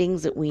these are the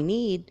things that we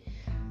need,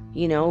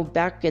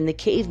 back in the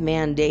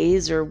caveman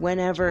days or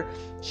whenever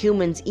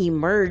humans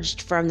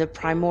emerged from the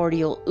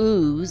primordial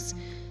ooze,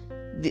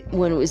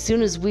 as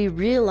soon as we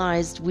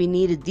realized we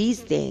needed these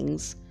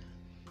things,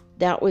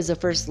 that was the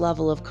first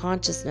level of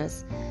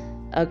consciousness,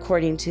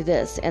 according to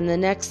this. And the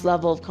next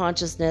level of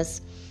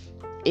consciousness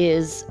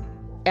is,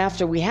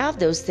 after we have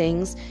those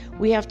things,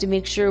 we have to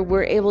make sure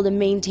we're able to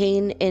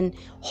maintain and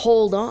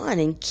hold on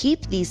and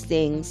keep these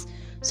things.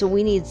 So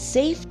we need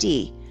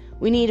safety.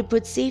 We need to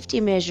put safety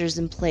measures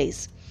in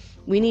place.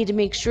 We need to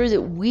make sure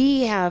that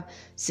we have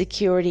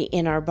security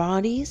in our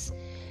bodies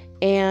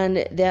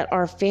and that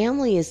our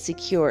family is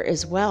secure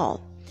as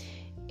well.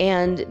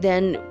 And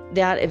then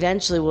that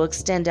eventually will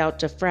extend out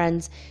to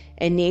friends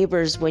and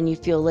neighbors when you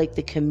feel like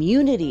the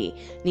community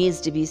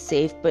needs to be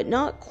safe, but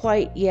not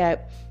quite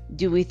yet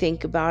do we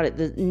think about it.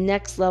 The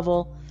next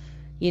level,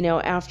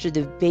 after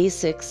the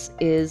basics,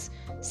 is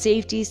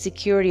safety,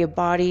 security of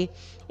body.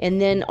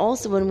 And then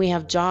also when we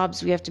have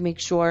jobs, we have to make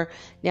sure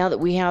now that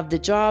we have the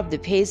job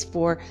that pays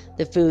for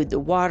the food, the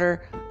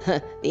water,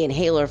 the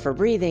inhaler for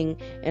breathing,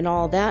 and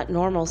all that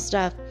normal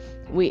stuff,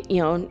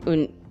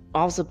 and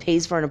also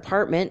pays for an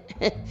apartment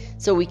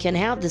so we can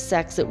have the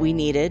sex that we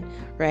needed,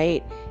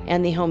 right?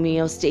 And the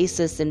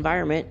homeostasis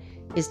environment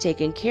is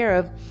taken care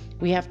of.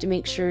 We have to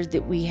make sure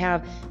that we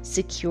have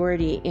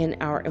security in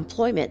our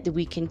employment, that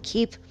we can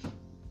keep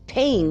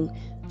paying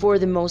for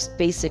the most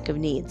basic of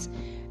needs.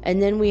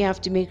 And then we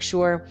have to make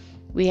sure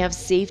we have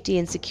safety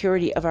and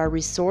security of our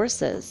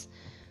resources,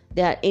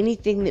 that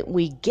anything that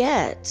we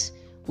get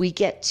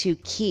to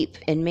keep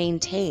and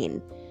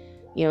maintain.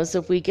 So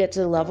if we get to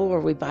the level where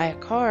we buy a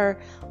car,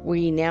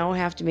 we now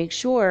have to make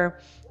sure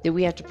that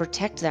we have to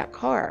protect that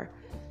car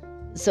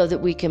so that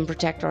we can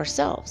protect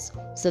ourselves,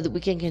 so that we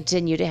can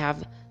continue to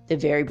have the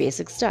very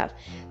basic stuff.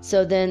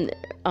 So then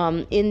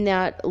in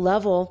that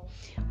level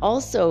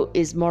also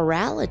is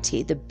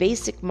morality, the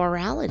basic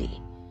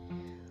morality.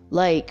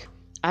 Like,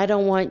 I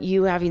don't want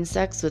you having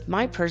sex with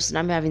my person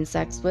I'm having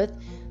sex with,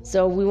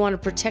 so we want to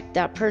protect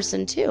that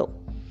person too.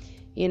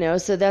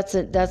 So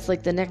that's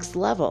like the next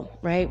level,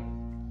 right?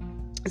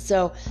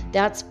 So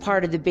that's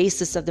part of the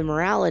basis of the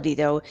morality,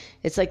 though.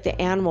 It's like the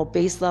animal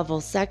base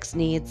level sex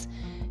needs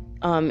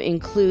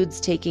includes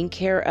taking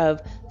care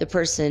of the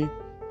person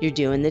you're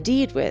doing the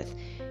deed with.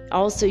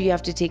 Also, you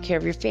have to take care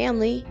of your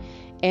family,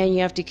 and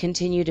you have to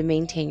continue to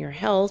maintain your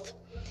health,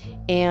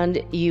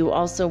 and you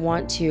also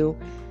want to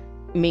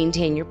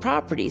maintain your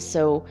property.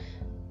 So,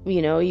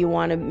 you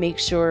want to make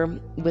sure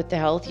with the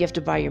health, you have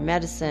to buy your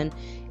medicine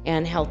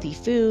and healthy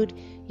food.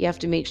 You have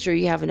to make sure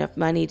you have enough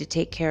money to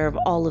take care of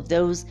all of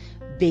those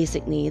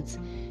basic needs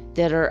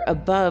that are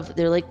above,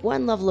 they're like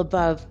one level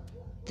above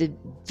the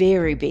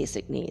very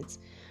basic needs.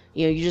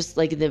 You're just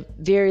like the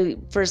very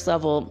first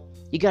level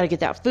you got to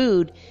get that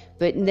food.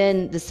 But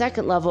then the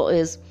second level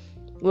is,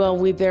 well,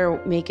 we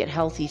better make it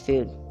healthy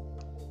food.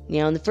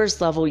 In the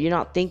first level, you're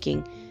not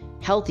thinking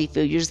healthy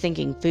food, you're just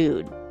thinking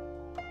food.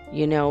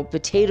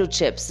 Potato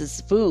chips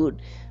is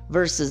food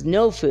versus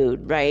no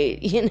food, right?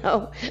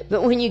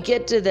 But when you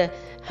get to the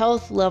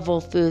health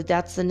level food,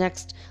 that's the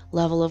next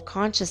level of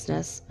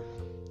consciousness.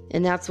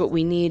 And that's what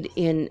we need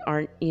in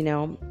our,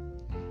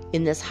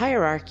 in this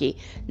hierarchy.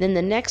 Then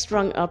the next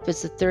rung up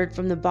is the third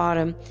from the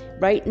bottom,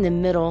 right in the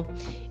middle.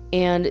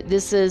 And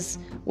this is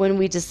when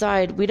we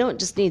decide we don't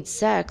just need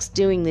sex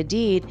doing the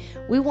deed,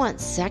 we want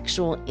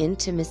sexual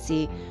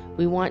intimacy.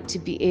 We want to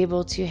be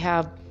able to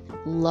have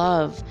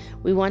love.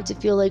 We want to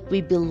feel like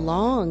we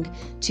belong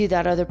to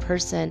that other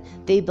person.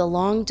 They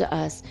belong to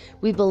us.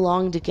 We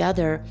belong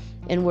together.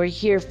 And we're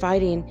here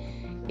fighting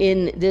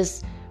in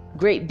this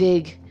great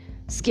big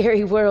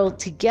scary world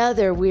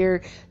together.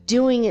 We're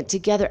doing it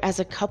together as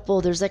a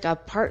couple. There's like a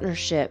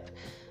partnership.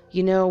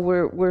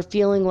 We're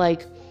feeling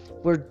like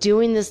we're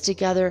doing this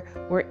together.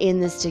 We're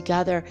in this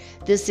together.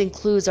 This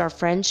includes our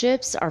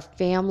friendships, our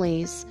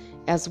families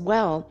as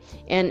well.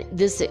 And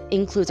this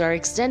includes our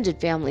extended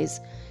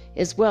families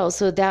as well.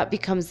 So that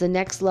becomes the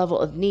next level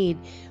of need.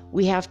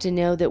 We have to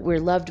know that we're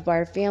loved by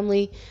our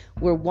family.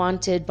 We're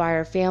wanted by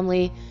our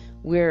family.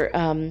 We're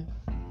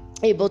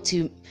able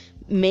to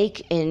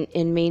make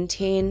and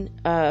maintain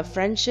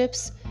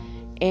friendships.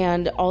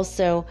 And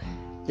also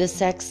the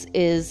sex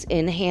is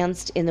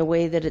enhanced in the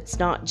way that it's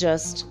not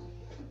just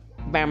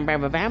bam,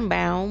 bam, bam, bam,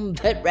 bam,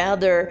 but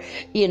rather,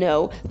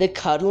 the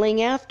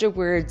cuddling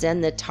afterwards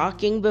and the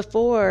talking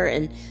before.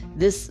 And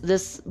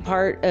this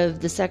part of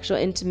the sexual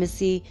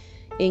intimacy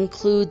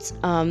includes,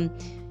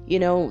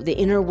 the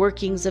inner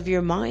workings of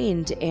your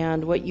mind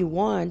and what you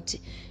want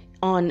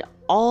on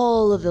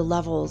all of the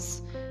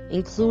levels,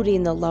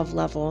 including the love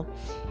level.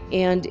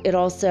 And it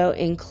also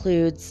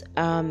includes,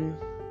 I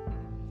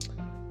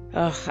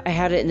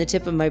had it in the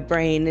tip of my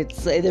brain.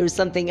 There was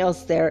something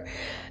else there.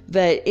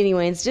 But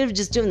anyway, instead of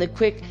just doing the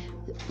quick,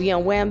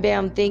 wham,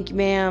 bam, thank you,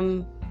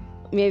 ma'am,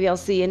 maybe I'll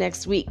see you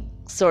next week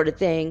sort of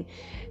thing.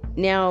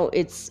 Now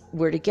it's,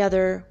 we're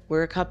together,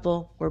 we're a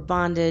couple, we're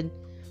bonded.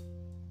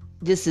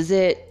 This is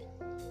it.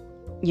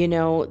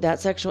 That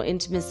sexual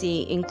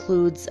intimacy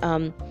includes,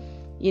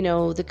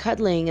 the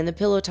cuddling and the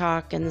pillow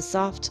talk and the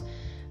soft,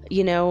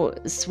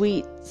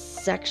 sweet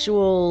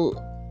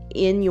sexual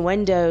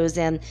innuendos,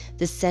 and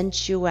the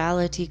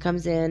sensuality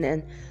comes in.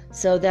 And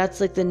so that's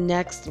like the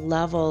next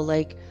level,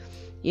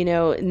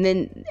 and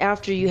then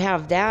after you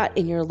have that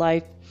in your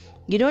life,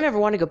 you don't ever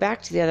want to go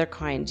back to the other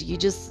kind.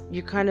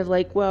 You're kind of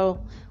like,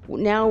 well,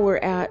 now we're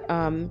at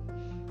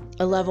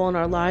a level in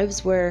our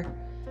lives where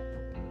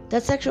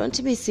that sexual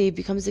intimacy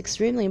becomes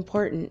extremely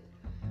important.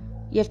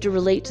 You have to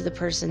relate to the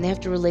person. They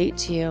have to relate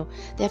to you.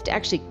 They have to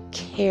actually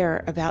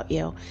care about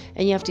you,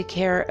 and you have to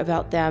care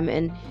about them.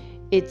 And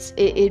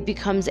it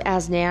becomes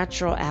as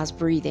natural as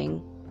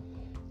breathing,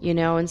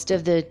 instead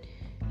of the,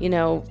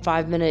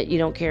 5 minute, you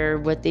don't care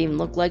what they even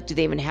look like. Do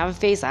they even have a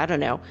face? I don't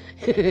know.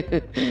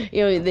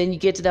 Then you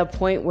get to that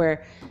point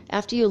where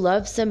after you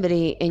love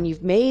somebody and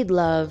you've made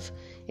love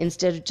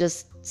instead of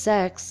just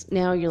sex,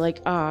 now you're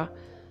like,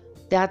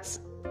 that's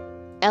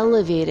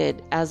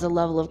elevated as a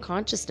level of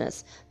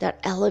consciousness that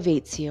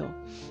elevates you.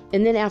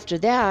 And then after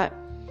that,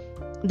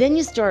 then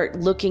you start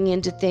looking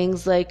into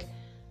things like,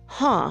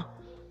 I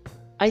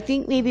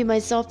think maybe my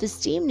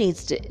self-esteem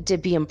needs to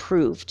be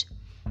improved.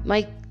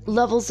 My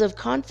levels of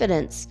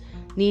confidence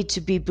need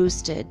to be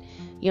boosted.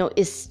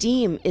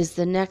 Esteem is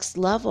the next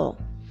level.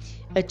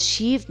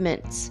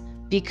 Achievements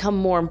become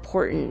more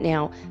important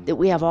now that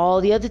we have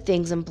all the other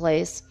things in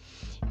place.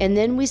 And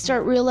then we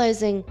start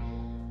realizing,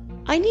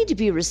 I need to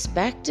be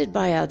respected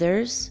by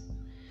others,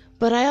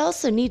 but I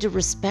also need to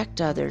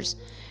respect others.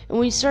 And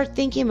when you start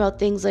thinking about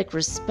things like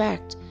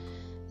respect,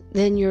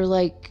 then you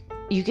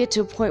get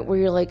to a point where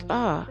you're like,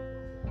 well,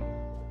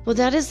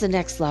 that is the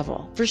next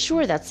level. For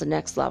sure, that's the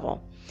next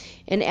level.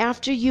 And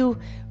after you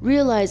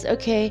realize,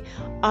 okay,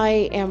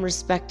 I am a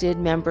respected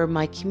member of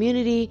my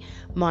community,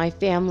 my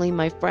family,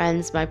 my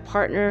friends, my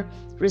partner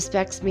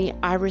respects me,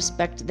 I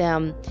respect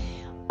them,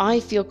 I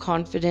feel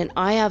confident,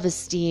 I have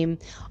esteem,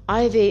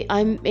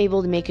 I'm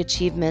able to make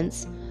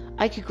achievements.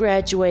 I could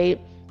graduate,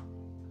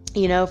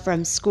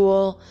 from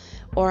school,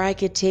 or I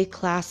could take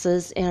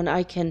classes and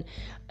I can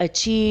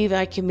achieve,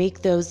 I can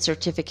make those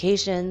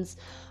certifications,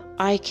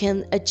 I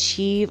can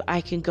achieve, I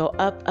can go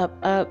up, up,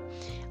 up.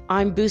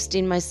 I'm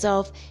boosting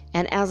myself,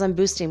 and as I'm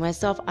boosting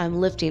myself,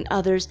 I'm lifting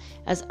others.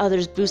 As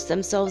others boost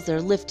themselves,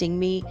 they're lifting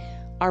me.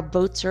 Our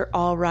boats are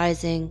all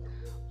rising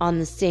on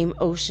the same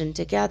ocean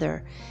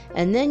together.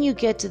 And then you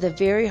get to the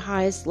very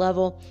highest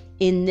level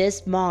in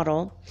this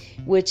model,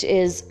 which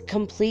is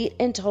complete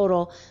and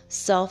total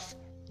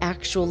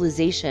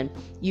self-actualization.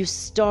 You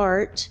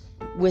start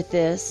with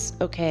this,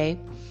 okay,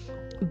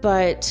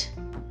 but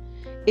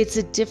it's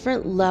a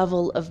different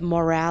level of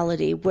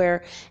morality,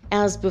 where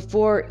as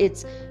before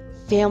it's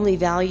family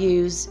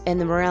values and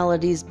the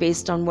morality is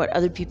based on what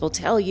other people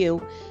tell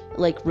you,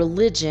 like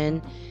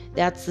religion.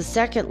 That's the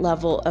second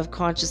level of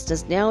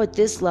consciousness. Now at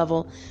this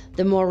level,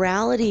 the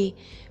morality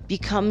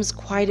becomes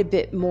quite a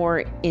bit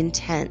more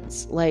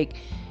intense. Like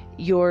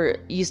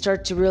you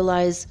start to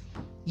realize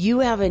you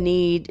have a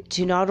need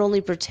to not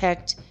only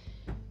protect,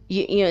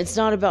 it's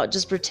not about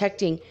just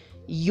protecting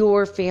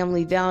your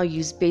family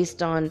values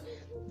based on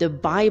the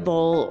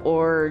Bible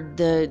or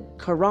the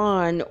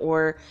Quran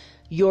or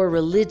your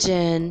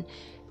religion.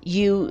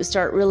 You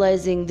start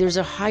realizing there's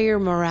a higher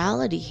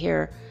morality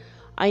here.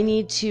 I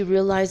need to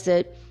realize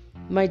that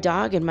my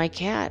dog and my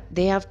cat,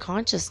 they have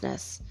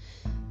consciousness.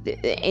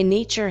 And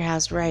nature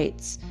has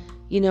rights.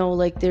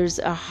 Like there's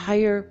a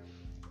higher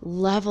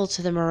level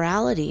to the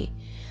morality.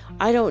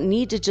 I don't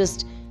need to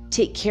just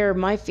take care of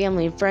my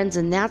family and friends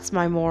and that's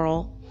my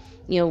moral.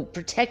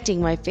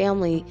 Protecting my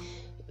family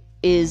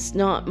is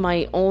not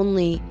my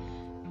only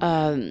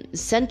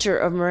center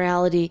of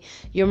morality.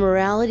 Your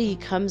morality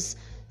comes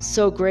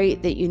so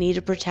great that you need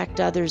to protect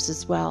others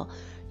as well.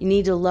 You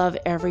need to love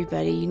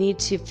everybody. You need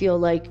to feel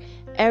like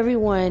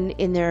everyone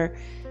in their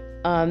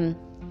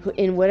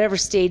in whatever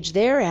stage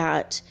they're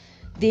at,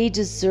 they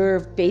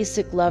deserve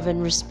basic love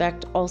and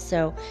respect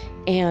also.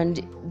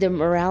 And the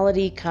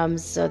morality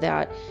comes so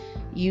that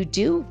you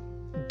do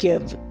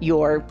give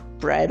your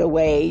bread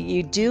away.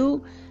 You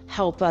do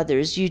help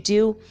others. You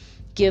do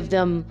give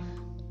them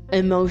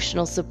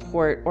emotional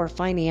support or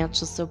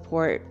financial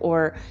support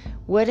or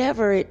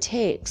whatever it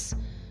takes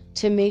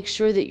to make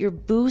sure that you're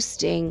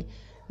boosting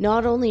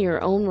not only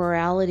your own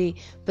morality,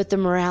 but the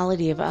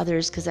morality of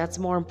others, because that's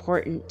more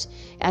important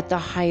at the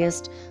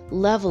highest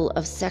level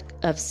of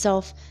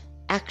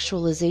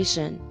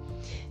self-actualization.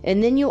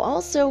 And then you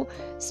also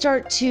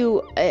start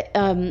to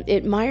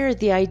admire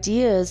the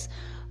ideas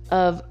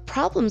of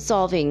problem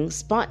solving,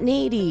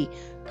 spontaneity,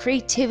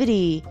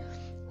 creativity,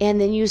 and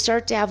then you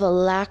start to have a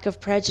lack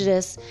of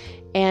prejudice.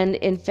 And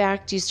in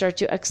fact, you start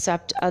to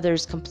accept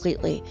others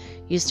completely.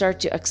 You start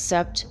to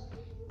accept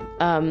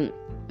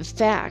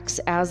facts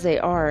as they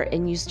are,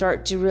 and you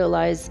start to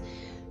realize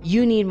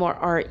you need more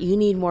art, you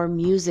need more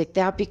music.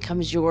 That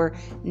becomes your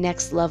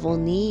next level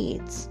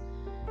needs.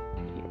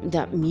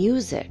 That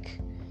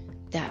music,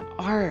 that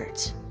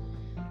art,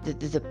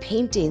 the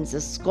paintings,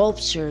 the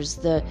sculptures,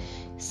 the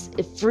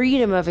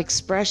freedom of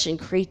expression,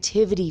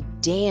 creativity,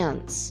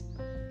 dance.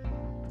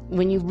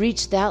 When you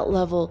reach that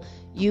level,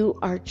 you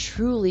are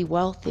truly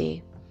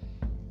wealthy,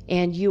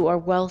 and you are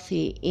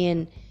wealthy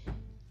in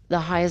the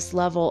highest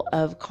level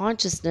of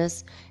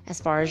consciousness as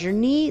far as your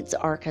needs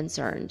are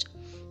concerned.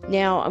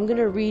 Now, I'm going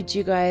to read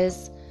you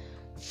guys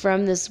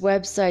from this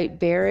website,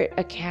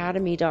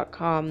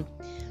 barrettacademy.com,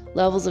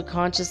 Levels of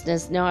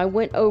Consciousness. Now, I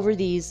went over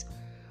these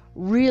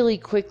really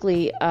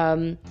quickly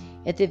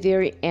at the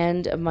very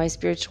end of my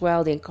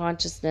Spirituality and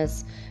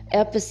Consciousness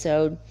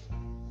episode,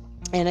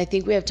 and I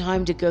think we have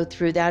time to go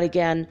through that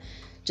again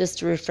just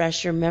to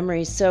refresh your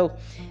memory. So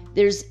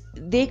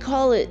they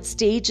call it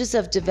stages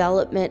of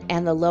development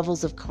and the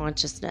levels of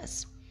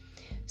consciousness.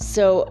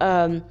 So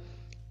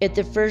at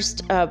the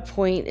first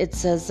point, it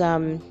says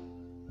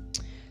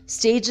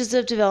stages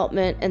of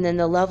development, and then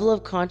the level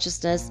of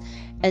consciousness,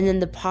 and then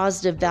the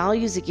positive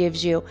values it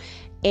gives you,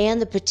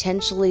 and the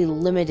potentially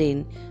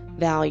limiting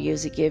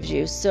values it gives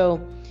you.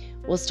 So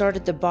we'll start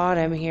at the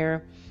bottom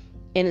here,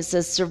 and it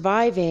says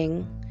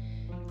surviving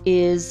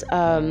is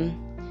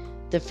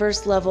the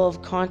first level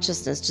of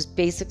consciousness, just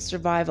basic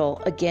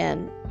survival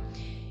again.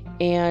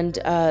 And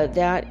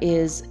that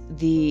is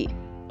the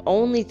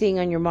only thing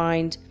on your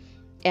mind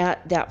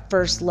at that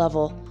first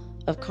level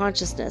of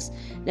consciousness.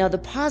 Now, the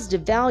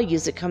positive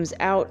values that comes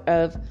out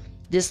of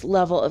this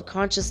level of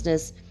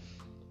consciousness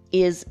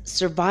is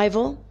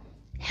survival,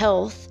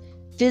 health,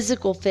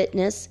 physical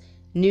fitness,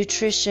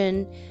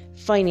 nutrition,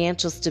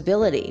 financial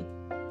stability.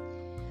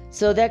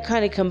 So that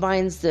kind of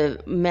combines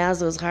the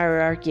Maslow's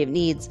hierarchy of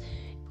needs.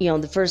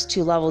 The first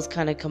two levels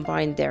kind of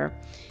combined there.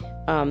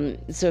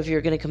 So if you're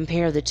going to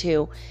compare the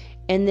two,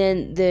 and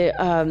then the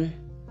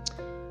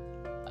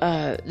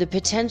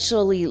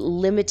potentially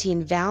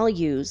limiting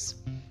values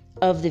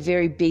of the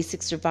very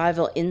basic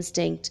survival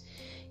instinct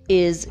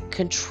is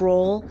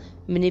control,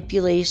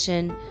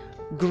 manipulation,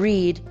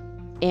 greed,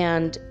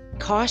 and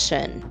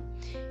caution.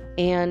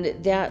 And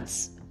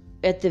that's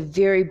at the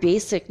very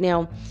basic.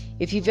 Now,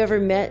 if you've ever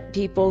met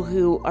people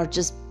who are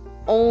just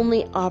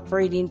only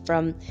operating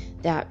from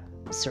that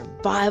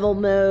survival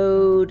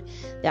mode,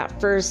 that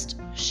first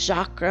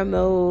chakra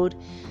mode,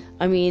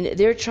 I mean,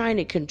 they're trying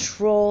to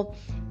control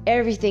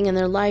everything in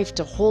their life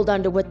to hold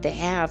on to what they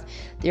have.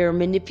 They're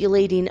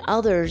manipulating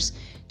others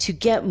to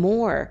get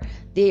more.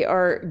 They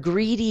are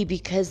greedy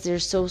because they're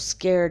so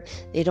scared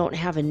they don't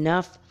have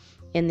enough,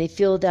 and they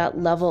feel that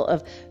level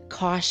of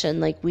caution,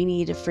 like we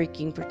need to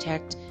freaking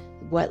protect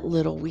what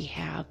little we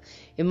have.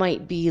 It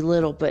might be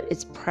little, but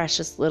it's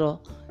precious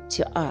little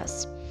to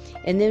us.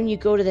 And then you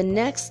go to the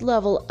next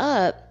level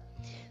up.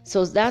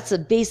 So that's a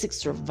basic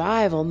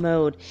survival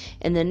mode.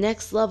 And the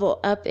next level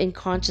up in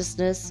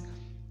consciousness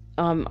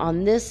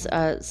on this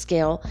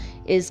scale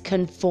is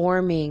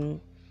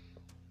conforming.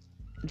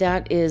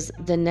 That is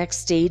the next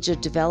stage of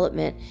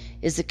development.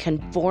 is the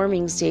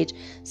conforming stage.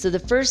 So the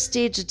first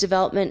stage of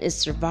development is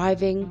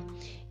surviving,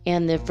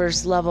 and the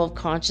first level of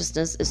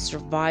consciousness is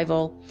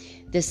survival.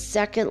 The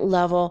second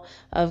level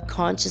of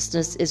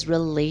consciousness is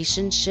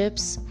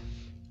relationships,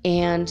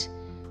 and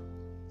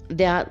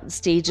that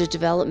stage of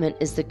development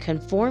is the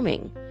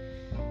conforming.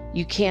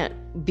 You can't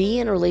be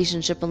in a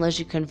relationship unless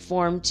you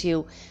conform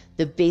to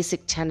the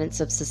basic tenets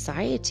of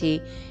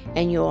society,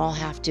 and you all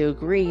have to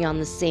agree on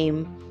the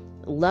same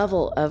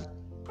level of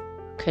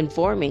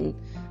conforming,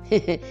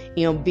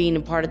 being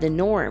a part of the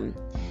norm.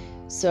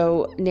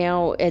 So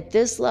now at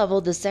this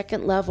level, the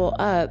second level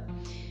up,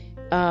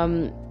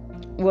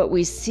 what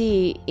we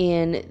see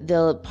in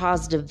the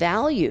positive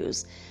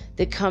values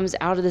that comes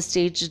out of the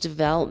stage of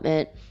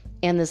development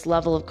and this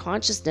level of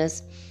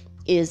consciousness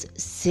is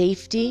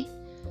safety,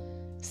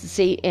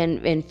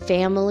 and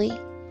family,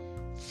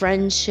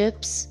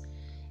 friendships,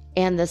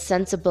 and the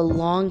sense of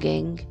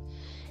belonging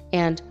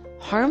and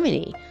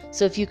harmony.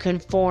 So if you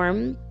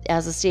conform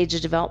as a stage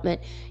of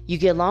development, you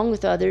get along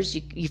with others,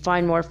 you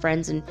find more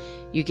friends, and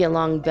you get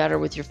along better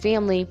with your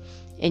family,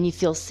 and you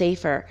feel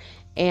safer.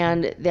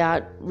 And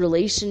that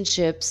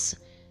relationships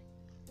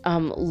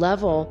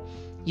level,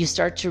 you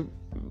start to,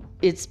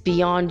 it's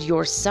beyond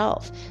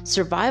yourself.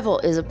 Survival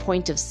is a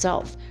point of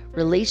self.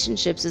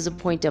 Relationships is a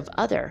point of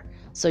other.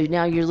 So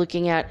now you're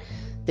looking at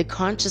the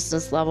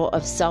consciousness level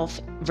of self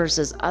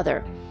versus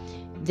other.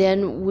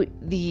 Then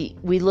we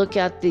look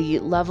at the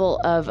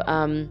level of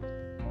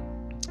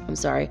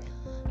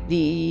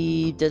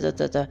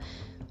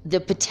the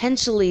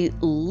potentially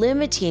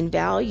limiting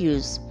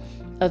values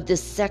of the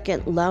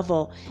second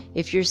level.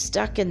 If you're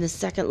stuck in the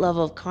second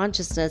level of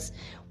consciousness,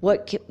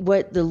 what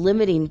the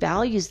limiting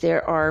values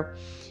there are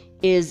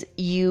is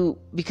you,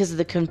 because of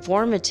the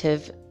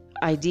conformative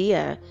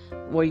idea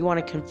where you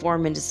want to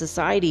conform into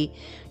society,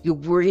 you're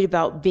worried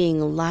about being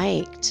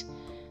liked.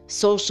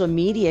 Social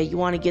media, you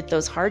want to get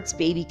those hearts,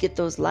 baby, get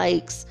those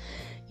likes,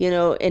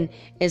 and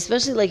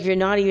especially like if you're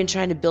not even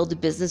trying to build a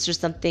business or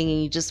something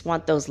and you just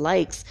want those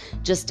likes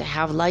just to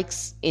have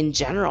likes in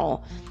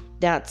general.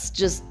 That's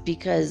just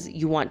because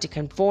you want to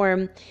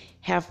conform,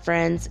 have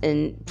friends,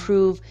 and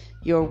prove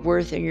your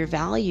worth and your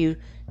value,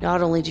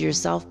 not only to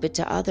yourself, but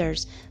to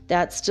others.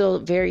 That's still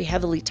very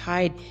heavily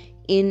tied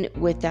in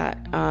with that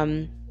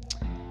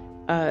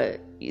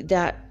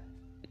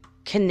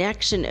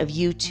connection of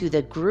you to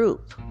the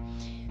group.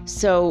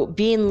 So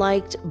being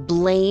liked,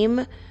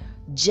 blame,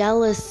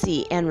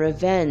 jealousy, and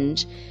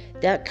revenge,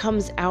 that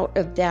comes out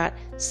of that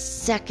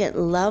second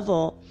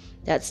level,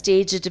 that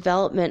stage of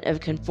development of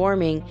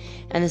conforming,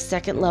 and the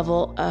second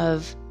level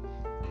of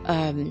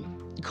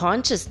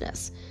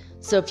consciousness.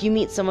 So if you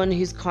meet someone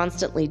who's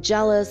constantly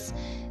jealous,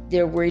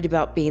 they're worried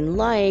about being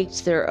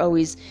liked, they're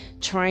always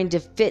trying to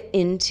fit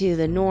into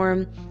the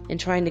norm and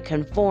trying to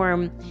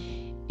conform,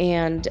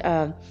 and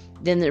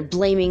then they're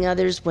blaming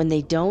others when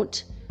they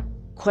don't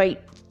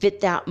quite fit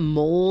that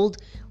mold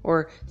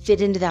or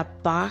fit into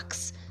that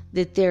box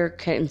that they're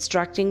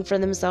constructing for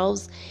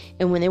themselves.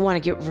 And when they want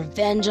to get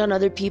revenge on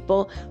other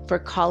people for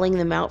calling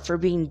them out for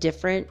being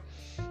different,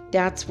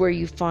 that's where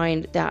you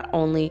find that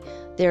only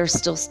they're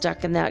still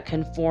stuck in that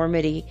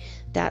conformity,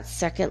 that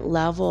second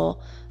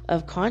level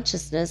of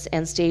consciousness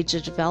and stage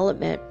of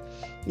development.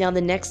 Now,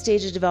 the next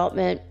stage of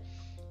development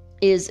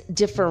is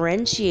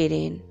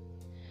differentiating,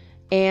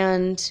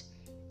 and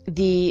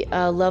the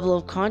level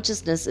of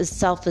consciousness is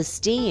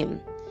self-esteem.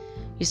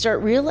 You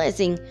start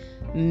realizing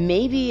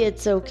maybe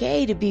it's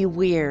okay to be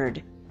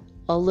weird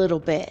a little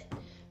bit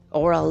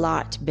or a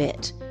lot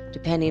bit,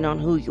 depending on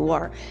who you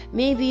are.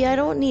 Maybe I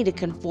don't need to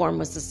conform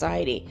with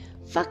society.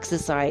 Fuck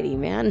society,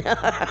 man.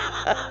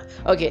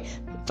 Okay,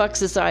 fuck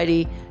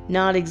society,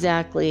 not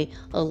exactly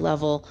a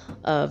level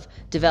of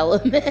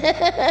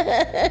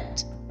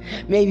development.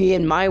 Maybe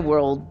in my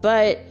world,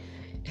 but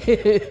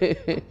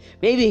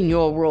maybe in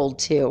your world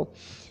too.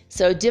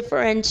 So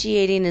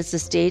differentiating is the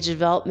stage of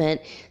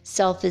development.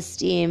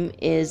 Self-esteem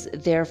is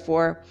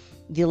therefore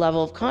the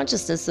level of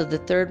consciousness of the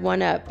third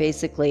one up,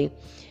 basically.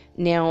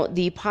 Now,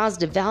 the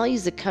positive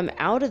values that come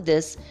out of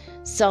this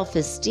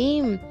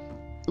self-esteem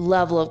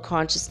level of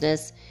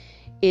consciousness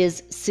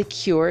is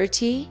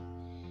security.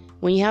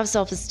 When you have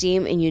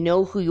self-esteem and you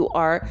know who you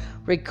are,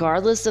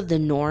 regardless of the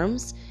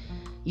norms,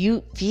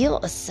 you feel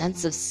a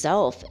sense of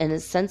self and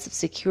a sense of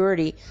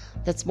security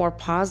that's more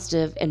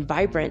positive and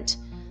vibrant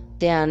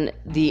than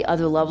the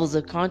other levels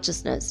of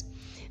consciousness.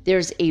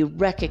 There's a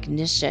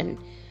recognition.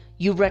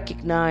 You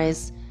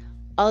recognize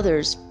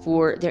others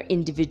for their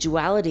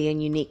individuality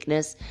and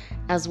uniqueness,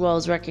 as well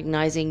as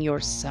recognizing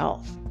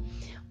yourself.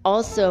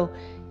 Also,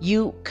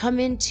 you come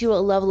into a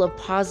level of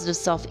positive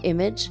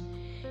self-image,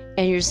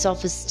 and your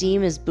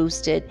self-esteem is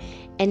boosted,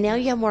 and now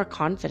you have more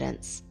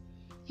confidence.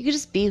 You can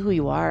just be who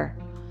you are.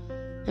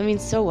 I mean,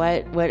 so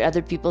what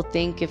other people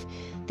think? If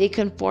they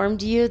conform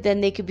to you,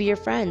 then they could be your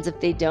friends. If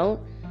they don't,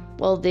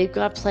 well, they've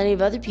got plenty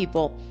of other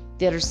people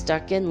that are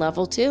stuck in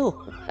level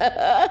 2.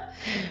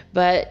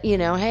 But,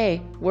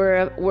 hey,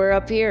 we're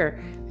up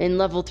here in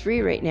level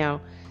 3 right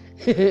now.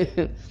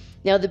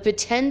 Now, the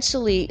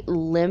potentially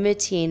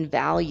limiting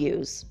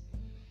values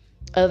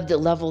of the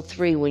level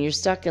 3, when you're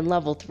stuck in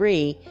level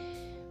 3,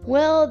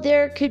 well,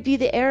 there could be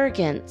the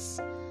arrogance.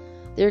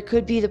 There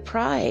could be the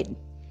pride.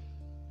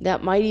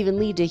 That might even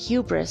lead to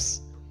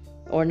hubris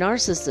or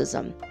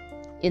narcissism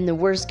in the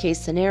worst case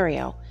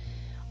scenario.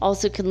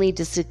 Also can lead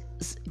to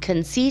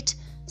conceit,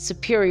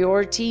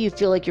 superiority. You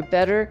feel like you're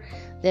better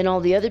than all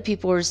the other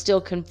people who are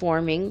still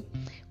conforming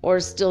or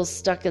still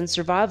stuck in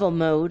survival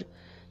mode.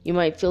 You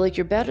might feel like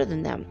you're better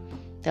than them.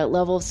 That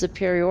level of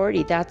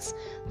superiority, that's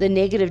the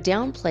negative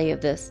downplay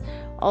of this.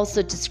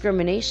 Also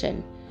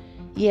discrimination.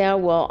 Yeah,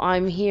 well,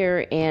 I'm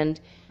here and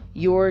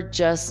you're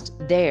just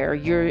there.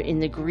 You're in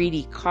the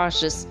greedy,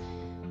 cautious,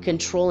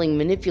 controlling,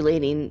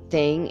 manipulating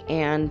thing,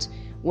 and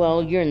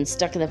well, you're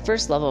stuck in the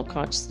first level of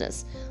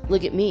consciousness.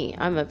 Look at me.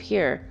 I'm up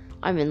here.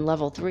 I'm in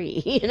level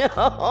 3, you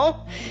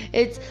know?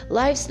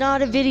 Life's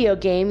not a video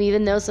game,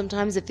 even though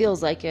sometimes it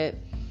feels like it.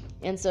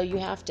 And so you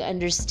have to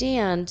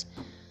understand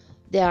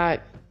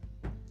that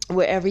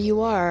wherever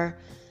you are,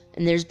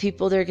 and there's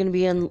people that are going to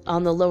be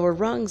on the lower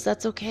rungs,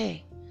 that's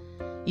okay.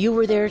 You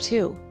were there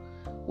too.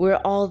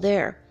 We're all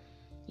there.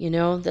 You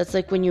know, that's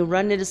like when you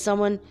run into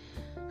someone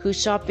who's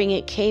shopping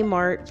at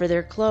Kmart for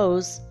their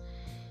clothes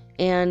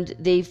and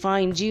they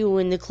find you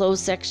in the clothes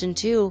section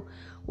too.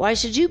 Why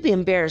should you be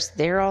embarrassed?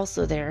 They're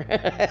also there.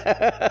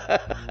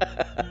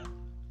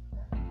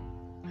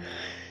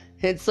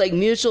 It's like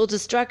mutual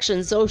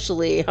destruction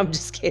socially. I'm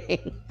just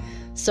kidding.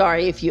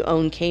 Sorry if you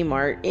own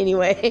Kmart.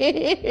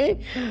 Anyway,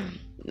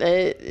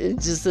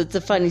 it's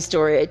a funny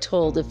story I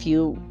told a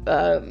few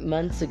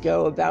months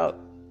ago about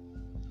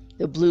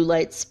the blue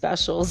light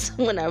specials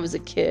when I was a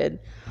kid.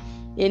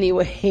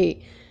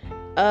 Anyway,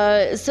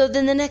 so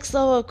then the next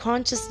level of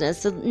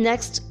consciousness, the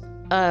next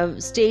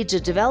stage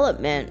of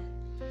development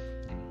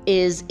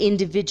is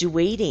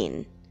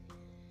individuating.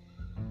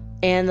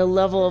 And the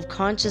level of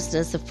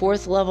consciousness, the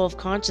fourth level of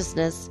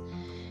consciousness,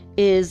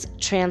 is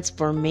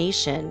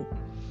transformation.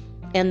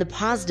 And the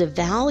positive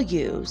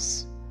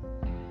values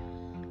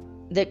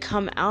that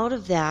come out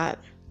of that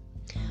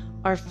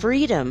are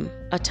freedom,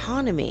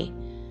 autonomy,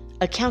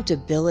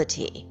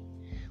 accountability,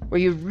 where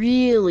you're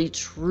really,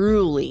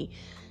 truly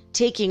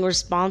taking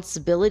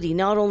responsibility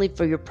not only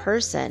for your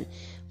person,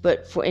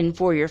 but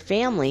for your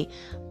family,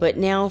 but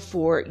now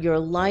for your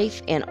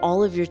life and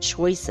all of your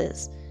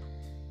choices.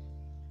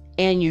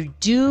 And you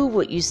do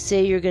what you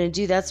say you're going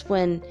to do. That's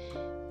when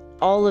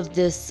all of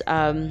this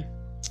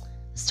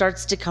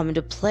starts to come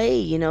into play,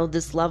 you know,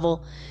 this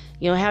level,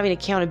 you know, having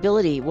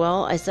accountability.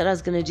 Well, I said I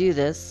was going to do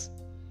this.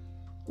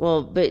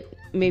 Well, but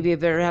maybe I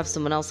better have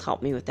someone else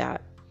help me with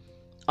that.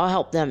 I'll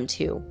help them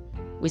too.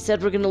 We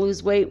said we're going to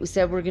lose weight. We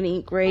said we're going to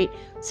eat great.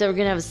 We said we're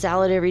going to have a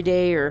salad every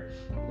day or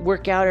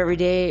work out every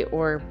day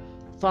or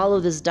follow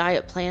this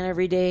diet plan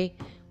every day,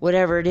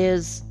 whatever it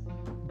is.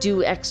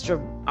 Do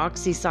extra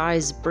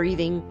oxy-size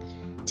breathing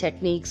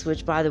techniques,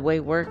 which, by the way,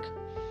 work.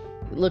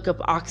 Look up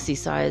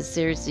oxy-size.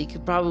 Seriously, you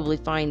could probably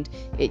find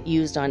it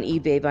used on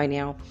eBay by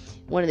now.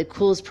 One of the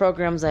coolest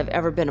programs I've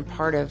ever been a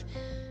part of.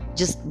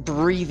 Just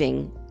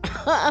breathing.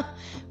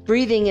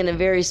 Breathing in a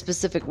very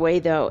specific way,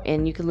 though,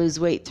 and you can lose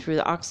weight through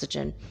the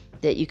oxygen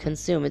that you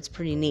consume. It's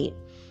pretty neat.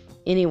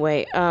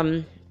 Anyway,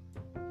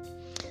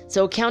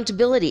 so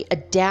accountability,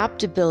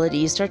 adaptability.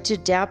 You start to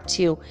adapt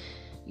to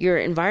your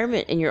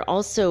environment, and you're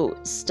also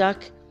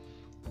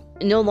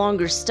no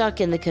longer stuck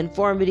in the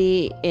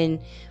conformity and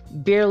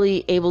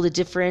barely able to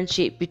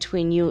differentiate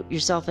between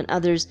yourself and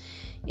others.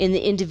 In the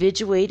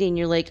individuating,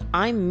 you're like,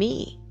 I'm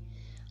me.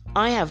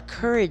 I have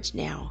courage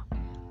now.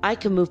 I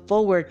can move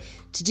forward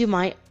to do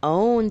my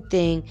own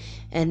thing.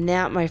 And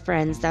that, my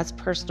friends, that's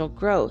personal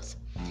growth.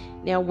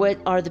 Now, what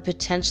are the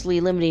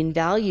potentially limiting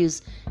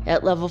values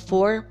at level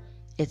 4?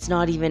 It's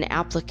not even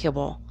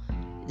applicable.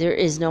 There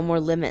is no more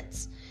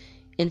limits.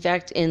 In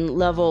fact, in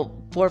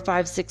level 4,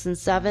 5, 6, and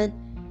 7,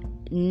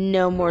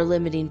 no more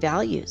limiting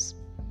values.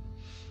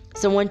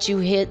 So once you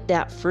hit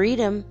that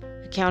freedom,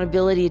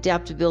 accountability,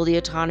 adaptability,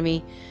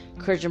 autonomy,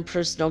 courage, and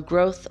personal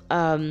growth,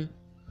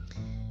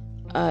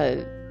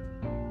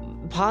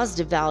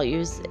 positive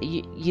values,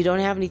 you don't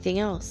have anything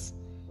else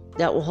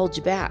that will hold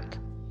you back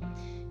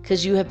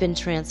because you have been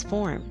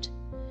transformed.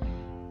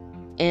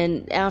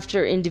 And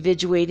after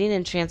individuating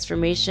and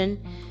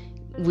transformation,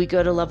 we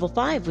go to level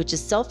 5, which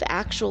is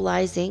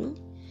self-actualizing,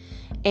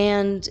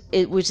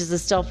 which is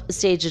the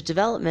stage of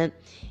development,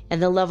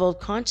 and the level of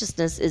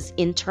consciousness is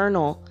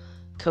internal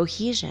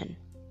cohesion.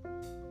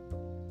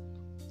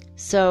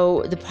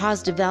 So the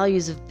positive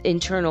values of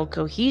internal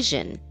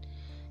cohesion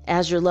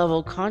as your level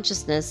of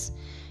consciousness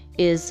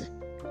is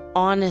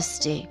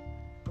honesty,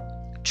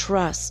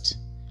 trust,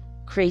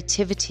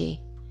 creativity,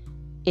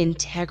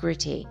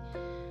 integrity.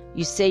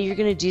 You say you're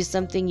going to do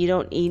something,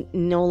 you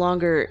no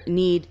longer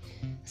need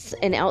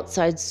an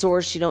outside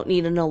source. You don't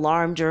need an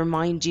alarm to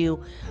remind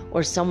you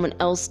or someone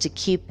else to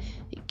keep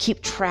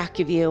track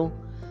of you.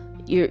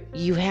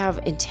 You have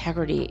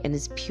integrity and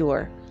is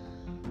pure.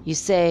 You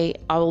say,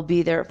 I will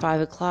be there at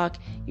 5 o'clock.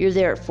 You're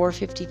there at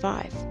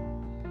 4:55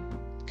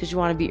 because you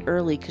want to be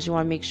early, because you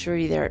want to make sure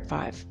you're there at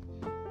 5.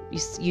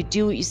 You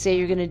do what you say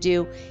you're going to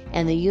do,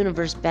 and the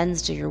universe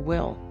bends to your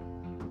will.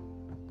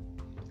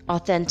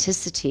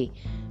 authenticity.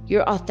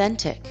 You're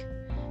authentic.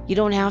 You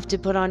don't have to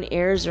put on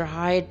airs or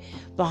hide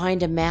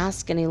behind a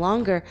mask any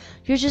longer.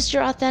 You're just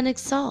your authentic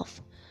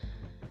self.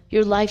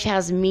 Your life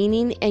has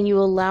meaning, and you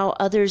allow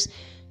others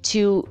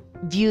to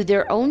view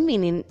their own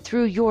meaning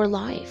through your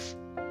life.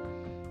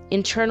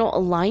 Internal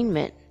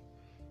alignment.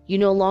 You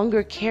no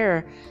longer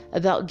care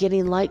about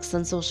getting likes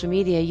on social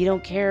media. You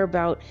don't care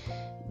about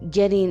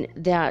getting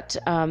that,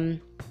 the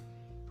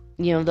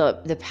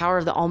power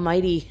of the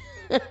almighty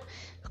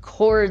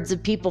hordes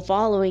of people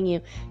following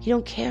you. You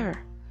don't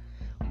care.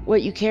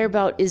 What you care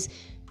about is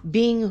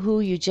being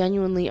who you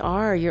genuinely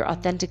are, your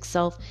authentic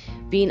self,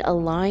 being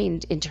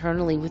aligned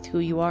internally with who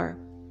you are.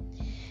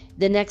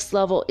 The next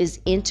level is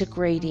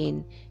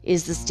integrating,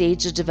 is the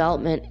stage of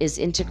development is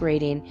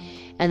integrating.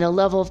 And the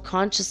level of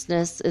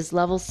consciousness is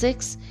level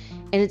 6,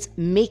 and it's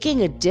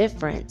making a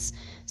difference.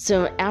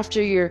 So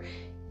after you're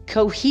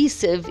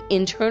cohesive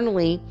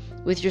internally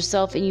with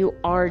yourself and you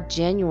are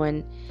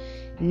genuine,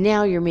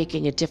 now you're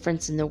making a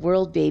difference in the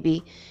world,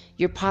 baby.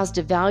 Your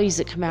positive values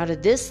that come out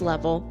of this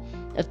level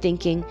of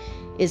thinking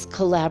is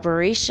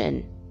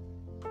collaboration,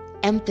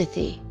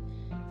 empathy,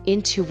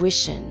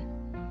 intuition.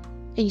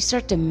 And you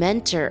start to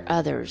mentor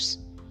others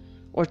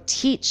or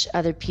teach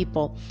other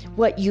people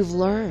what you've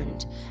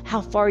learned,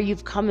 how far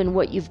you've come and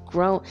what you've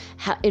grown,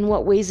 in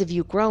what ways have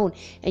you grown.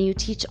 And you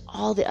teach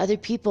all the other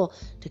people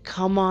to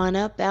come on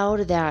up out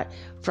of that,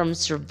 from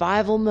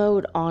survival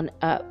mode on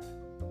up.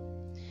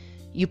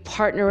 You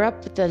partner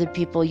up with other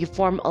people. You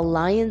form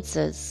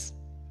alliances.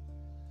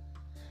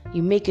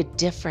 You make a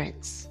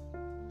difference.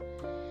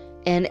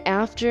 And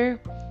after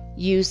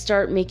you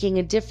start making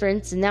a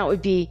difference, and that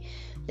would be,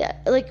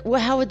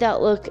 how would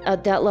that look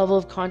at that level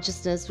of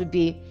consciousness? Would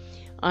be,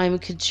 I'm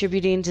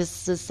contributing to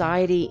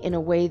society in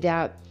a way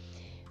that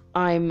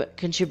I'm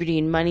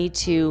contributing money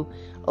to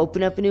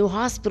open up a new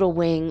hospital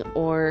wing,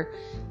 or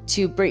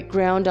to break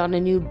ground on a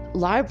new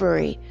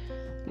library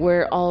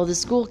where all the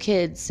school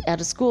kids at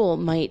a school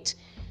might,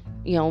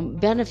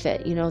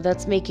 benefit.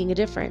 That's making a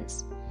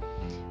difference.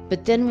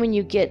 But then when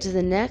you get to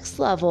the next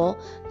level,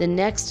 the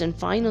next and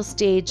final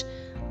stage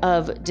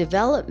of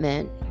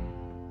development,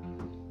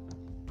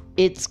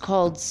 it's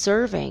called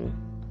serving.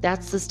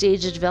 That's the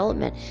stage of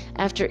development.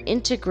 After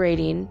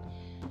integrating,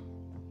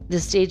 the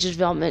stage of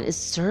development is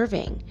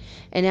serving.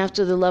 And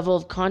after the level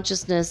of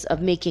consciousness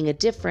of making a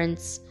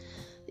difference,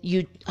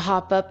 you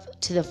hop up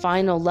to the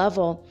final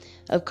level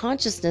of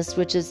consciousness,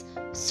 which is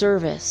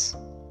service.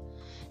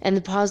 And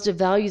the positive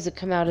values that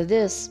come out of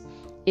this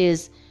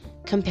is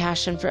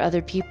compassion for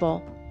other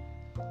people,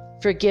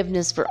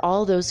 forgiveness for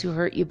all those who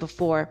hurt you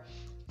before,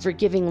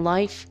 forgiving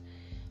life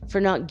for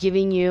not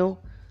giving you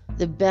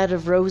the bed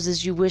of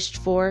roses you wished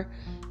for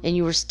and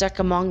you were stuck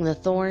among the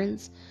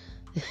thorns,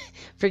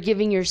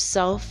 forgiving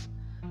yourself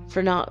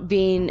for not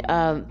being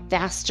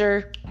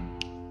faster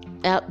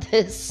at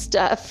this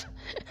stuff,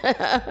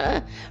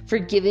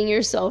 forgiving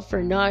yourself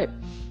for not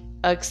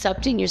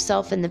accepting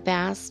yourself in the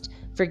past,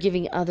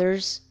 forgiving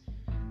others,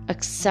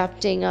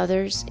 accepting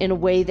others in a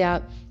way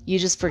that you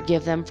just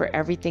forgive them for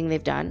everything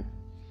they've done.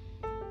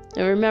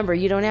 And remember,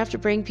 you don't have to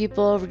bring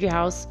people over to your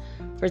house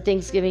for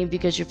Thanksgiving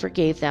because you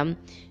forgave them.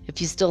 If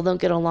you still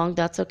don't get along,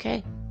 that's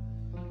okay.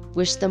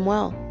 Wish them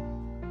well.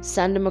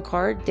 Send them a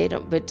card.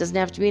 But it doesn't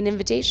have to be an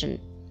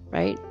invitation,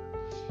 right?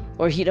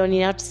 Or you don't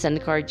even have to send a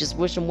card. Just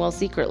wish them well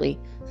secretly.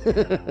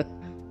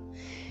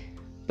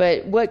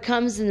 But what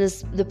comes in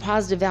the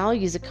positive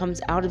values, it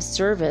comes out of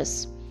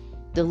service,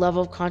 the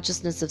level of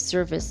consciousness of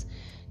service,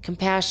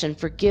 compassion,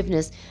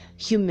 forgiveness,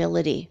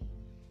 humility.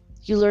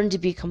 You learn to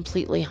be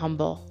completely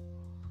humble.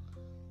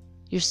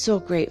 You're so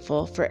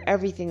grateful for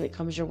everything that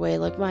comes your way.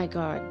 Like, my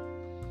God,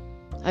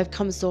 I've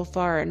come so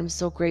far, and I'm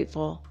so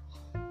grateful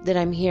that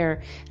I'm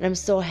here, and I'm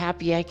so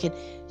happy I can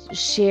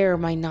share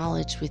my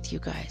knowledge with you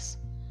guys.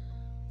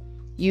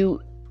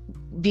 You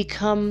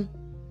become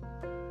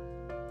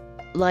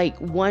like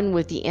one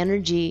with the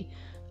energy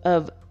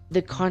of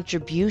the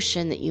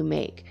contribution that you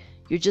make.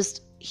 You're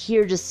just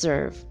here to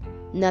serve,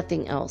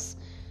 nothing else.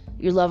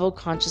 Your level of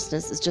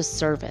consciousness is just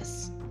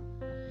service.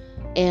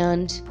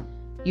 And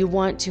you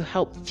want to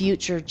help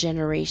future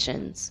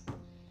generations,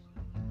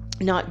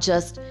 not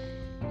just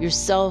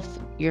yourself,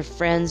 your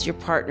friends, your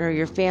partner,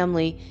 your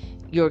family,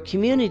 your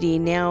community.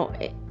 Now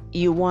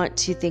you want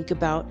to think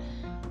about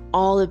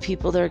all the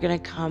people that are going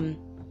to come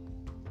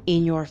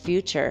in your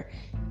future,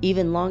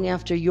 even long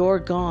after you're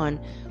gone.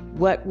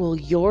 What will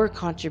your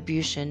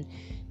contribution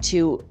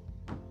to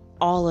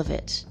all of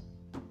it,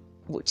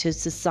 to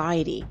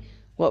society,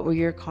 what will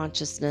your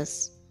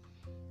consciousness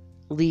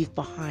leave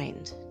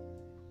behind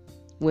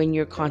when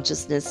your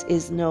consciousness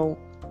is no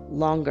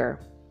longer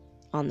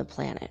on the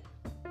planet?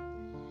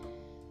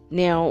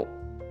 Now,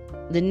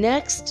 the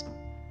next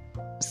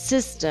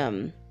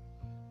system,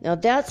 now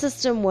that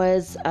system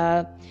was,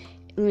 let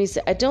me see,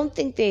 I don't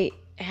think they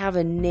have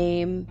a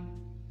name.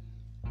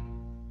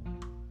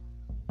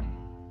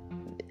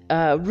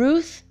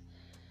 Ruth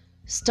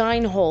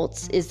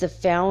Steinholtz is the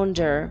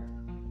founder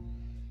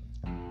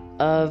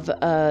of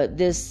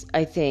this,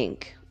 I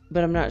think,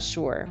 but I'm not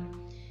sure.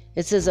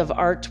 It says of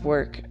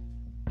artwork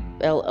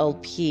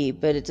LLP,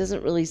 but it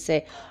doesn't really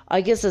say.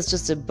 I guess it's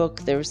just a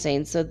book they were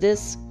saying. So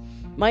this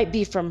might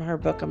be from her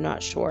book. I'm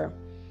not sure.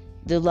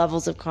 The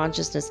Levels of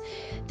Consciousness.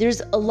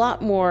 There's a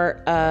lot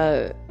more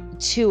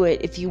to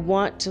it. If you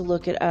want to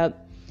look it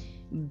up,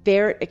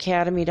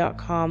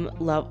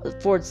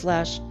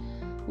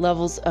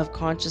 barrettacademy.com/levels of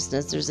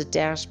consciousness. There's a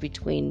dash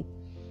between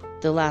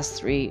the last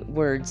 3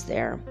 words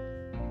there.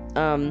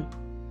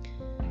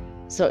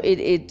 So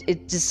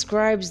it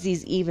describes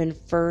these even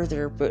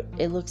further, but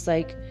it looks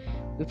like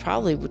we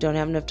probably don't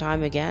have enough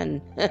time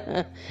again.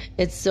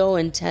 It's so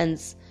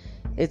intense.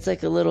 It's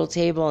like a little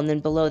table, and then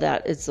below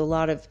that, it's a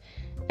lot of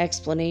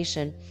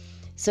explanation.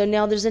 So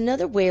now there's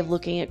another way of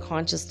looking at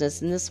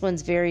consciousness, and this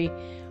one's very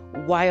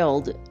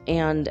wild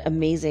and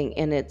amazing,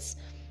 and it's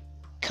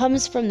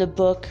comes from the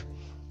book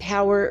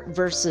Power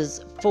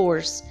versus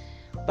Force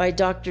by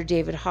Dr.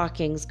 David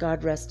Hawkins,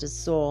 God rest his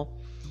soul.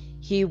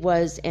 He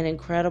was an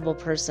incredible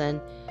person.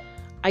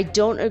 I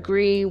don't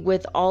agree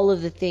with all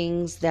of the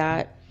things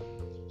that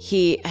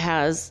he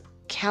has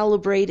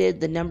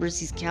calibrated, the numbers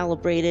he's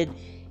calibrated.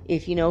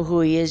 If you know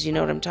who he is, you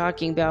know what I'm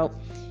talking about.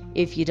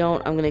 If you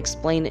don't, I'm going to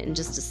explain it in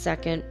just a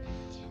second.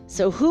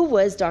 So who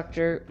was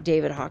Dr.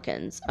 David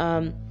Hawkins?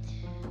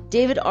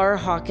 David R.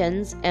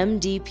 Hawkins,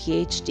 MD,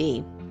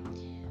 PhD,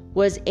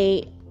 was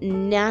a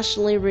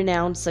nationally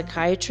renowned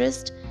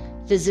psychiatrist,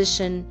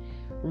 physician,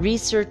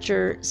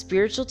 researcher,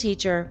 spiritual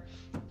teacher,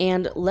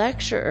 and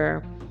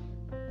lecturer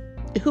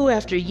who,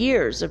 after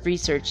years of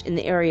research in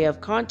the area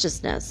of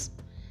consciousness,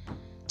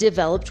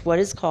 developed what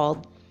is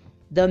called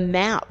the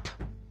map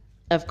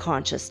of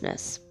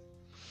consciousness.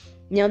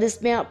 Now,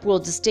 this map will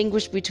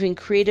distinguish between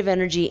creative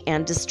energy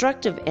and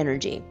destructive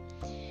energy.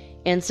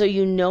 And so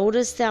you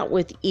notice that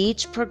with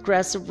each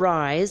progressive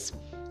rise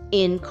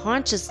in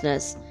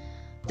consciousness,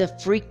 the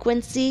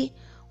frequency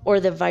or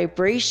the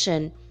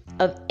vibration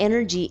of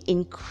energy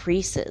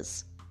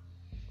increases.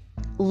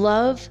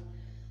 Love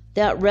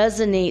that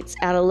resonates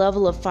at a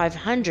level of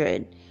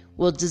 500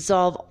 will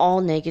dissolve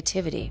all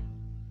negativity.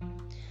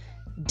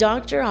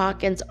 Dr.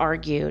 Hawkins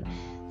argued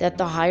that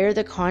the higher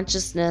the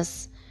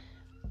consciousness,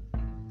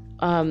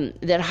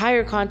 that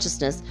higher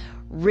consciousness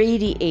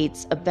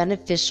radiates a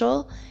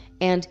beneficial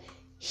and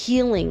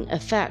healing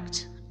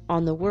effect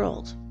on the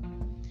world.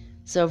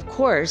 So, of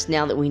course,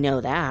 now that we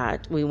know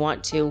that, we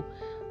want to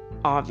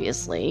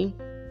obviously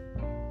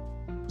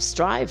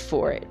strive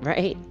for it,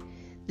 right?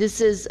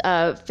 This is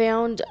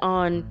found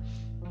on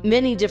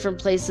many different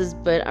places,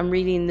 but I'm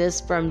reading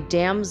this from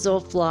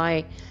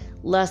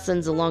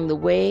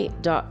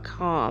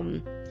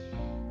damselflylessonsalongtheway.com,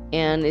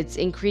 and it's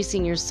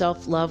increasing your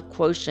self-love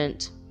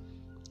quotient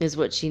is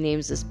what she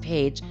names this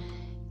page,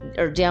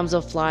 or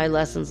Damselfly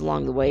Lessons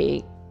Along the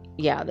Way.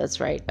 Yeah, that's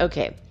right.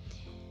 Okay.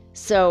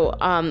 So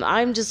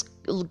I'm just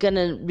going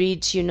to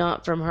read to you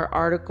not from her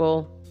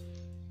article,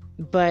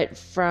 but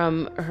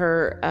from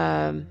her,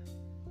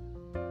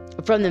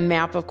 from the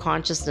map of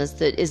consciousness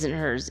that isn't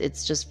hers.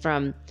 It's just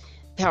from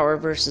Power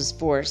versus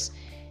Force.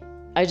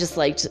 I just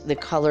liked the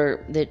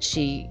color that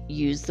she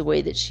used, the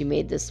way that she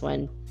made this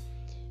one.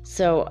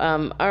 So,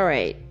 all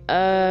right.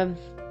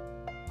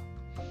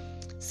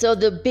 So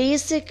the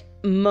basic,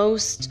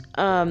 most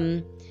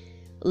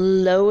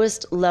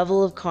lowest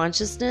level of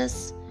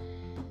consciousness,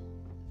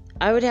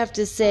 I would have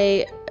to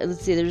say,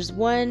 let's see, there's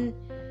 1,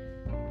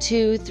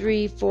 2,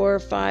 3, 4,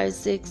 5,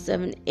 6,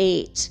 7,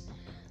 8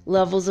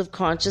 levels of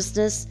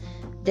consciousness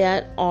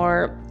that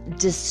are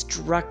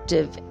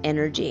destructive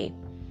energy,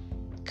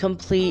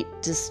 complete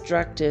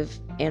destructive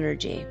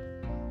energy.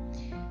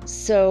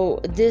 So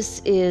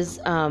this is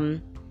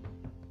the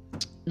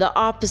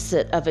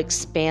opposite of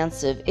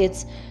expansive.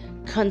 It's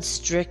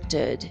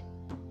constricted.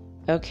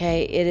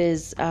 Okay, it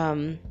is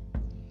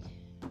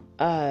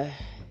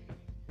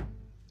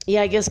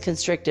I guess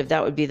constrictive,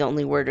 that would be the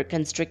only word, or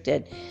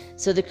constricted.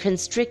 So the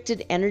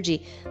constricted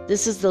energy,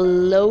 this is the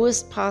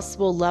lowest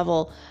possible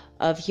level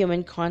of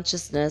human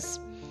consciousness,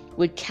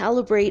 would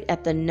calibrate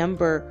at the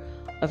number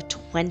of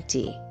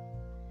 20.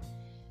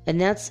 And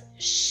that's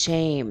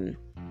shame,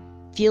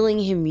 feeling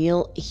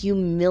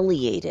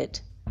humiliated.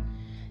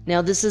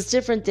 Now, this is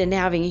different than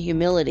having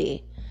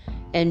humility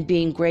and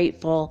being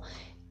grateful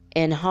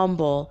and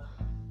humble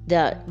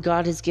that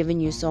God has given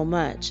you so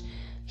much.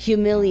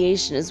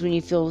 Humiliation is when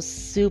you feel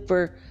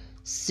super,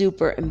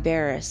 super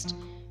embarrassed,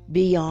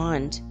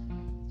 beyond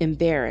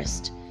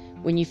embarrassed,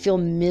 when you feel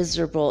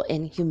miserable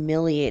and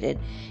humiliated.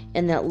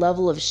 And that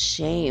level of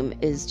shame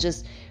is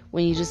just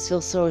when you just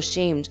feel so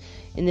ashamed.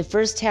 In the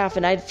first half,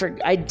 and I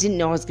didn't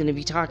know I was going to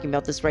be talking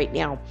about this right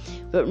now,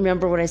 but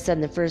remember what I said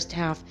in the first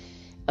half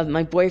of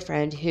my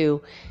boyfriend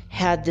who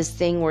had this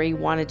thing where he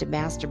wanted to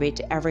masturbate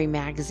to every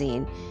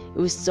magazine. It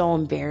was so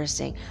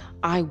embarrassing.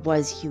 I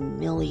was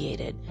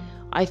humiliated.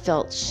 I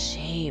felt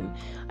shame.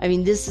 I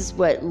mean, this is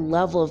what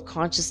level of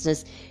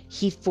consciousness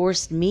he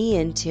forced me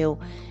into,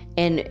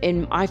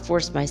 and I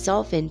forced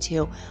myself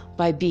into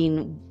by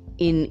being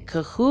in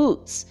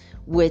cahoots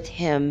with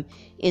him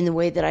in the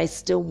way that I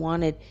still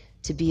wanted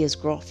to be his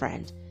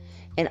girlfriend.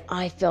 And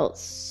I felt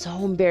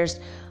so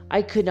embarrassed.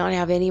 I could not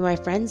have any of my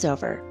friends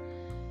over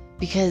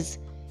because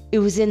It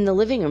was in the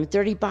living room,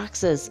 30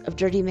 boxes of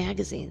dirty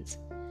magazines.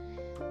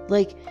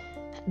 Like,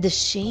 the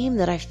shame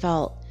that I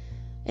felt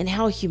and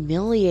how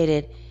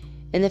humiliated,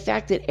 and the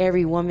fact that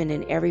every woman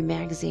in every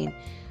magazine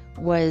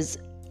was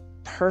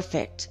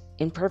perfect,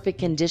 in perfect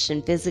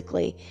condition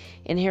physically,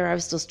 and here I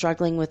was still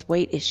struggling with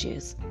weight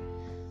issues.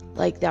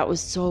 Like, that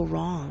was so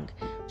wrong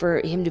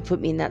for him to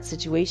put me in that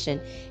situation,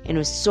 and it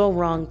was so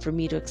wrong for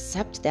me to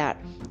accept that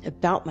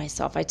about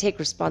myself. I take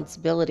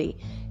responsibility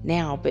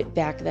now, but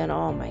back then,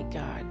 oh my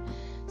God.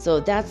 So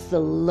that's the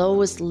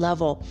lowest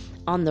level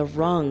on the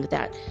rung,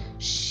 that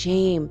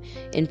shame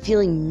and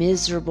feeling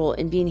miserable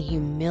and being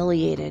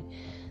humiliated.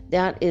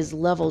 That is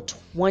level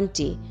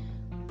 20.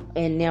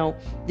 And now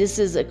this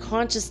is a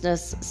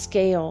consciousness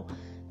scale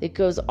that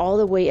goes all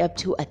the way up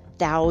to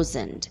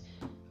 1,000.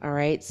 All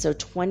right. So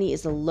 20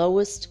 is the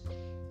lowest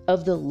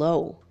of the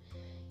low.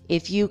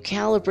 If you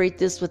calibrate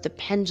this with a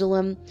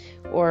pendulum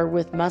or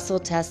with muscle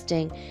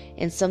testing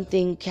and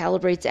something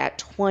calibrates at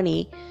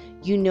 20,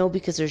 you know,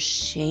 because there's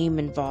shame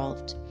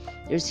involved.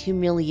 There's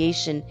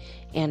humiliation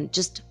and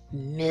just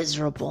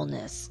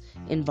miserableness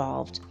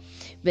involved.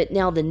 But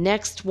now the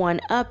next one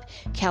up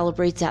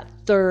calibrates at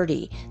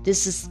 30.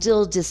 This is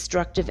still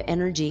destructive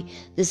energy.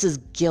 This is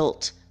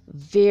guilt,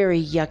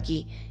 very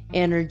yucky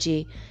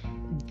energy.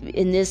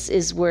 And this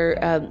is where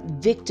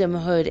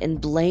victimhood and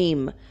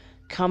blame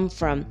come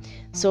from.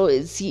 So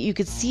you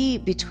could see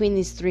between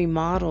these three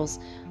models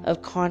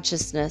of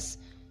consciousness,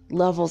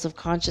 levels of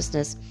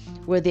consciousness,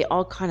 where they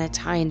all kind of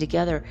tie in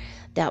together.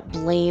 That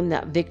blame,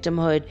 that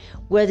victimhood,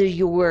 whether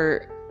you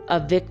were a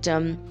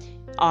victim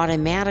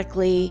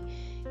automatically,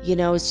 you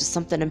know, it's just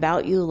something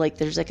about you, like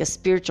there's like a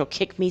spiritual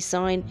kick me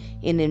sign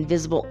in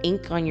invisible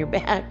ink on your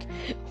back,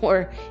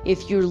 or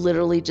if you're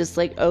literally just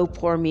like, oh,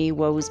 poor me,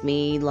 woe's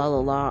me, la la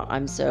la,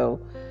 I'm so,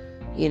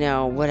 you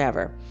know,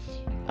 whatever.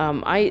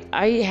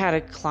 I had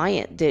a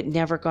client that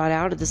never got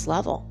out of this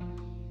level.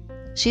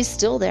 She's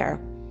still there.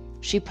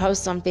 She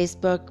posts on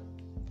Facebook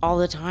all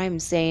the time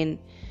saying,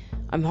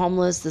 I'm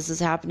homeless, this has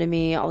happened to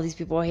me, all these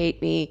people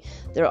hate me,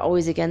 they're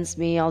always against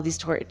me, all these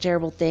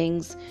terrible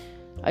things.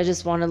 I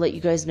just want to let you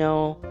guys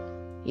know,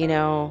 you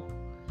know,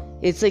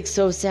 it's like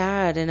so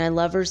sad, and I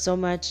love her so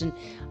much, and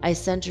I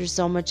sent her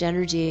so much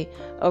energy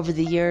over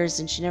the years,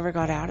 and she never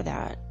got out of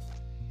that.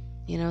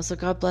 You know, so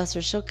God bless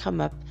her. She'll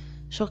come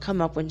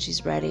up when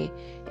she's ready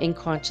in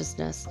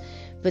consciousness.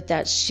 But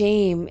that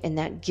shame and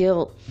that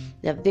guilt,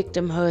 that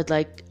victimhood,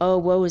 like, oh,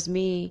 woe is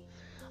me,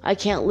 I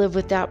can't live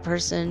with that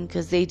person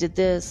because they did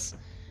this.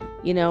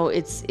 You know,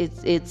 it's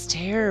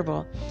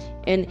terrible.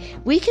 And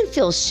we can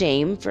feel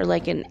shame for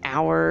like an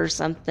hour or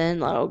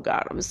something. Oh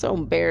God, I'm so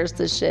embarrassed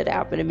this shit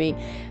happened to me.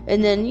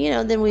 And then, you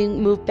know, then we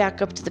move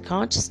back up to the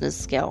consciousness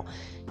scale.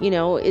 You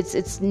know,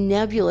 it's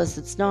nebulous.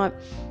 It's not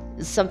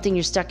something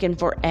you're stuck in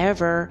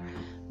forever,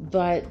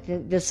 but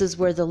this is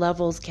where the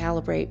levels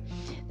calibrate.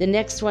 The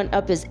next one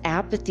up is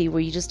apathy,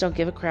 where you just don't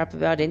give a crap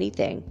about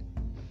anything.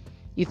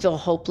 You feel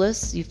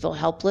hopeless. You feel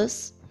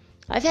helpless.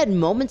 I've had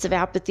moments of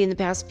apathy in the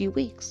past few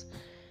weeks.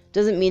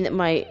 Doesn't mean that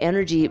my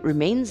energy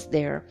remains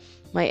there.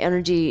 My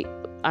energy,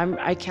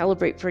 I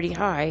calibrate pretty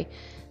high.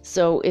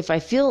 So if I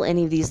feel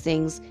any of these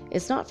things,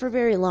 it's not for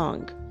very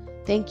long.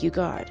 Thank you,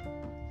 God.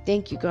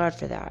 Thank you, God,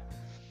 for that.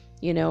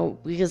 You know,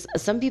 because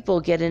some people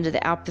get into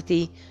the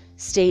apathy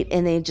state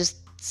and they just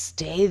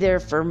stay there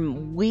for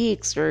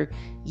weeks or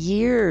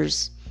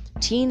years.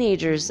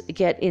 Teenagers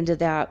get into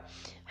that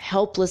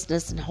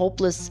helplessness and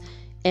hopeless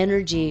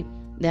energy,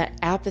 that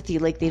apathy,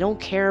 like they don't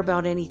care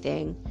about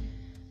anything.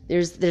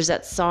 There's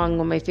that song,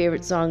 one of my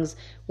favorite songs,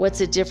 what's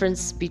the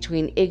difference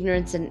between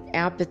ignorance and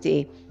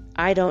apathy?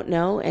 I don't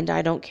know, and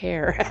I don't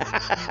care.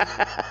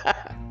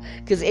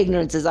 Because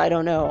ignorance is I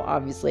don't know,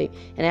 obviously.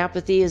 And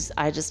apathy is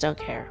I just don't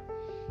care.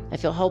 I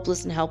feel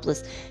hopeless and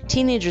helpless.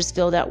 Teenagers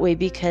feel that way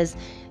because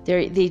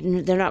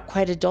they're not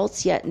quite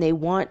adults yet, and they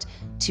want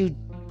to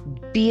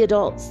be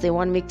adults. They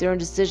want to make their own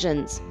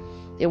decisions.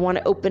 They want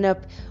to open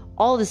up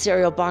all the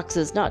cereal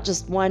boxes, not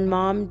just one,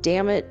 Mom,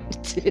 damn it.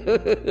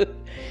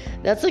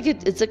 That's like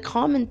it's a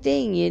common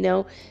thing, you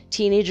know.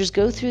 Teenagers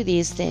go through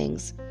these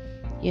things,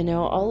 you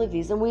know, all of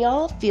these, and we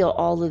all feel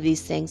all of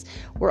these things.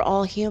 We're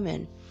all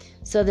human.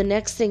 So the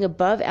next thing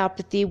above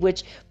apathy,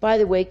 which by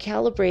the way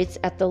calibrates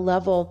at the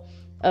level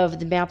of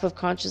the map of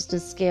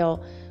consciousness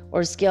scale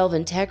or scale of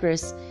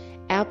Integris,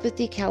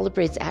 apathy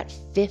calibrates at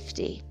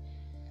 50.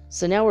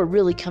 So now we're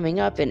really coming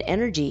up in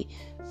energy,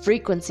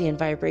 frequency, and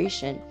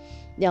vibration.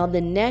 Now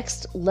the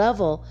next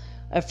level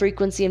of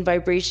frequency and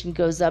vibration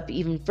goes up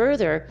even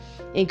further.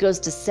 It goes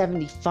to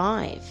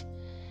 75.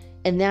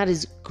 And that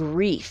is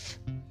grief.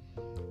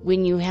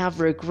 When you have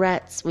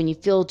regrets, when you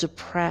feel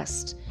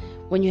depressed,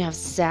 when you have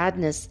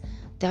sadness,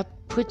 that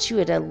puts you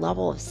at a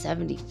level of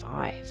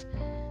 75.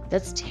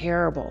 That's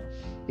terrible.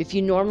 If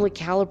you normally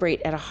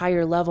calibrate at a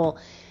higher level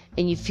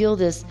and you feel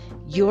this,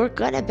 you're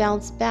going to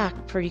bounce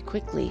back pretty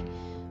quickly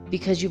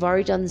because you've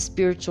already done the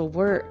spiritual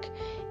work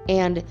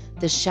and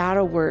the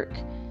shadow work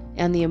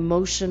and the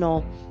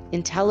emotional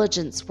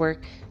intelligence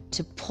work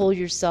to pull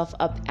yourself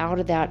up out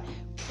of that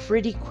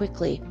pretty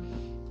quickly.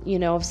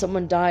 If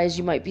someone dies,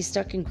 you might be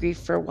stuck in grief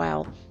for a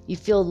while. You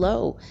feel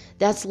low.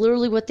 That's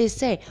literally what they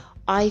say.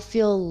 I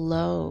feel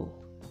low.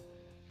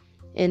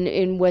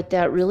 And what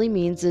that really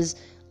means is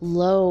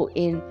low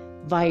in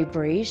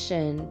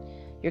vibration.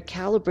 You're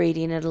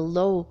calibrating at a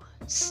low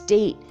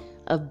state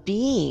of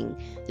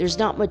being. There's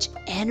not much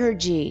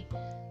energy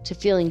to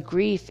feeling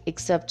grief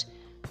except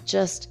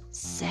just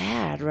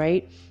sad,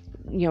 right?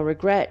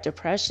 Regret,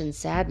 depression,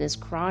 sadness,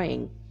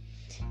 crying.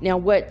 Now,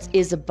 what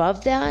is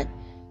above that?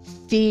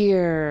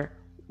 Fear.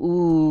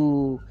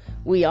 Ooh,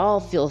 we all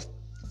feel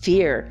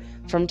fear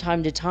from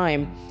time to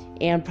time,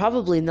 and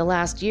probably in the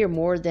last year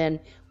more than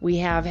we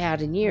have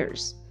had in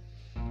years.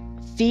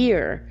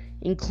 Fear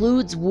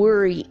includes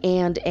worry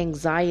and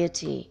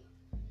anxiety,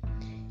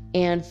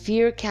 and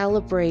fear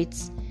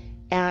calibrates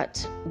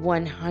at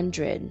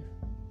 100.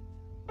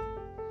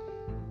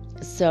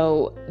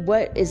 So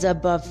what is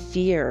above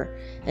fear?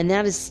 And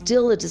that is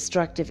still a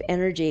destructive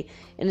energy,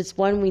 and it's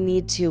one we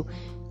need to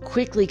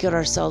quickly get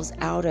ourselves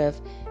out of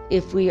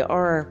if we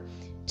are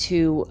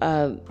to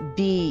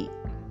be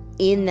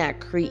in that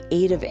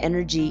creative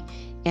energy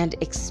and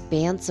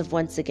expansive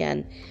once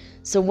again.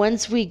 So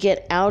once we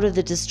get out of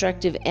the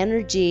destructive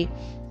energy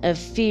of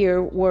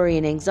fear, worry,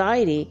 and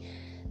anxiety,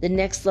 the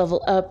next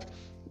level up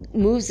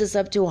moves us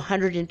up to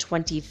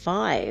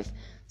 125.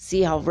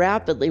 See how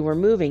rapidly we're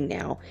moving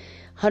now.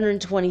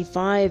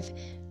 125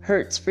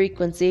 hertz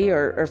frequency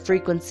or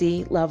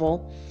frequency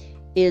level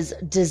is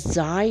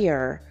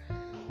desire,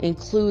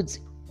 includes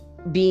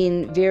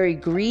being very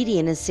greedy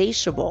and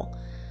insatiable.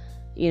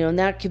 And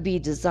that could be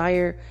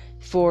desire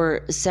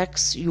for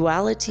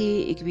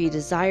sexuality. It could be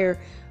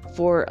desire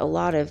for a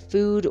lot of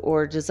food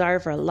or desire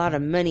for a lot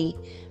of money,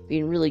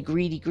 being really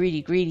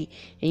greedy,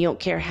 and you don't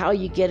care how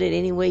you get it,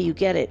 any way you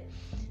get it.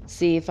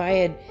 See, if I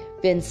had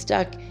been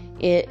stuck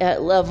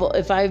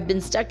if I've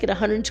been stuck at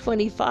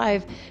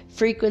 125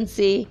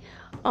 frequency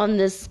on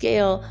this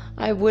scale,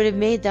 I would have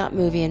made that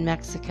movie in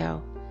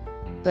Mexico.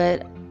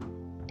 But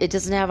it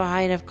doesn't have a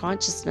high enough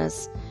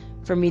consciousness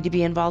for me to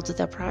be involved with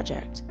that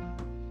project.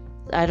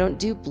 I don't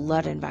do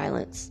blood and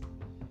violence.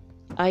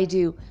 I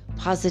do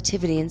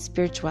positivity and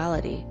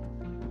spirituality.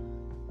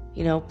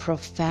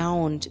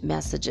 Profound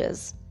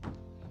messages.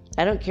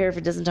 I don't care if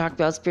it doesn't talk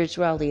about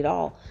spirituality at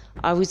all.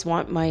 I always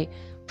want my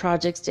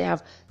projects to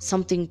have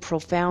something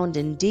profound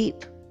and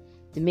deep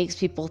that makes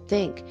people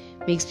think,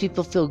 makes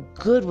people feel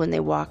good when they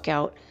walk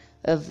out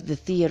of the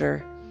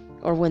theater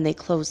or when they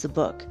close the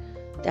book.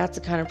 That's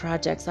the kind of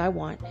projects I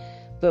want.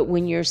 But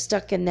when you're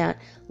stuck in that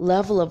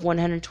level of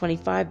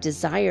 125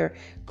 desire,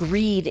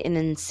 greed, and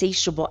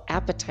insatiable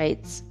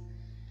appetites,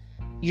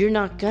 you're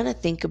not going to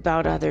think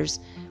about others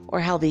or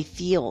how they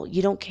feel.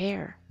 You don't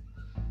care.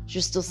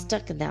 You're still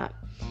stuck in that.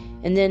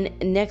 And then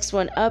next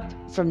one up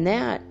from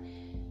that,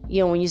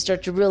 when you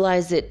start to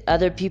realize that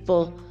other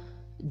people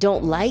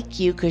don't like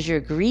you because you're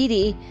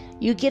greedy,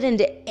 you get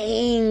into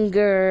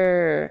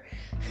anger.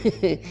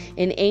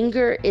 And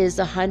anger is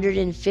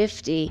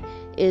 150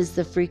 is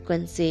the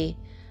frequency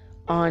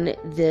on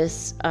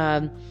this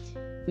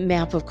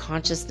map of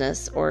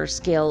consciousness or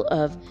scale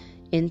of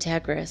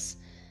Integris.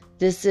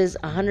 This is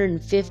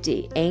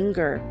 150,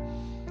 anger.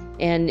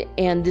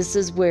 And this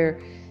is where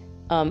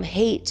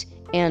hate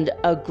and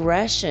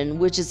aggression,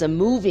 which is a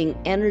moving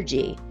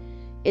energy,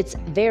 it's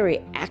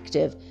very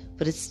active,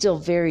 but it's still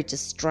very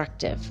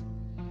destructive.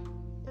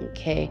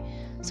 Okay,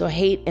 so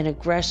hate and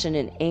aggression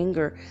and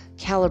anger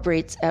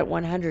calibrates at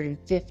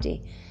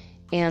 150.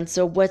 And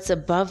so what's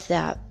above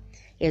that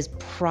is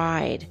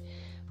pride,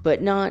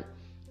 but not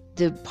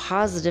the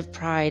positive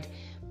pride,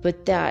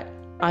 but that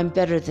I'm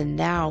better than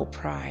thou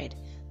pride,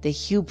 the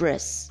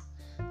hubris,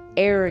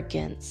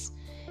 arrogance.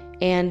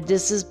 And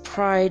this is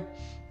pride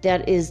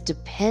that is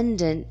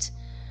dependent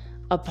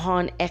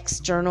upon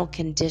external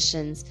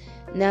conditions.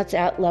 And that's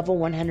at level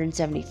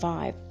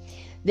 175.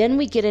 Then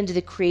we get into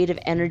the creative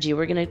energy.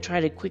 We're going to try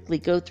to quickly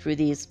go through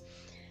these.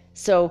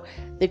 So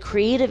the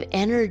creative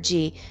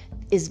energy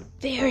is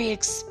very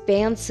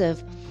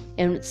expansive,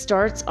 and it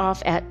starts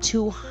off at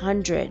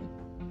 200.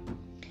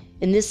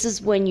 And this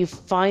is when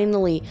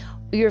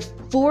you're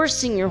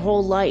forcing your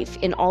whole life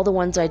in all the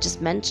ones I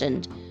just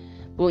mentioned.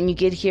 But when you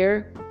get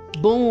here,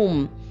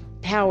 boom,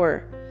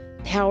 power.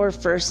 Power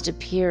first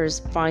appears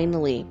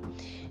finally.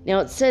 Now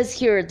it says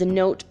here, the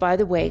note, by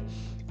the way,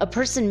 a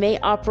person may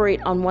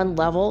operate on one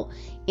level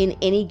in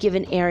any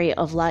given area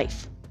of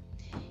life.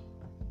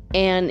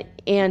 And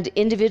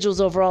individual's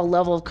overall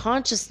level of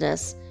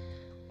consciousness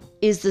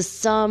is the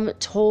sum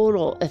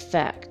total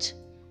effect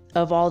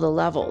of all the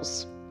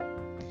levels.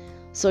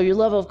 So your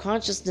level of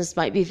consciousness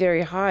might be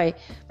very high,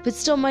 but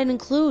still might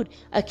include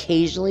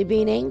occasionally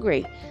being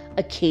angry,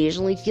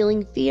 occasionally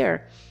feeling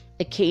fear,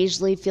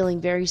 occasionally feeling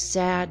very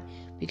sad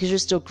because you're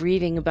still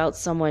grieving about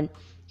someone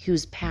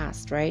who's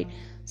passed, right?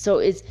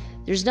 So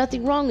there's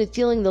nothing wrong with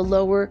feeling the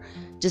lower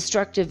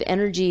destructive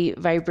energy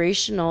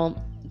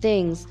vibrational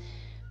things,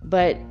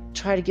 but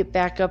try to get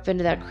back up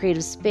into that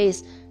creative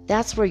space.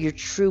 That's where your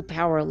true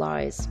power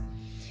lies.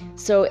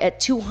 So at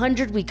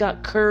 200, we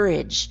got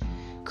courage,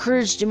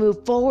 courage to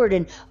move forward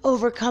and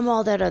overcome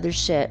all that other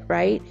shit,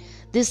 right?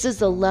 This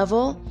is a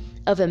level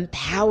of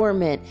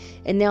empowerment.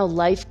 And now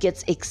life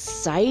gets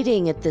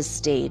exciting at this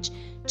stage.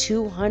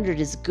 200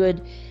 is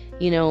good.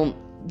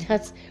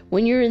 That's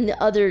when you're in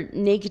the other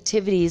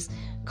negativities,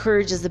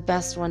 courage is the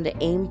best one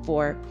to aim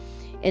for.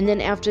 And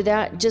then after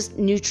that, just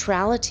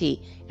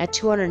neutrality at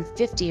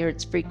 250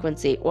 hertz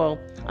frequency. Well,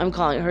 I'm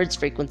calling it hertz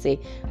frequency,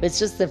 but it's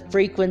just the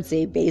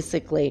frequency,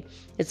 basically.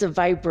 It's a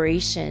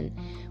vibration.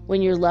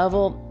 When your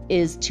level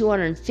is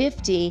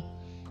 250,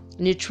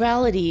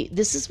 neutrality,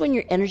 this is when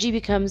your energy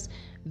becomes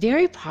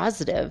very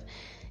positive,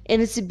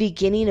 and it's the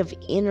beginning of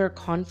inner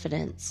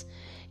confidence.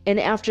 And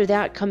after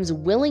that comes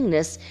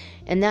willingness,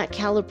 and that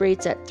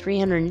calibrates at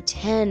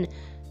 310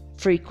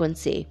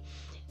 frequency.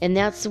 And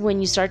that's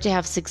when you start to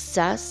have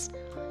success,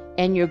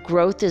 and your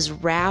growth is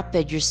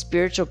rapid, your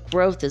spiritual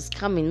growth is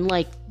coming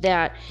like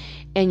that,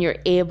 and you're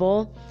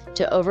able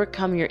to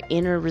overcome your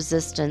inner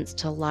resistance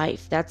to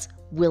life. That's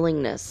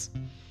willingness.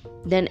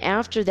 Then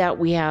after that,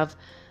 we have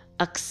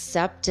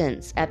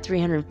acceptance at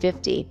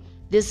 350.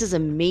 This is a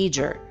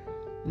major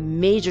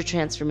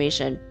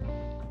transformation.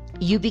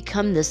 You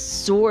become the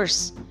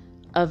source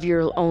of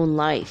your own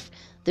life,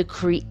 the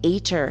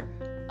creator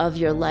of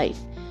your life.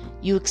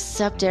 You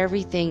accept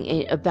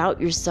everything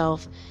about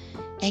yourself,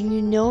 and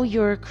you know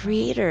you're a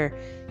creator.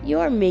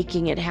 You're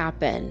making it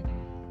happen.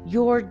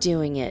 You're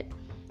doing it.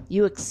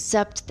 You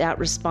accept that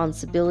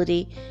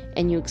responsibility,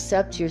 and you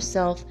accept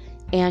yourself,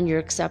 and you're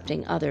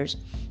accepting others.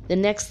 The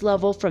next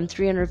level from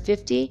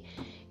 350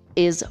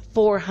 is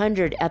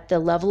 400 at the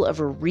level of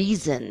a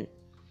reason.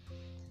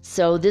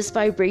 So this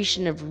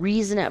vibration of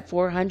reason at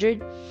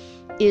 400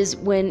 is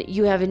when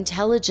you have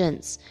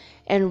intelligence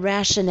and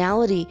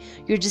rationality.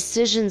 Your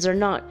decisions are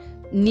not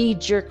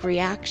knee-jerk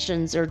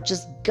reactions or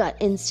just gut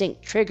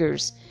instinct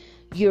triggers.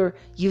 You're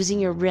using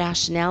your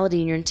rationality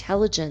and your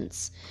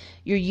intelligence.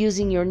 You're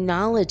using your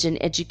knowledge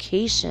and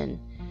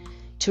education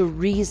to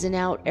reason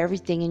out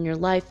everything in your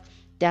life.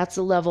 That's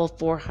a level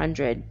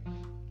 400.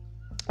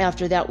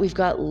 After that, we've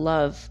got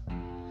love.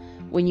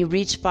 When you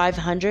reach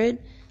 500,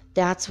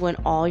 that's when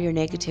all your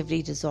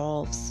negativity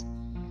dissolves.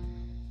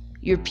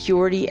 Your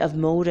purity of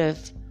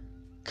motive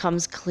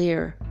comes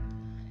clear.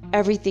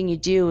 Everything you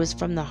do is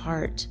from the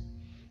heart.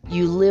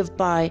 You live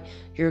by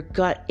your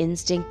gut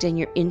instinct and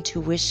your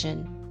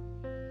intuition.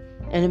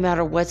 And no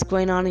matter what's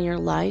going on in your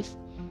life,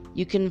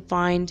 you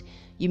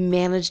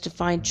manage to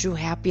find true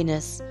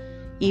happiness,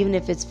 even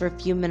if it's for a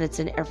few minutes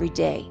in every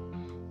day.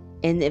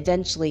 And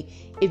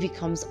eventually it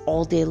becomes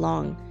all day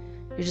long.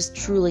 You're just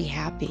truly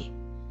happy,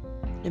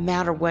 no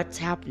matter what's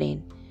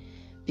happening,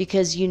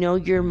 because you know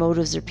your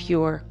motives are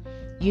pure.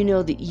 You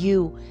know that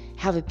you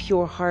have a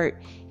pure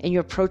heart, and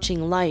you're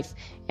approaching life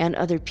and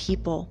other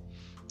people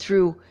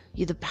through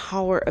the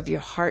power of your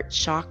heart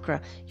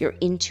chakra, your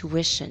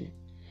intuition.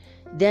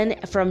 Then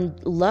from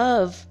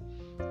love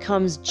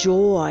comes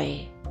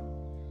joy.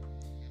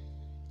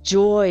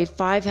 Joy,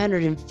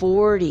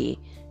 540.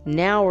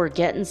 Now we're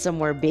getting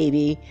somewhere,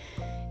 baby.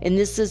 And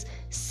this is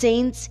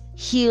saints,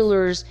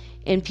 healers,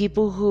 and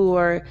people who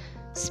are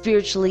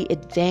spiritually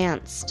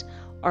advanced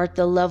are at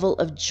the level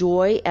of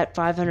joy at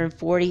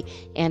 540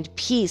 and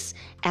peace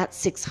at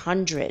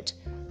 600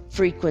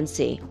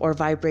 frequency or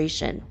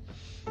vibration.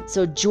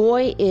 So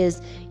joy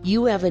is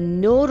you have a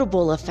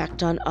notable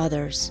effect on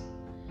others.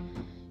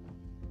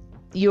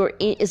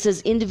 It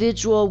says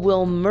individual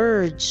will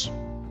merge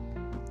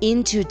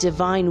into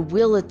divine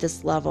will at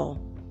this level.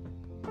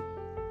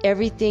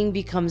 Everything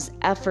becomes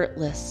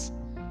effortless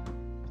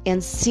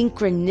and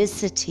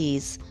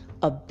synchronicities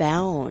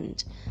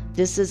abound.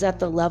 This is at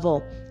the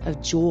level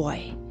of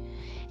joy.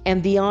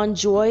 And beyond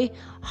joy,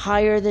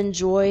 higher than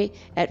joy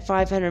at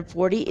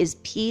 540 is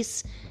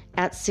peace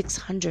at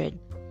 600.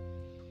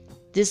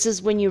 This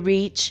is when you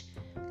reach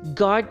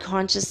God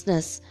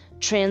consciousness,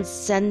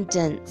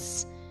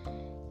 transcendence,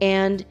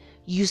 and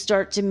you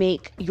start to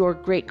make your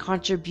great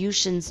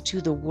contributions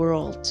to the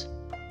world.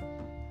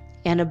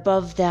 And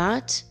above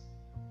that,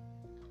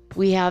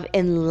 we have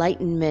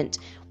enlightenment,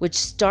 which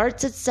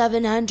starts at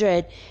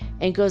 700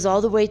 and goes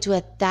all the way to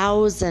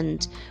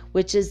 1,000,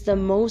 which is the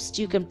most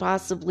you can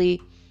possibly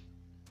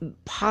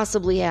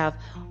have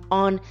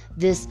on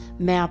this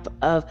map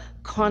of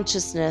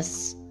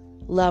consciousness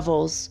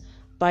levels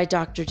by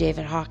Dr.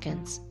 David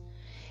Hawkins.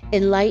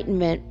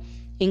 Enlightenment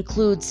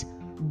includes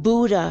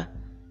Buddha,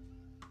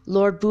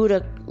 Lord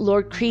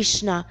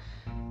Krishna,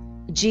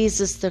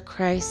 Jesus the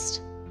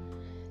Christ.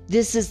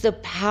 This is the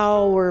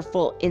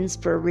powerful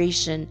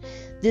inspiration.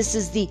 This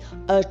is the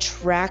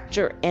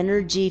attractor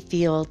energy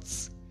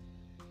fields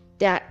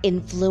that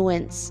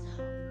influence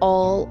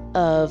all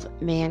of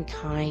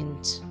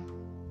mankind.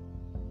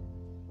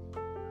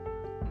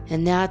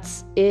 And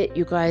that's it,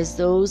 you guys.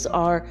 Those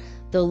are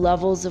the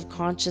levels of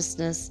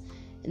consciousness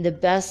and the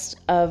best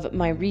of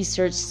my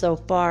research so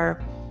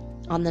far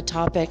on the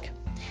topic.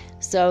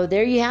 So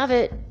there you have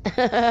it.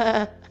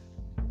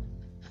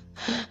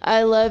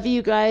 I love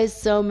you guys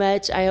so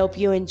much. I hope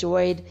you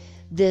enjoyed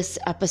this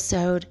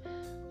episode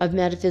of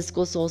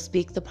Metaphysical Soul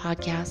Speak, the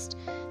podcast.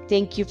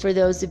 Thank you for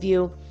those of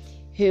you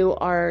who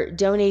are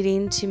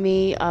donating to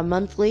me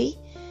monthly.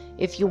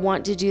 If you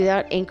want to do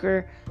that,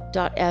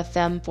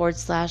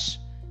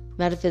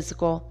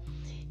 anchor.fm/metaphysical.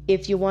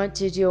 If you want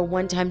to do a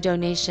one-time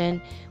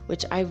donation,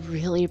 which I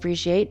really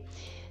appreciate,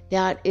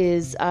 that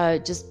is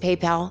just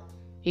PayPal.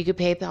 You could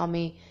PayPal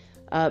me,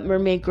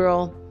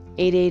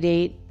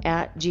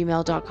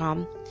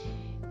 mermaidgirl888@gmail.com.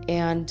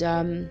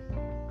 And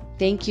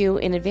thank you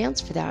in advance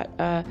for that.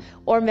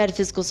 Or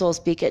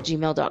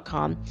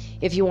metaphysicalsoulspeak@gmail.com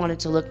if you want it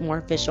to look more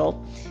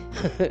official.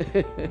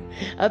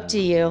 Up to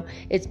you.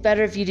 It's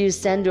better if you do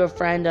send to a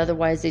friend.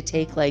 Otherwise, they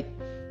take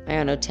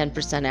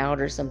 10% out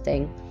or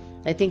something.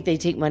 I think they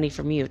take money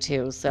from you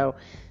too. So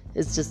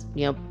it's just,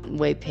 the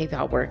way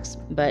PayPal works.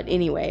 But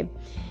anyway,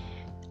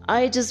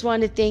 I just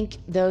want to thank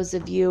those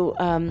of you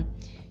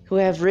who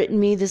have written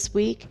me this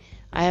week.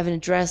 I haven't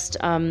addressed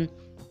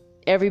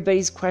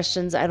everybody's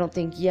questions, I don't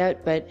think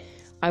yet, but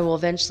I will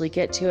eventually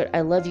get to it.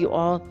 I love you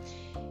all.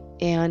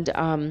 And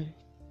I'm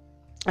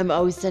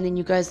always sending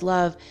you guys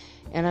love.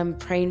 And I'm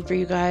praying for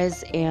you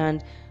guys.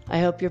 And I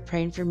hope you're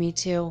praying for me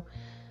too.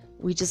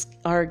 We just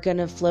are going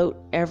to float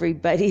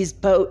everybody's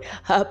boat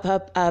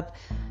up,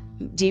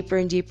 deeper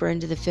and deeper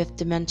into the fifth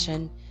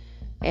dimension.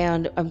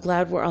 And I'm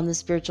glad we're on the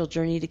spiritual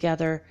journey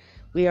together.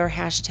 We are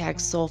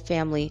 #soul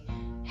family,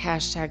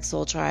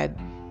 #soul tribe.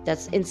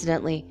 That's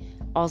incidentally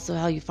also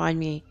how you find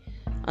me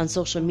on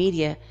social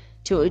media,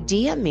 to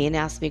DM me and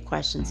ask me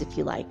questions if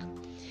you like.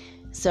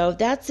 So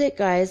that's it,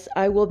 guys.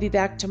 I will be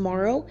back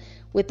tomorrow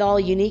with all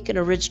unique and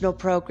original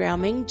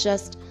programming,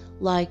 just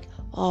like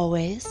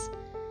always.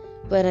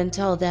 But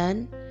until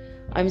then,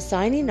 I'm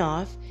signing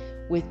off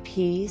with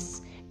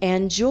peace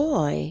and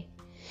joy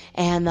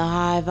and the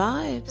high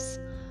vibes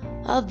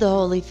of the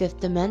Holy Fifth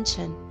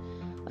Dimension.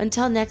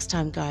 Until next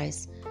time,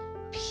 guys,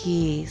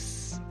 peace.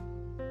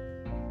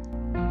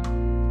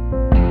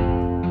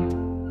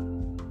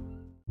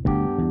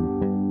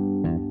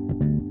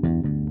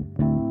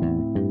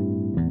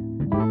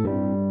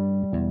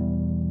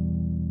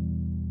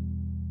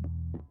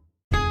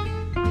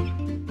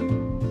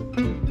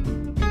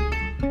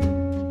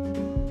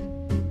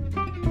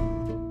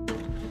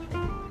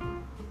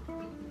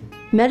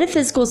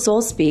 Metaphysical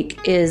Soul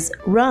Speak is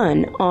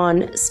run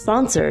on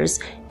sponsors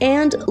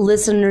and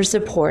listener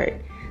support.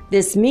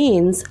 This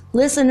means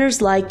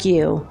listeners like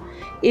you.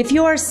 If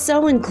you are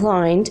so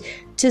inclined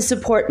to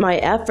support my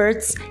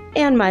efforts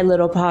and my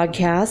little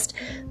podcast,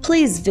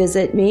 please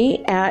visit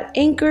me at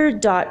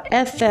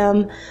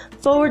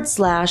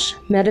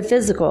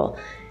anchor.fm/metaphysical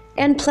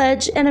and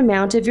pledge an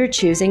amount of your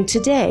choosing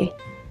today.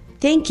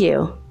 Thank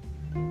you.